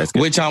 that's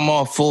good. Which I'm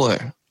all for.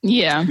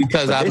 Yeah,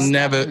 because I've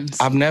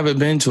never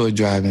been to a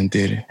drive-in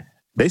theater.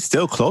 They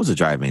still close the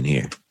drive-in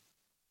here,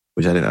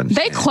 which I didn't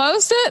understand. They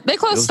closed it? They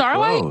closed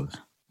Starlight?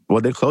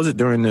 Well, they closed it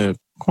during the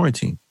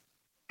quarantine.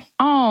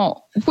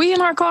 Oh, we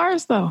in our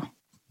cars though.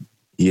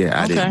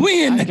 Yeah, I did.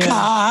 We in the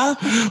car.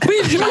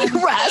 We drive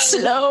right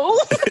slow.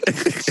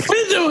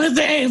 We doing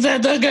things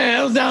that the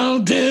girls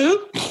don't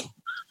do.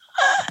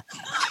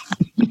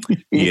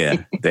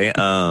 Yeah, they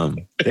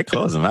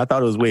closed them. I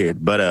thought it was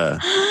weird, but I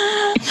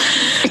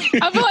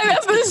feel like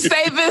that's the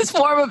safest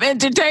form of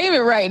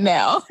entertainment right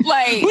now.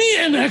 Like, we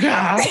in the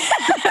car.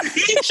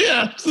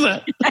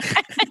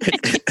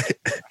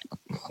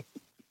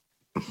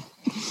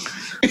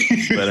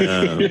 But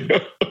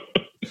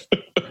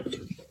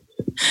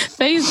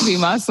that used to be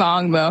my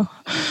song though.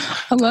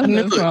 I love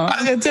that song.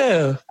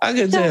 I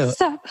can tell.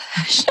 Stop.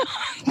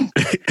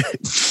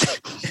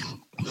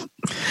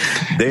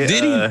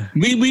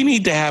 We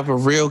need to have a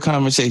real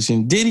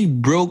conversation. Did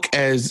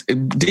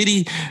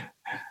he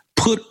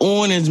put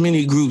on as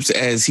many groups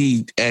as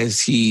he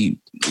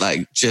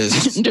like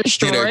just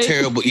destroyed? Did a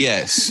terrible?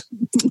 Yes,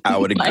 I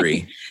would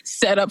agree. Like,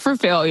 set up for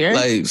failure.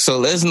 Like, so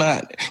let's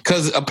not,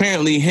 because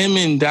apparently him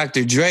and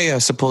Dr. Dre are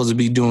supposed to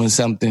be doing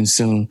something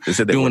soon,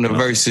 doing the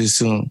verses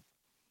soon.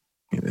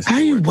 Yeah, how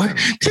you work?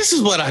 This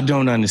is what I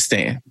don't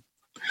understand.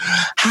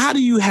 How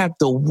do you have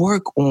to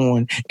work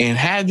on and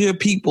have your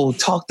people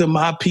talk to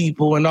my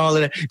people and all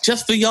of that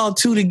just for y'all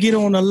two to get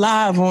on a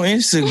live on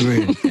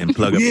Instagram and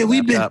plug up? Yeah,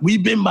 we've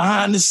been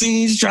behind the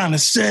scenes trying to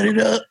set it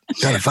up.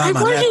 Trying to find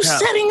my laptop. What are you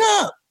setting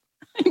up?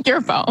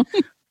 Your phone,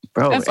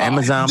 bro. That's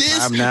Amazon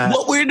Prime not.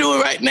 What we're doing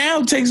right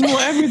now takes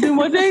more effort than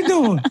what they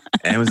doing.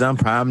 Amazon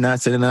Prime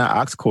not sitting on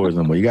aux cords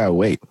no more. You gotta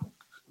wait.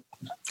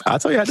 I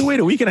told you I had to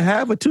wait a week and a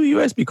half with 2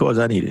 USB cords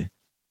I needed.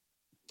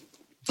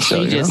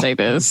 So you just say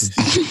this.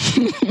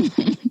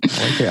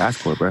 Okay, aux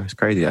cord, bro. It's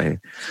crazy out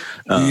here.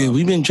 Yeah,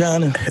 we've been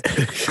trying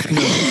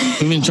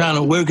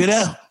to work it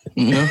out.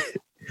 You know?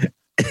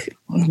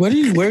 What are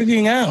you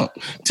working out?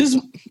 Just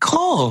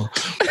call.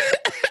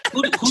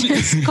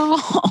 Just call.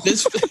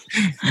 Just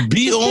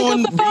be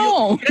on the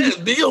phone.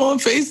 Be on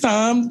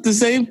FaceTime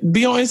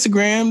be on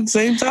Instagram the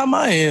same time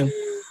I am.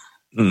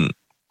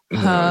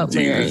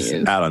 Hilarious.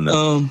 I don't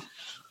know.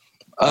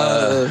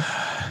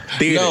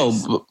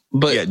 No,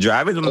 but yeah,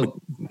 driving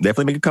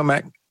definitely make a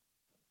comeback.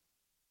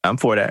 I'm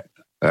for that.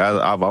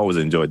 I've always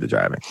enjoyed the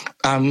driving.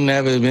 I've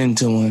never been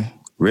to one.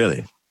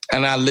 Really?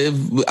 And I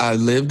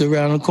lived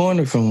around the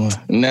corner from one.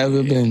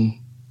 Never been.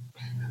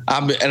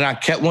 And I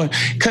kept one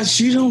because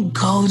you don't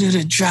go to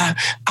the drive.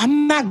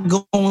 I'm not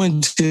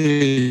going to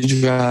the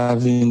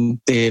drive-in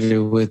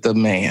theater with a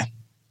man.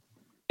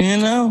 You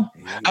know,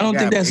 I don't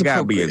think that's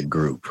appropriate. It gotta be a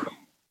group.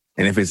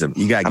 And if it's I'm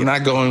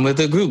not going with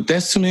a group.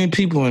 That's too many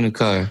people in the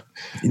car.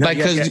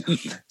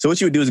 So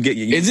what you would do is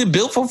is it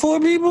built for 4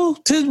 people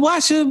to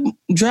watch a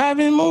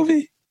drive-in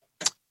movie?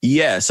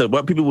 Yeah. So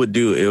what people would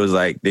do, it was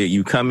like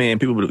you come in,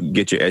 people would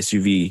get your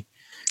SUV.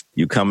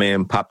 You come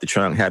in, pop the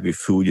trunk, have your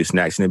food, your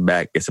snacks in the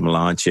back, get some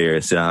lawn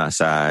chairs, sit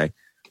outside,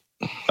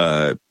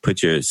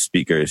 put your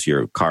speakers,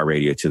 your car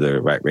radio to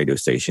the right radio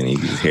station, and you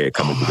can hear it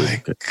coming through.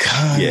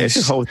 Gosh. Yeah, it's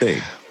the whole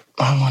thing.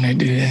 I want to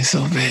do that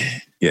so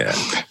bad. Yeah,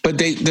 but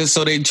they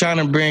trying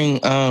to bring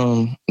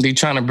them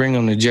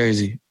to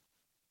Jersey.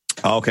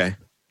 Oh, okay.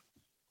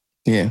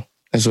 Yeah,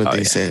 that's what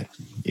they said.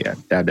 Yeah,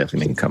 that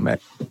definitely can come back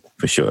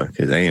for sure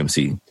because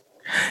AMC.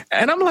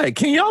 And I'm like,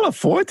 can y'all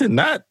afford to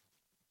not?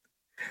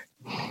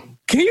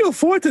 Can you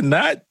afford to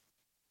not?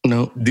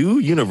 No. Do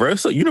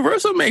Universal?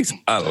 Universal makes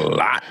a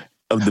lot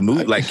of the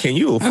movie. Like, can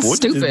you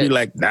afford to just be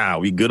like, nah,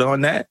 we good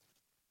on that?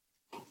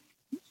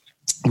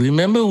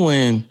 Remember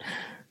when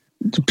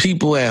the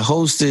people at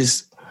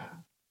Hostess,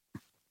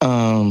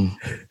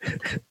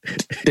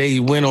 they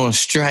went on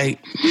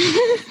strike,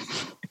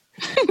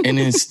 and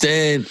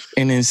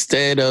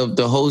instead of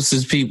the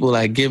Hostess people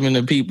like giving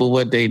the people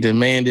what they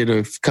demanded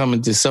or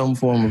coming to some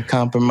form of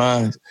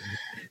compromise,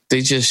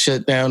 they just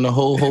shut down the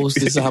whole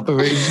Hostess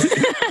operation.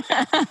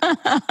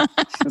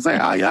 It's like,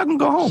 oh, y'all can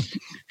go home.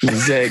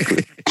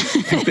 Exactly.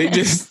 they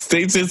just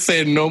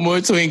said no more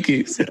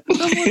Twinkies.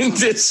 And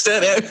just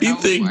shut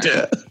everything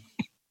down.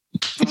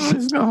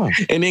 Let's go home.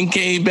 And then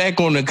came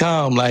back on the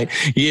comm like,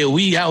 yeah,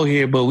 we out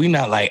here, but we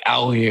not like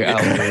out here.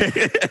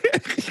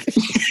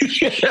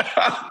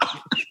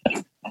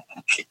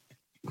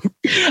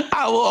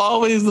 I will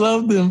always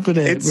love them for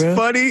that. It's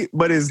funny,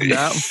 but it's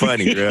not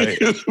funny, right?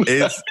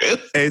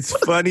 It's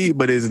funny,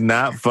 but it's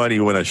not funny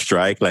when a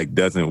strike like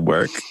doesn't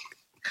work,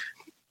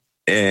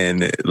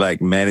 and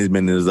like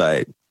management is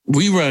like,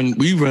 we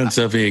run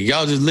stuff here.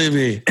 Y'all just live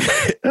here.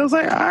 I was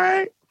like, all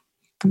right,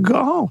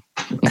 go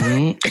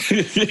home.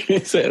 He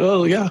said,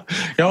 oh y'all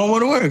don't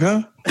want to work,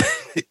 huh?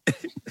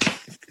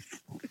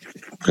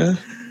 Okay.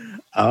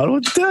 I don't know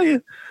what to tell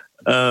you.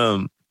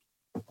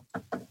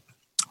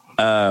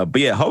 But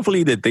yeah,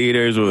 hopefully the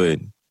theaters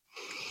would,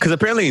 because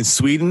apparently in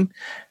Sweden,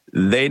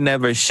 they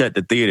never shut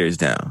the theaters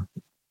down.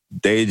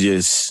 They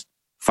just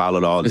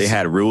followed all. They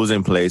had rules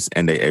in place,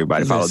 and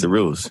everybody followed the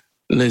rules.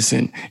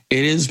 Listen,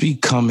 it is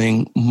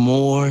becoming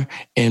more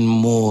and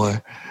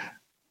more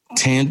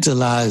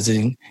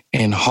tantalizing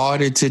and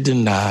harder to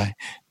deny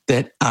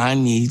that I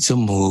need to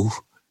move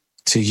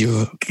to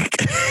Europe.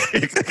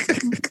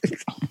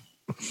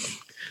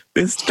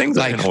 These things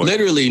like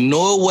literally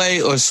Norway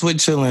or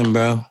Switzerland,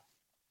 bro.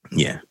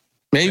 Yeah.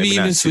 Maybe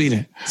even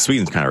Sweden.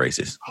 Sweden's kind of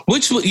racist.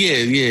 Which one?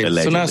 Yeah.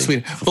 Allegedly, so not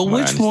Sweden. But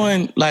which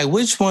one,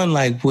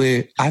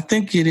 where I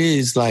think it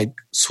is like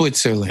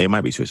Switzerland. It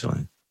might be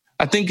Switzerland.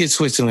 I think it's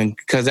Switzerland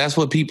because that's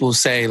what people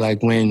say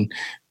like when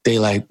they're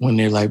like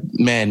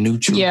mad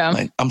neutral. Yeah.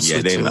 Like, I'm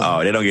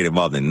Switzerland. They don't get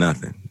involved in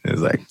nothing.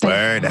 It's like,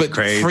 word, that's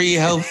crazy.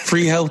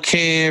 Free health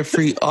care,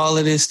 free all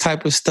of this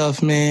type of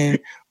stuff, man.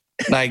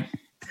 Like,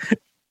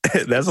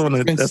 that's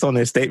on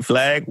their state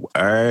flag.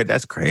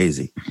 That's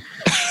crazy.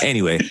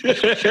 Anyway, they're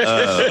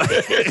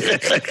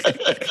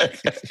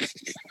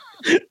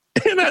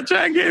not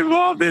trying to get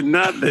involved in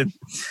nothing.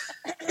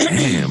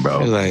 Damn,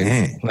 bro.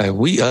 Like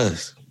we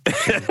us.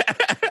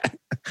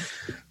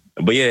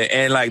 But yeah,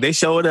 and like they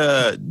showed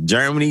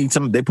Germany.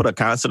 They put a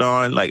concert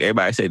on. Like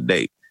everybody said,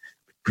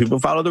 people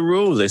follow the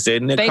rules. They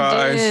said in their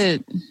cars.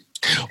 Did.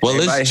 Well,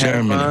 it's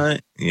Germany.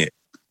 Yeah.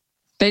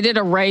 They did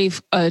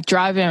a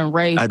drive-in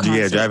rave concert,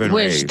 yeah, drive-in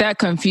which rave. That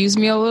confused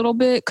me a little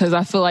bit because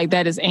I feel like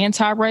that is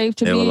anti-rave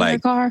to be in your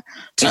car.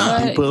 2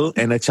 people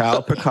and a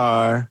child per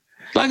car.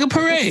 Like a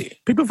parade.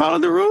 People follow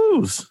the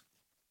rules.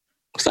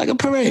 It's like a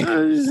parade.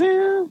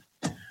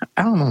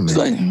 I don't know,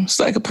 man.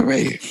 It's like a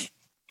parade.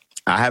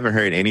 I haven't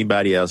heard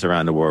anybody else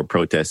around the world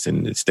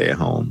protesting to stay at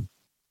home.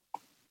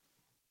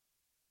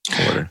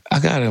 Order. I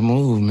gotta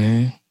move,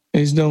 man. It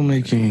just don't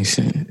make any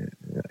sense.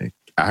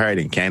 I heard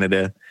in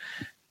Canada,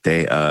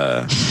 they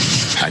I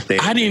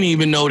didn't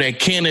even know that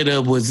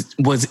Canada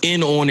was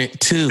in on it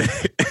too.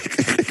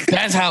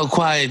 That's how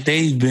quiet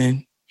they've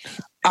been.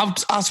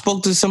 I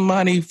spoke to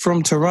somebody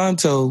from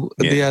Toronto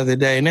the other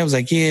day, and they was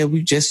like, "Yeah,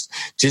 we just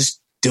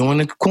doing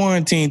the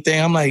quarantine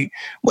thing." I'm like,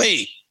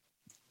 "Wait,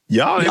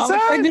 y'all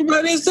affected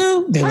by this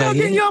too?" They're like,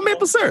 getting y'all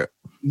maple syrup.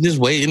 Just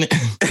waiting.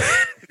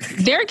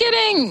 They're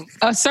getting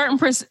a certain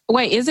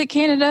wait, is it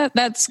Canada?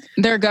 That's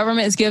their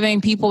government is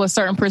giving people a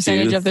certain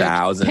percentage of their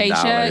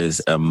paycheck.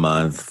 $2,000 a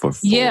month for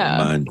 4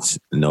 months.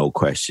 No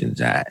questions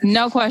asked.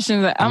 No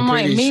questions asked. I'm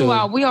like,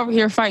 meanwhile, we over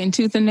here fighting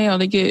tooth and nail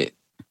to get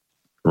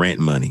rent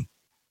money.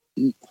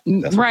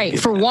 Right.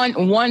 For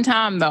one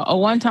time though. A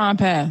one-time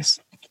pass.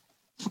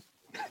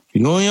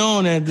 You going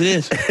on at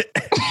this.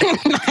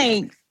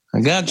 Like,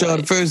 I got y'all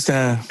the first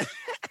time.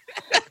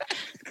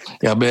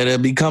 Y'all better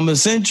become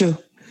essential.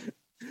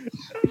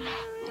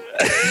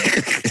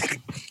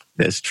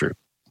 That's true.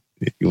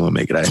 If you want to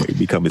make it out here,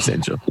 become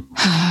essential.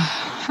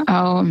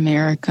 Oh,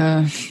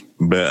 America.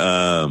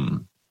 But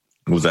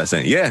what was I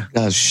saying? Yeah.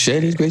 God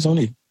shed his grace on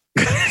you.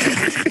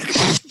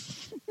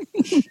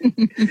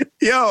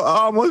 Yo,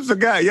 I almost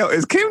forgot. Yo,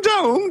 is Kim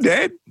Jong-un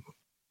dead?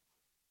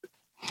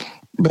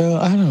 Bro,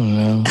 I don't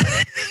know.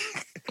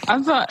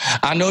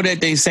 I know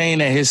that they saying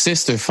that his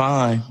sister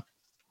fine.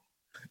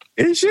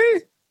 Is she?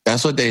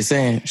 That's what they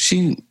saying.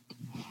 She's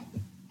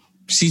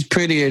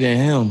prettier than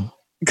him.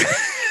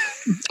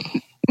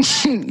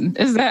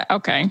 Is that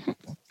okay?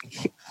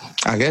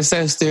 I guess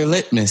that's their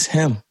litmus,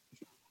 him.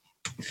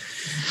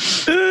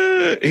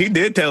 He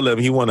did tell them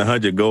he won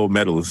 100 gold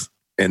medals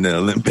in the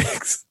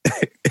Olympics.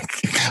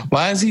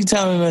 Why is he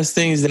telling us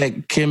things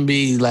that can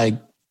be like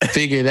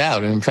figured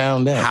out and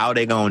found out? How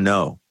they gonna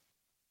know?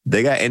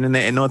 They got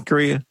internet in North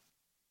Korea?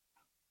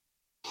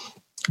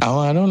 Oh,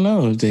 I don't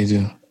know if they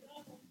do.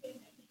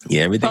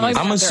 Yeah, everything.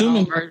 I'm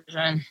assuming.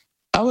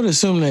 I would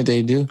assume that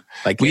they do.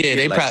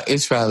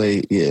 It's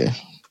probably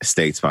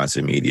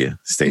state-sponsored media,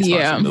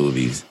 state-sponsored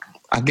movies.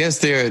 I guess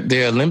their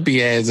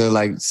Olympiads are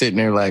like sitting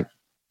there like.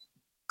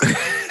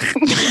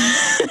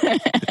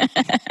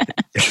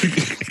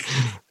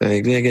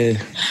 Like nigga.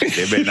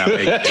 They better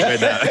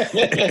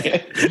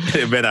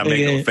not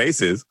make no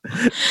faces.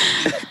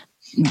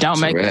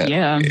 Don't make it.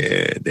 Yeah,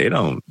 they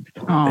don't.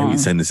 They be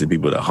sentencing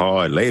people to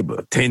hard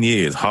labor. 10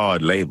 years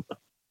hard labor.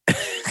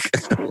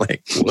 I'm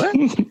like, what?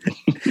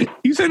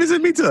 You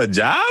sentencing me to a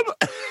job?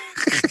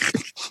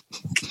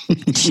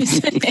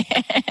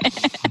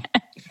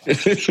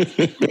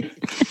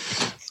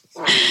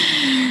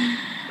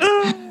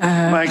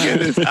 My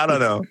goodness, I don't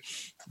know.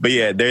 But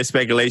yeah, there's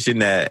speculation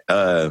that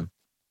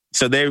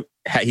So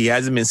he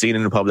hasn't been seen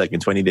in the public in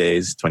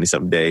 20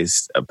 something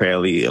days.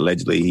 Apparently,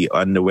 allegedly, he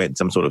underwent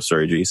some sort of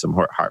surgery, some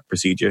heart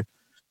procedure.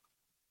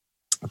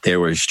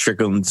 There was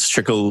tricklings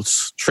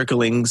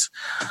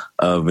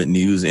of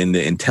news in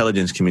the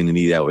intelligence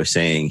community that were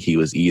saying he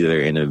was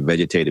either in a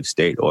vegetative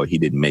state or he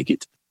didn't make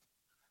it.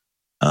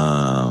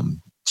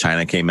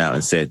 China came out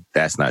and said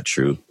that's not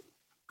true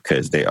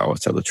because they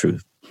always tell the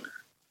truth.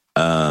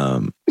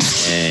 And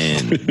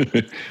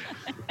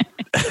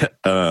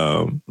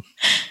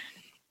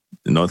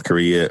South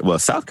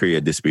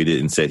Korea disputed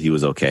and said he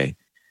was okay.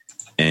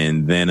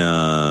 And then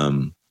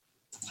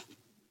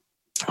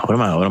what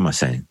am I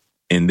saying?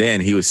 And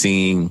then he was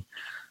seeing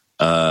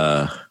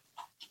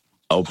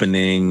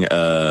opening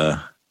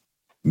a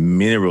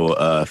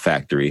mineral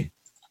factory.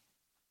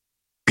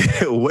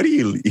 What are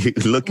you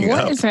looking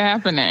up? What is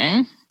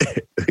happening?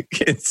 I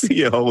can't see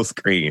your whole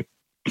screen.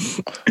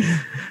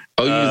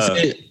 Oh, you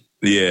see it?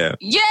 Yeah.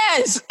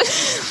 Yes.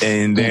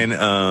 And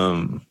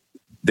then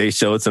they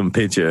showed some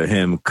picture of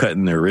him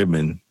cutting a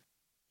ribbon.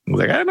 I was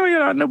like, I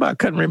don't know about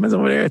cutting ribbons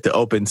over there to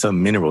open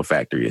some mineral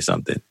factory or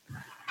something.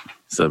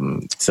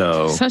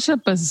 Such a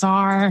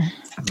bizarre.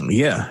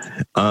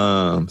 Yeah.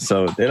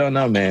 So they don't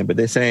know, man. But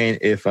they're saying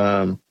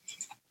I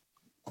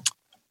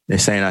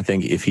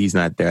think if he's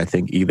not there, I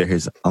think either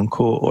his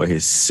uncle or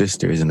his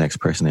sister is the next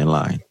person in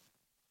line.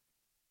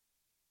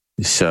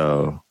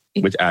 So,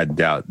 which I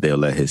doubt they'll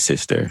let his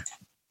sister.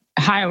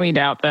 Highly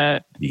doubt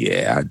that.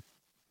 Yeah.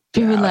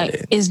 People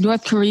like, is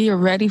North Korea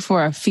ready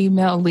for a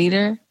female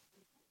leader?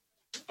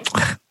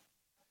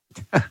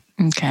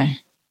 Okay.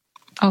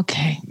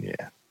 Yeah.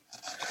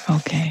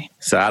 Okay.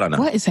 So I don't know.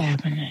 What is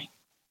happening?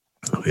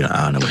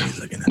 I don't know what he's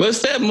looking at.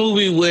 What's that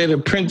movie where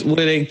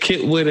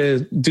a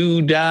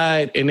dude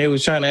died and they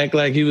was trying to act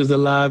like he was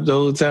alive the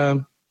whole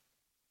time?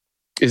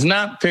 It's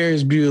not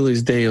Ferris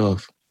Bueller's Day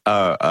Off.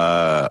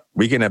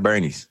 Weekend at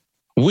Bernie's.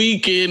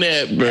 Weekend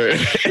at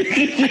Bernie's.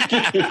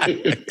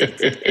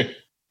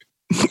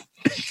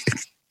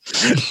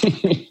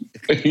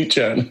 You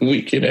trying to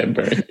weekend at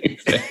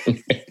Bernie's?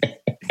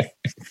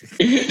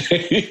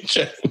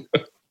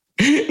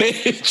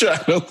 They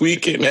trying to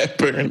weekend at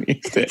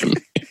Bernie's.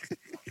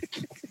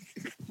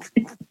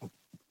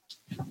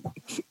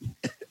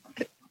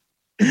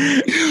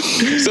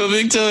 So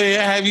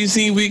Victoria, have you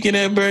seen Weekend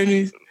at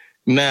Bernie's?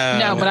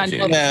 No, but I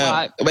know.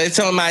 But it's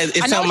on my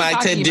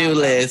to-do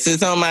list.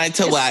 It's on my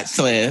to watch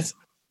list.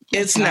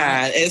 It's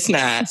not.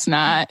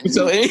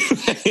 So anyway,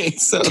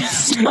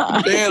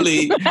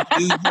 barely.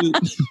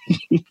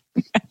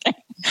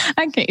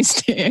 I can't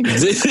stand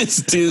This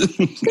dude.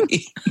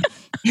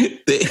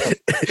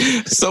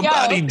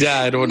 Somebody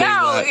died on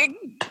that.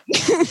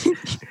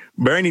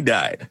 Bernie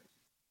died.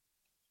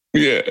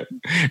 Yeah.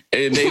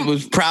 And they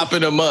was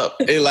propping him up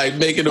and like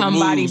making him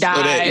move so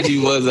that he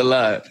was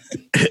alive.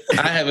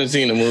 I haven't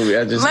seen the movie.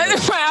 I was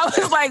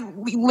like,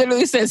 we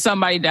literally said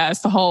somebody died. It's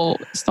the whole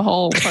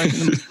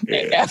person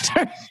named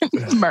after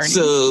Bernie.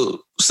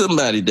 So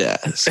somebody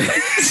dies.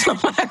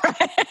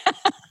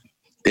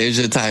 There's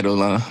your title,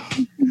 huh?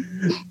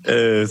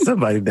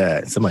 Somebody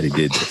died. Somebody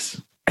did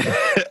this.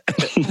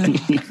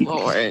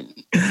 Lord.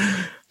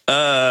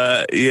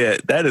 Yeah,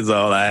 that is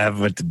all I have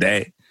for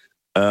today.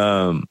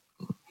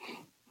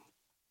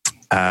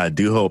 I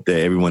do hope that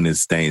everyone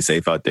is staying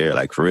safe out there,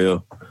 like for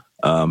real.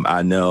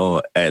 I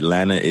know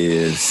Atlanta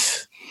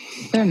is...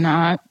 They're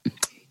not.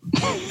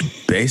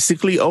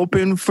 Basically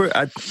open for...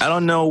 I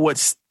don't know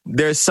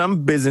there's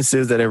some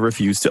businesses that have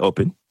refused to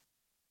open.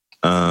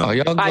 Are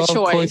y'all by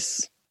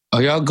choice.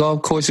 Are y'all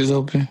golf courses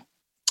open?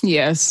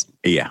 Yes.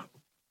 Yeah.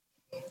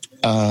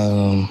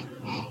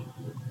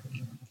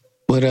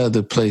 What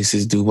other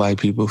places do white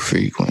people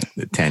frequent?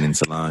 The tanning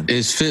salon.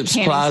 Is Phipps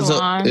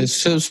Plaza?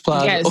 Is Phipps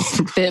Plaza? Yes,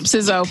 open? Phipps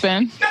is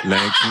open.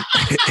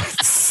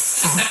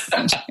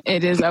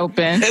 It is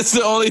open. It's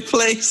the only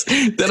place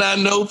that I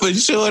know for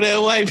sure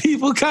that white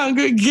people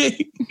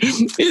congregate.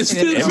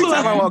 Every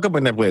time I walk up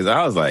in that place,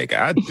 I was like,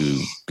 I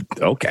do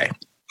okay.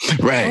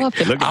 Right.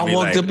 I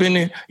walked up in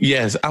there.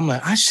 Yes. I'm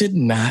like, I should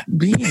not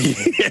be here.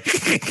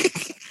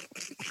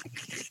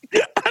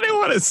 I didn't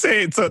want to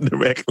say it so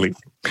directly.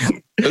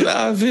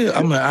 I feel.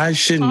 I'm like, I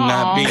should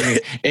not be here.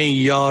 And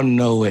y'all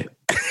know it.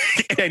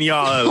 And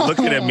y'all are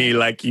looking at me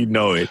like you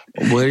know it.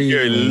 What are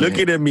You're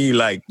looking at me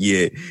like,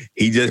 yeah,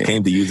 he just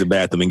came to use the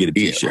bathroom and get a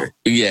t-shirt.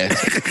 Yeah.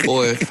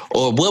 Or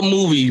what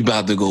movie you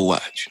about to go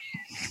watch?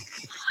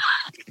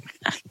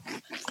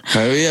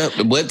 Hurry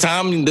up. What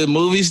time the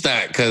movie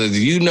start? Because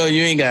you know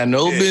you ain't got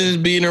no business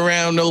being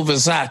around no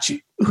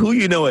Versace. Who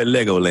you know at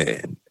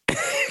Legoland?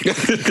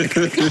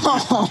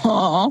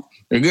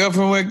 Your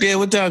girlfriend work there.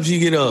 What time she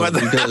get off?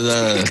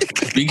 Because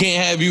we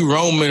can't have you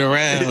roaming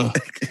around.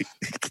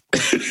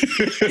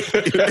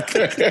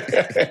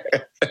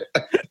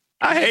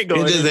 I hate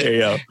going there,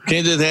 yo.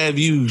 Can't just have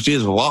you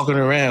just walking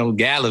around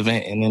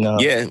gallivanting and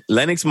yeah,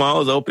 Lenox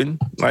Mall is open.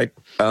 Like,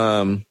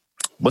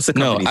 what's the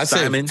company? No, I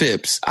Simon?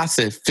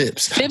 said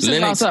Phipps. Phipps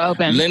is also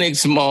open.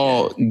 Lenox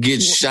Mall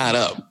gets shot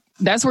up.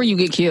 That's where you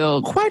get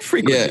killed quite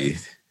frequently. Yeah.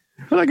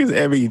 I feel like it's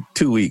every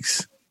 2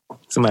 weeks.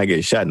 Somebody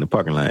get shot in the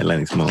parking lot at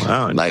Atlantic Mall.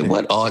 I don't like,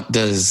 what art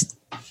does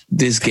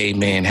this gay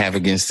man have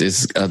against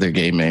this other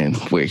gay man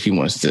where he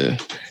wants to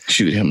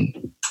shoot him?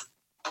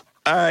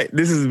 All right,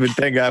 this has been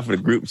Thank God for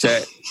the group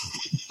chat.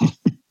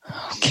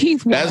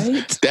 Keith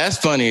White. That's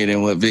funnier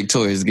than what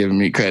Victoria's giving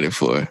me credit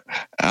for.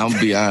 I'll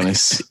be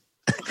honest.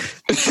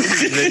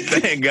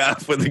 Thank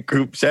God for the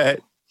group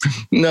chat.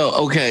 No,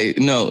 okay,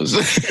 no. No,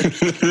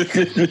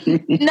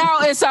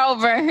 it's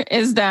over.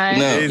 It's done.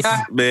 No,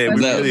 man,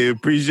 we really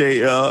appreciate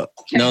y'all.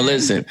 No,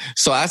 listen.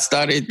 So I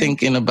started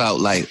thinking about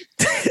like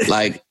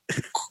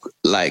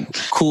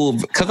cool,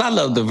 because I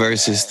love the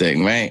verses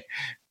thing, right?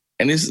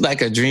 And it's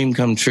like a dream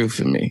come true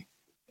for me.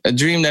 A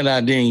dream that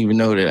I didn't even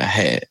know that I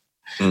had.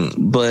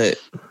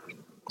 But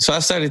so I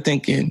started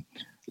thinking,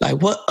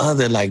 like, what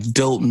other like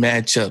dope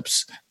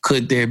matchups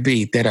could there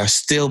be that are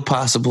still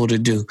possible to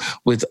do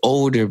with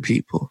older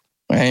people,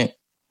 right?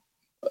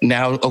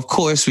 Now, of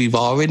course, we've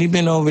already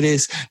been over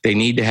this. They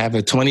need to have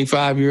a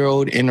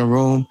 25-year-old in a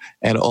room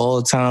at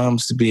all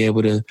times to be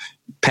able to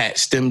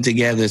patch them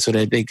together so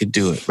that they could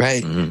do it,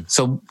 right? Mm-hmm.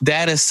 So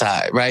that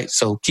aside, right?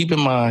 So keep in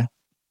mind,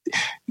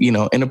 in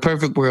a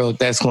perfect world,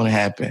 that's going to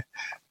happen.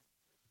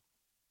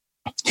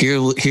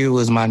 Here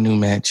was my new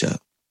matchup.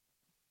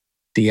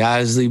 The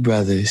Isley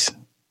Brothers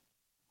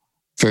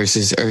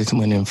versus Earth,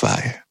 Wind, and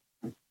Fire.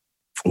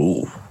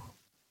 Ooh.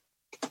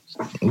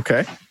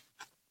 Okay.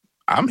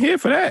 I'm here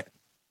for that.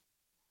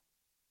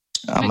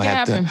 I'm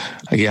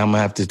gonna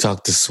have to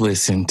talk to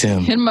Swiss and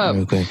Tim. Hit them up.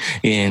 Real quick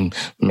and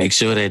make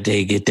sure that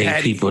they get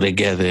their people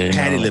together.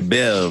 Patti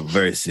LaBelle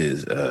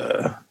versus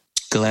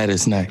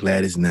Gladys Knight.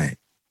 Gladys Knight.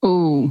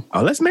 Ooh.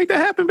 Oh, let's make that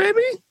happen,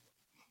 baby.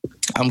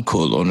 I'm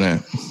cool on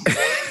that.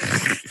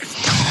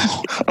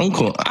 I'm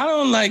cool. I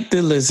don't like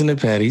to listen to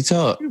Patty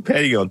talk.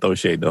 Patty gonna throw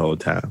shade the whole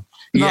time.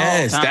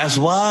 Yes, that's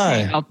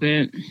why. Help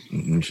it.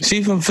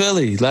 She from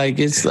Philly. Like,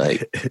 it's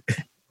like...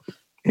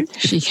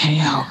 She can't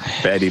help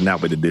it. Patty,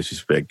 not with the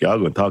disrespect. Y'all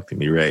gonna talk to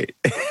me, right?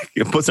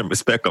 You put some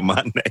respect on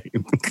my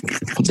name.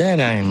 That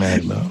I ain't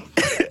mad about.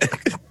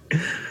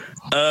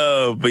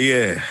 But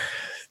yeah,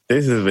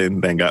 this has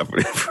been Thank God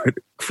for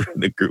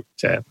the group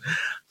chat.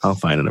 I'll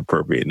find an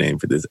appropriate name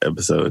for this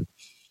episode.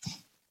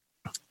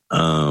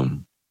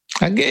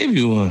 I gave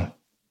you one.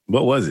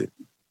 What was it?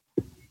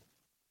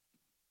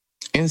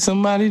 And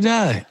somebody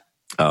died.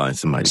 Oh, and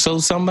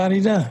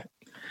somebody died.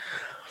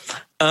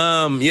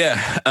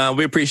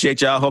 We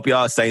appreciate y'all. Hope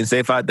y'all are staying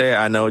safe out there.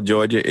 I know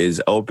Georgia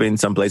is open.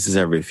 Some places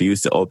have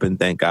refused to open,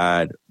 thank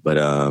God. But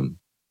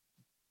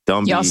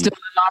don't y'all be... still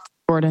not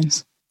for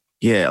Jordans.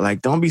 Yeah,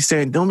 like don't be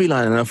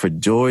lining up for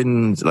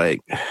Jordans. Like,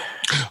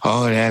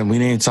 oh, that we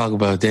didn't talk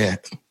about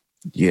that.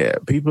 Yeah,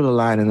 people are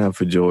lining up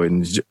for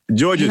Jordans.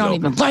 Georgia's don't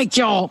open. even like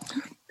y'all.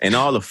 And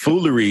all the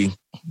foolery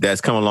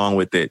that's come along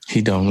with it.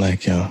 He don't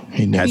like y'all.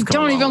 He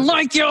don't even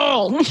like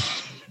y'all.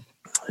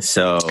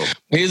 So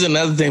here's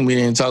another thing we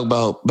didn't talk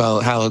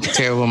about how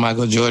terrible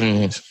Michael Jordan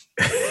is.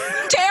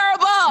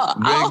 Terrible.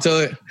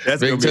 Victoria.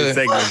 That's going to be a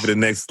segment for the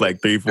next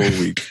 3-4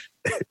 weeks.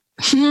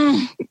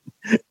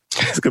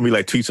 It's going to be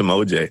like tweets from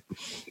OJ.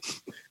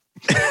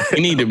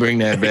 We need to bring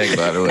that back,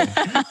 by the way.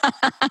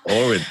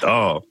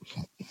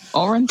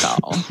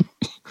 Orenthal.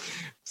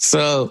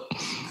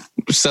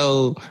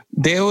 So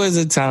there was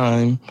a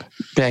time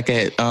back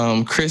at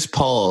Chris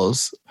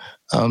Paul's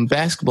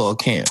basketball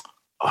camp.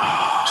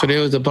 So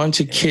there was a bunch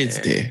of kids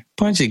there.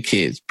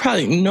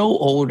 Probably no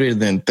older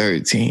than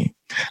 13.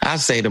 I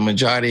say the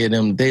majority of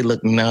them, they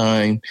look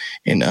 9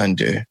 and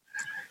under.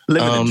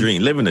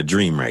 Living a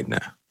dream right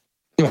now.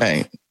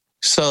 Right.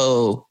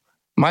 So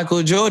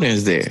Michael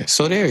Jordan's there.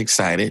 So they're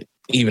excited.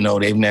 Even though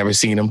they've never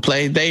seen him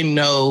play, they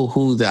know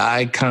who the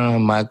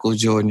icon Michael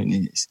Jordan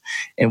is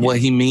and what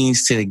he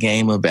means to the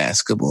game of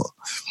basketball.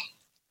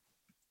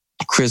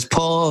 Chris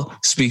Paul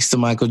speaks to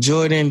Michael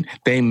Jordan.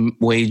 They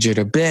wagered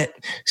a bet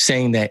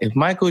saying that if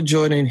Michael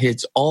Jordan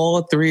hits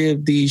all 3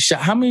 of these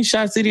shots, how many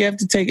shots did he have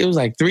to take? It was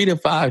like 3 to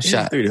 5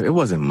 shots. It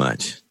wasn't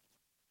much.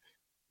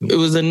 It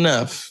was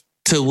enough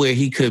to where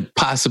he could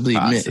possibly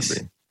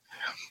miss.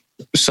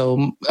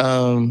 So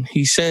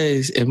he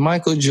says if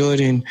Michael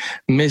Jordan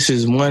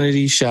misses one of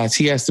these shots,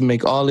 he has to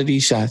make all of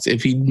these shots.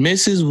 If he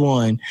misses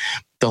one,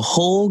 the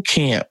whole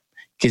camp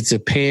gets a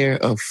pair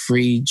of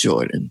free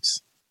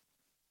Jordans.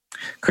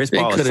 Chris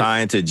Paul is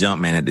signed to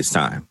Jumpman at this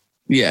time.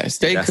 Yes,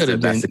 they could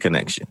have been. That's the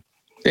connection.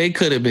 They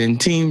could have been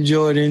Team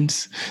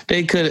Jordans.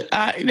 They could.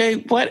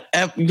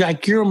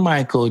 Like you're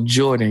Michael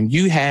Jordan.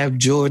 You have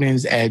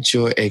Jordans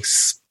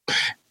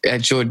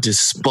at your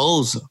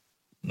disposal.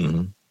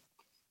 Mm-hmm.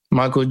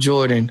 Michael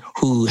Jordan,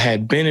 who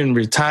had been in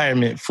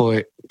retirement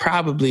for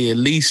probably at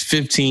least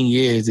 15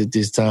 years at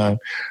this time,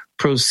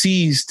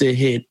 proceeds to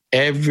hit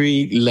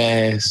every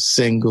last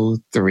single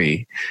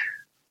 3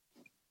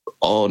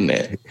 all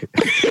net.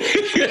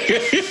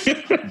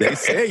 They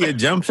say your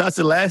jump shot's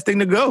the last thing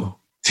to go.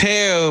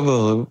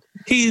 Terrible.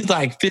 He's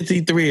like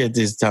 53 at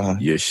this time.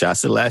 Your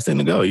shot's the last thing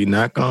to go. You're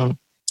not going.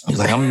 He's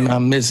like, I'm not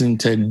missing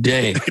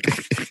today.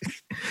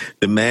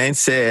 The man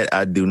said,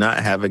 I do not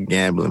have a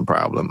gambling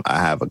problem. I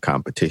have a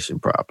competition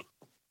problem.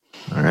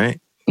 All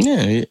right?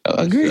 Yeah,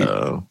 agreed.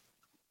 So,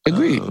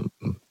 agreed.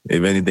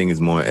 If anything is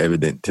more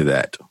evident to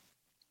that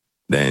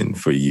than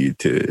for you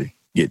to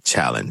get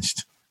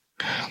challenged.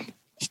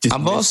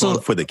 I've also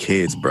for the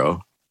kids,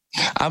 bro.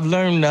 I've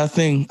learned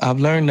nothing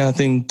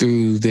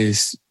through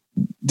this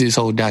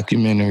whole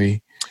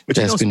documentary but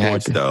that's been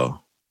sports, happening. Though.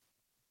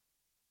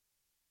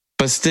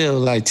 But still,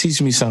 like,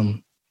 teach me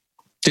something.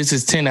 This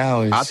is 10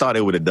 hours. I thought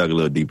it would have dug a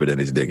little deeper than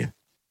it's digging.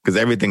 Because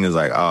everything is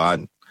like,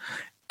 I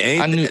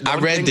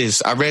read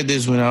this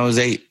when I was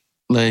 8.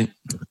 Like,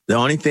 the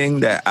only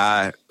thing that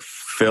I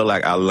feel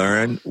like I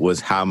learned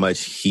was how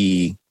much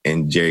he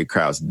and Jerry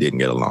Krause didn't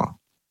get along.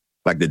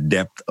 Like the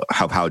depth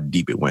of how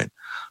deep it went.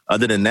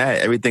 Other than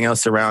that, everything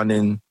else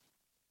surrounding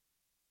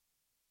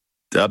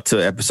up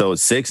to episode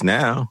 6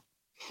 now.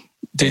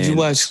 Did you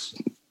watch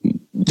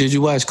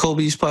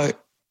Kobe's part?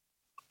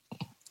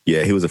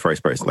 Yeah, he was the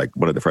first person, like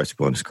one of the first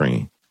people on the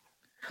screen.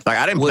 Like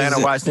I didn't plan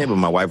on watching it, but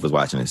my wife was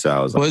watching it, so I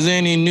was like, was there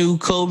any new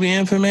Kobe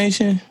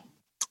information?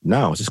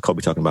 No, it was just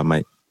Kobe talking about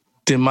Mike.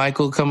 Did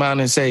Michael come out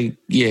and say,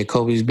 yeah,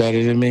 Kobe's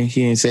better than me?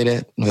 He didn't say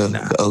that? Well,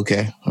 nah.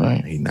 Okay. All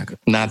right. He's not going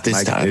to. Not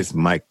this time. It's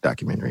Mike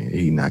documentary.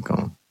 He's not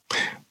going.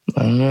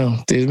 I don't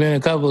know. There's been a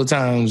couple of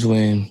times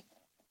when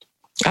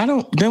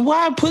then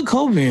why put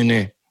Kobe in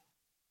there?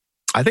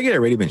 I think it had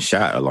already been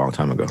shot a long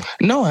time ago.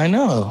 No, I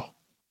know.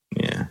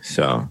 Yeah,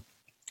 so.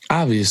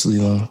 Obviously,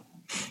 though.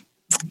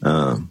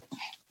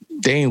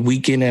 They ain't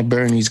weekend at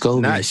Bernie's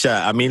Kobe. Not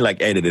shot. I mean,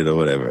 like edited or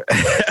whatever.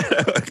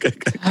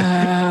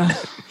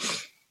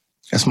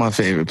 That's my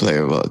favorite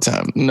player of all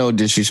time. No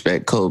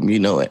disrespect, Kobe. You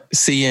know it.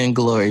 See you in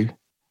glory.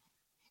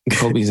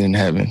 Kobe's in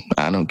heaven.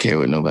 I don't care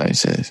what nobody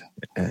says.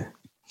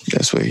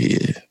 That's where he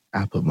is.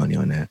 I put money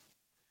on that.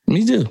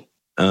 Me too.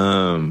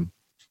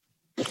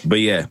 But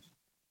yeah.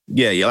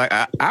 Like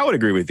I would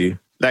agree with you.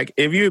 Like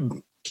if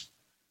you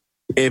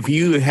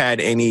had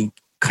any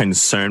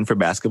concern for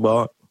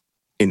basketball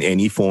in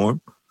any form,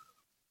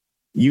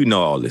 you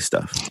know all this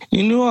stuff.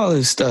 You knew all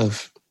this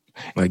stuff.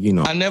 Like, you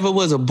know. I never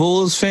was a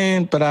Bulls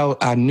fan, but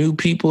I knew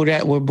people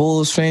that were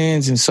Bulls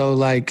fans. And so,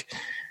 like,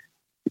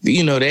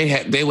 you know,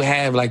 they would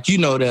have, like, you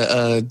know,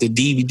 the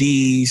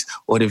DVDs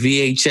or the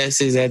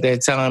VHSs at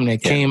that time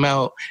that came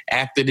out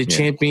after the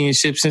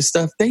championships and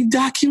stuff. They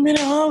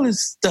documented all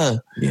this stuff.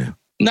 Yeah.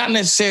 Not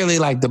necessarily,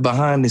 like, the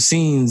behind the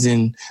scenes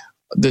and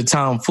the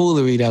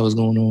tomfoolery that was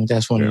going on.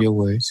 That's one of your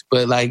words.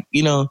 But, like,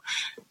 you know,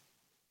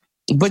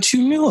 but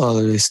you knew all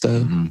of this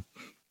stuff. Mm-hmm.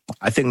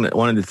 I think that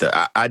one of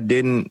the I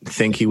didn't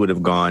think he would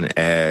have gone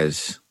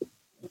as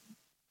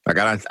like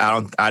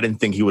I didn't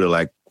think he would have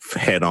like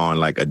head on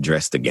like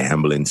addressed the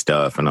gambling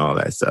stuff and all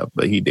that stuff,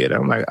 but he did.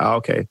 I'm like, oh,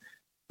 okay,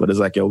 but it's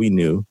like, yo, we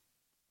knew,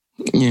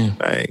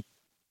 like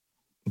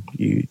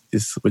this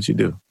is what you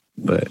do.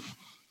 But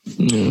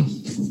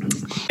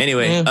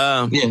anyway,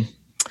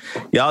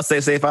 y'all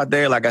stay safe out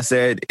there. Like I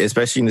said,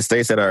 especially in the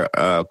states that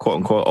are quote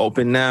unquote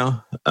open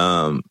now.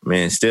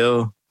 Man,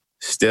 still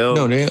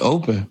no, they're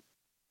open.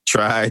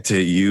 Try to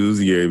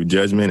use your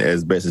judgment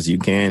as best as you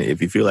can.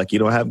 If you feel like you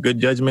don't have good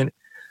judgment,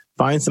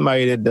 find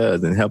somebody that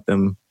does and help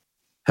them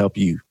help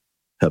you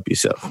help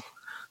yourself.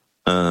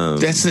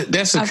 That's a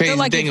crazy feel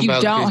like thing if you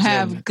about don't good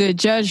have judgment. Good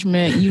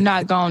judgment, you're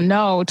not gonna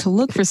know to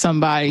look for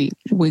somebody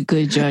with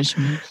good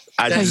judgment.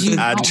 That's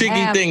a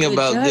tricky thing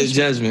about good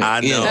judgment. I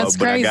know, that's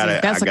but crazy.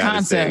 That's a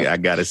concept. I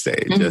gotta say,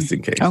 just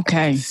in case.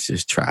 Okay,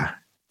 just try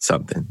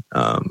something.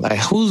 Like,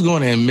 who's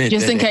going to admit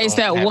just that in case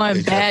that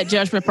one bad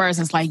judgment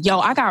person's like, yo,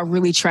 I got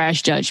really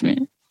trash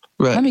judgment.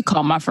 Right. Let me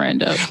call my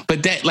friend up.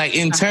 But that, like,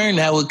 in turn,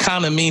 that would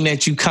kind of mean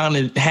that you kind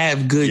of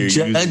have good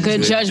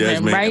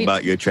judgment, right?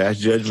 About your trash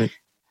judgment.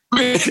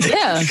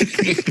 Yeah,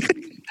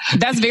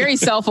 that's very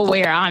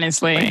self-aware,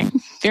 honestly.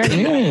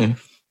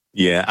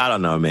 Yeah, I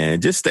don't know,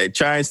 man. Just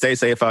try and stay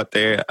safe out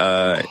there.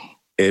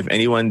 If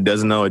anyone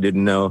doesn't know or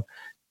didn't know,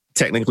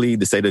 technically,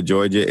 the state of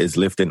Georgia is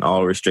lifting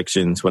all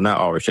restrictions. Well, not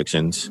all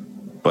restrictions,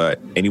 but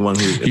anyone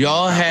who...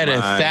 Y'all had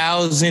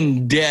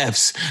 1,000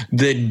 deaths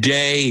the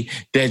day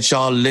that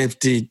y'all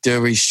lifted the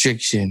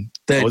restriction.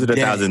 Was it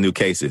 1,000 new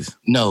cases?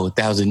 No,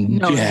 1,000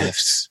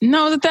 deaths.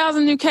 No, the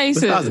 1,000 new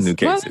cases. 1,000 new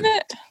cases. Wasn't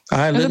it? All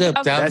right, look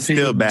up. That's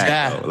still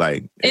bad, though.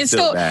 Like, it's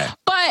still bad.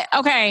 But,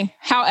 okay,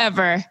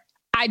 however...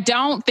 I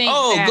don't think.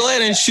 Go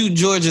ahead and shoot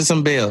Georgia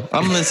some bail.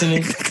 I'm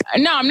listening.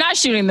 No, I'm not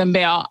shooting them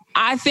bail.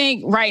 I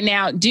think right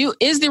now,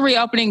 is the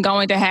reopening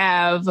going to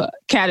have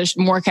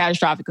more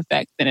catastrophic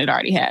effect than it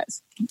already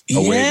has?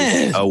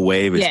 A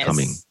wave is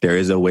coming. There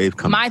is a wave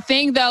coming. My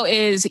thing, though,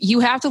 is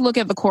you have to look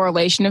at the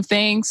correlation of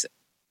things.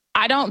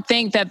 I don't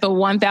think that the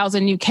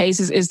 1,000 new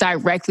cases is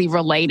directly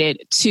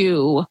related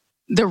to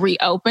the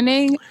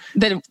reopening.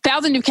 The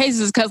 1,000 new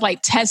cases is because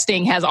like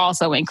testing has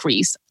also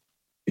increased.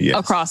 Yes.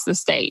 Across the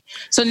state.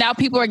 So now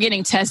people are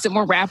getting tested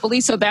more rapidly.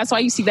 So that's why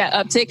you see that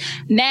uptick.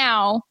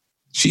 Now,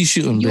 she's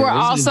shooting. You are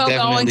also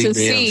going to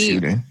see.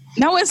 Shooting.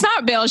 No, it's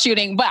not bail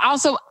shooting. But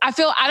also, I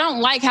don't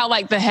like how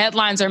like the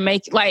headlines are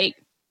making like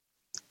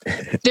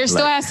There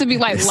still has to be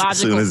like logical as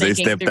soon as they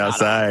thinking stepped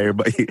outside,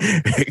 everybody.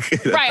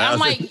 Right. I'm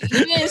like, you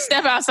didn't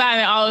step outside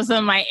and all of a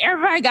sudden, like,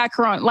 everybody got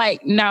corona.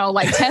 Like, no,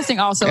 like testing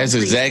also. That's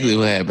exactly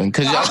what happened.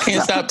 Because y'all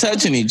can't stop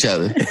touching each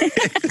other.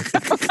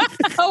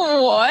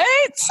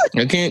 What?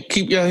 You can't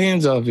keep your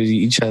hands off of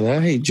each other.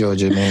 I hate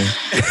Georgia, man.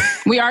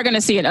 We are going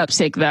to see an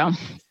uptick, though.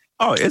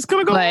 Oh, it's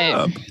going to go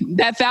up.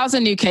 That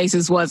 1,000 new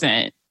cases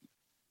wasn't.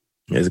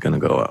 It's going to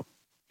go up.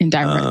 In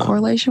direct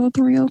correlation with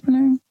the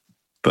reopening.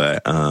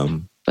 But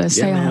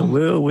stay man,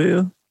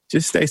 we'll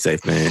just stay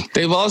safe, man.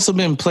 They've also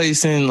been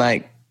placing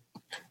like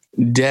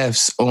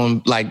deaths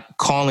on, like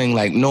calling,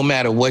 like no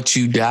matter what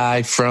you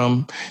die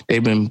from,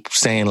 they've been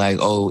saying like,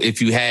 oh,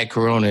 if you had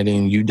corona,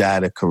 then you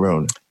died of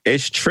corona.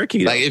 It's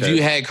tricky. Like if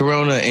you had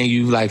corona and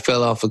you like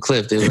fell off a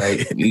cliff, they were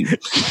like, he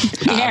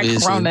had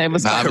corona. It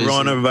was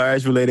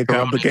coronavirus related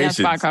complications.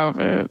 That's by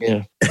COVID.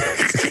 Yeah.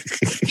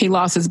 He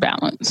lost his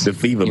balance. The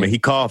fever, man. He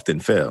coughed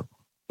and fell.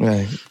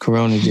 Right.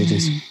 Corona did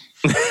this.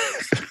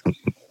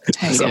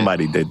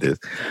 Somebody did this.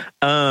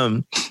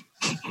 But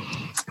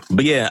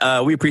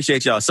yeah, we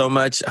appreciate y'all so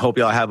much. Hope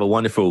y'all have a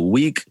wonderful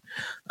week.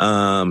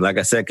 Like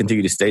I said,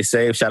 continue to stay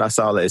safe. Shout out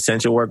to all the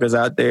essential workers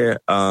out there.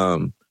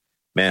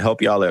 Man,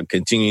 hope y'all are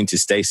continuing to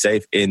stay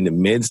safe in the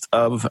midst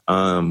of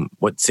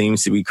what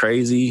seems to be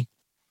crazy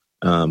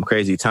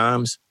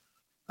times.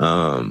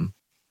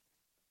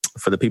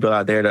 For the people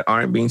out there that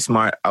aren't being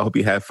smart, I hope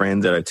you have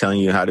friends that are telling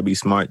you how to be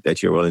smart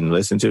that you're willing to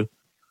listen to.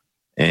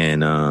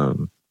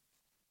 And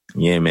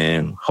yeah,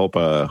 man, hope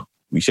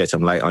we shed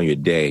some light on your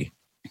day,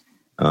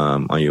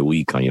 on your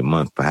week, on your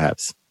month,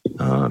 perhaps.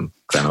 Or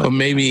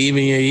maybe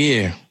even your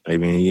year.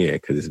 Maybe in a year,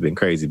 because it's been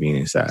crazy being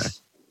inside.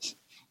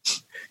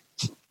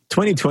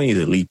 2020 is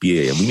a leap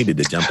year, and we needed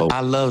to jump over. I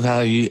love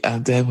how you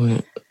that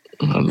went.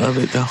 I love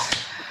it though.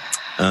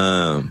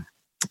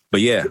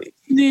 But yeah,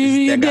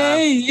 your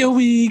day, your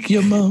week,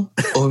 your month,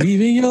 or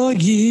even your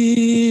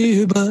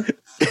year. But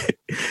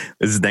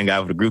this is that guy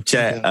with the group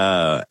chat,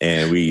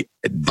 and we.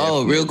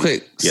 Oh, real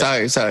quick,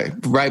 sorry.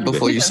 Right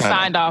before you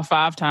signed off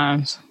 5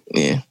 times.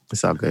 Yeah,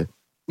 it's all good.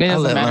 I'll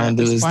let Ryan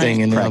do his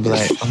thing, and then I'll be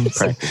like,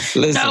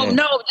 listen.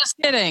 No, just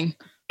kidding.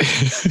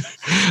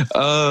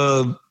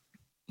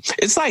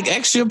 It's like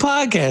extra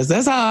podcasts.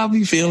 That's how I'll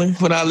be feeling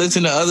when I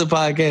listen to other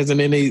podcasts and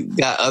then they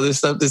got other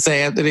stuff to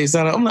say after they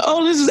sign up. I'm like,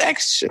 oh, this is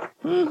extra.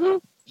 Mm-hmm.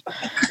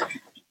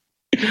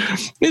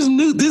 This is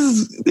new.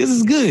 This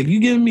is good. You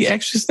giving me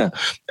extra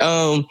stuff.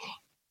 Don't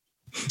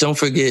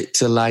forget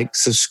to like,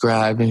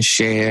 subscribe, and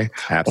share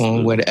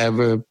on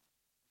whatever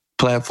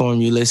platform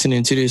you're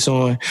listening to this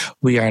on.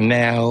 We are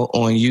now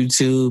on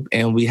YouTube,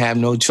 and we have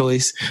no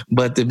choice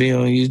but to be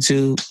on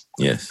YouTube.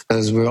 Yes,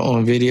 because we're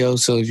on video.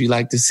 So if you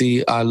like to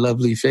see our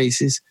lovely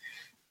faces,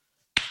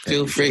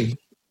 feel free.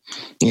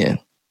 Yeah.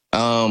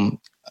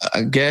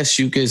 I guess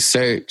you could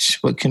search.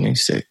 What can they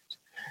search?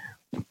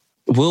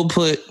 We'll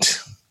put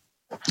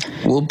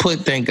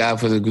thank God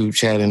for the group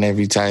chat in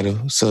every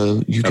title,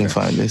 so you can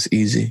find us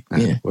easy.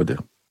 Yeah, we'll do.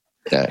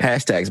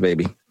 Hashtags,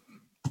 baby.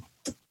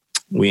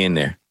 We in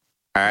there.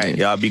 All right,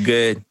 y'all be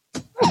good.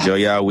 Enjoy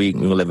y'all week.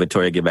 We're gonna let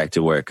Victoria get back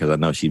to work because I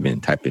know she's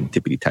been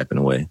tippity typing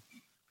away.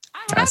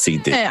 I see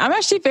that. I'm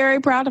actually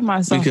very proud of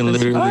myself. You can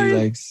literally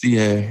like see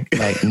her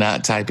like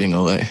not typing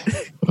away.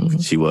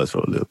 She was for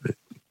a little bit.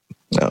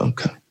 Oh,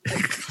 okay.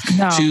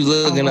 No, she was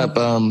looking up.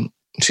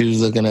 She was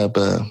looking up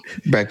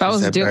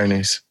breakfast at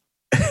Bernie's.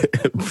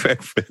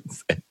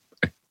 Breakfast at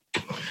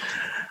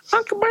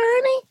Uncle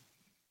Bernie.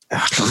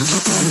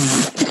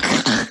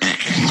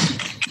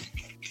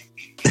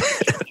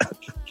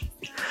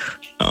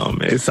 Oh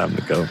man, it's time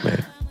to go,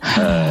 man.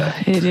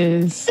 It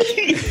is.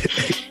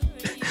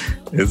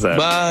 It's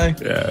bye.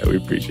 Yeah, we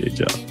appreciate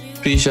y'all.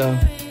 Peace, y'all.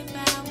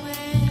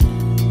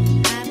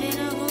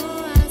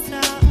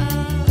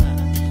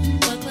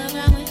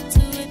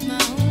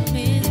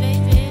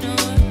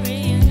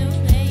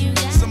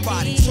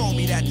 Somebody told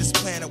me that this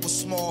planet was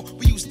small.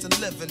 We used to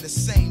live in the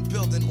same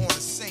building on the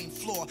same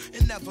floor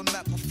and never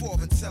met before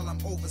until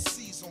I'm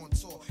overseas on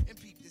tour.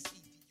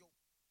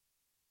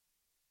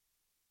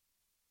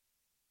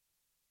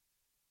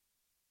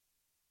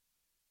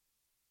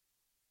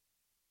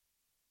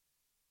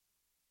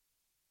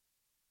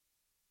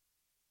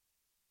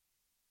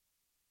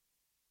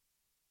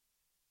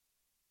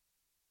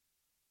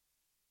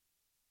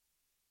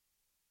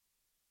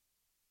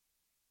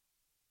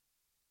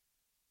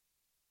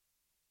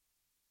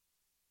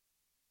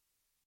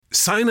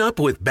 Sign up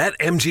with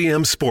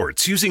BetMGM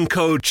Sports using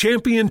code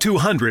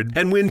CHAMPION200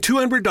 and win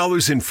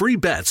 $200 in free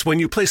bets when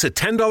you place a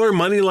 $10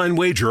 moneyline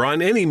wager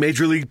on any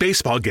Major League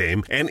Baseball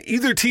game and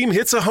either team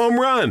hits a home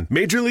run.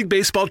 Major League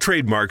Baseball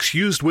trademarks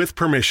used with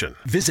permission.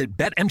 Visit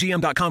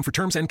BetMGM.com for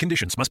terms and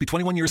conditions. Must be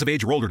 21 years of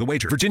age or older to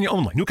wager. Virginia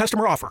only. New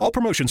customer offer. All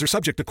promotions are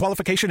subject to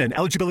qualification and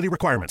eligibility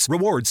requirements.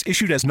 Rewards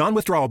issued as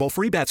non-withdrawable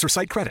free bets or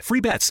site credit. Free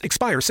bets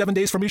expire 7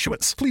 days from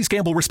issuance. Please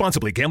gamble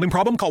responsibly. Gambling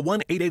problem? Call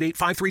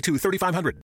 1-888-532-3500.